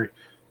necessary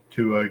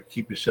to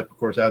keep yourself, of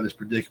course, out of this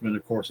predicament.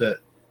 Of course,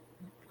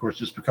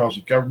 just because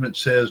the government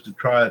says to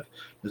try it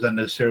does not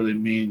necessarily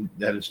mean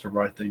that it's the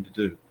right thing to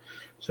do.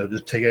 So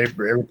just take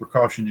every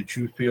precaution that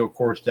you feel, of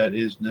course, that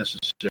is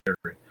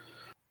necessary.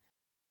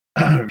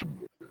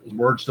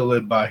 Words to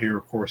live by here,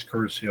 of course,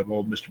 courtesy of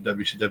old Mr.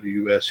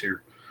 WCWUS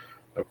here.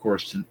 Of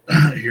course,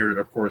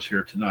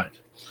 here tonight.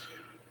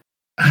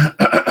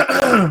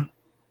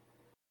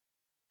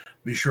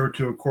 Be sure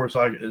to, of course,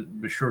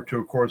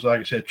 like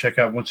I said, check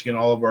out once again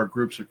all of our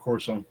groups, of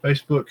course, on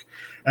Facebook,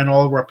 and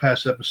all of our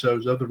past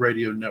episodes of the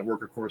radio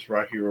network, of course,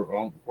 right here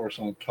on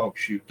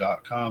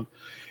TalkShoe.com.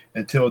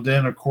 Until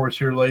then, of course,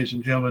 here, ladies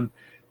and gentlemen,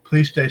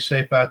 please stay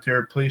safe out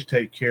there. Please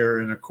take care,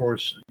 and of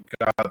course,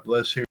 God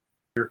bless here.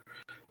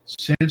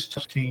 Since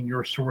 2016,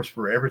 your source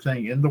for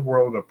everything in the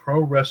world of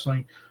pro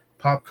wrestling,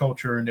 pop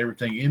culture, and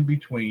everything in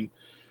between.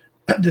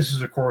 This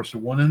is, of course, the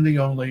one and the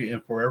only,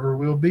 and forever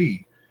will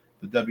be,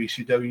 the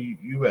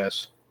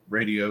WCWUS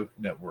Radio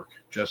Network.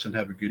 Justin,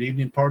 have a good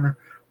evening, partner.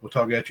 We'll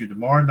talk at you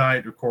tomorrow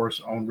night, of course,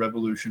 on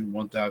Revolution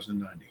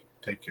 1090.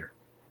 Take care.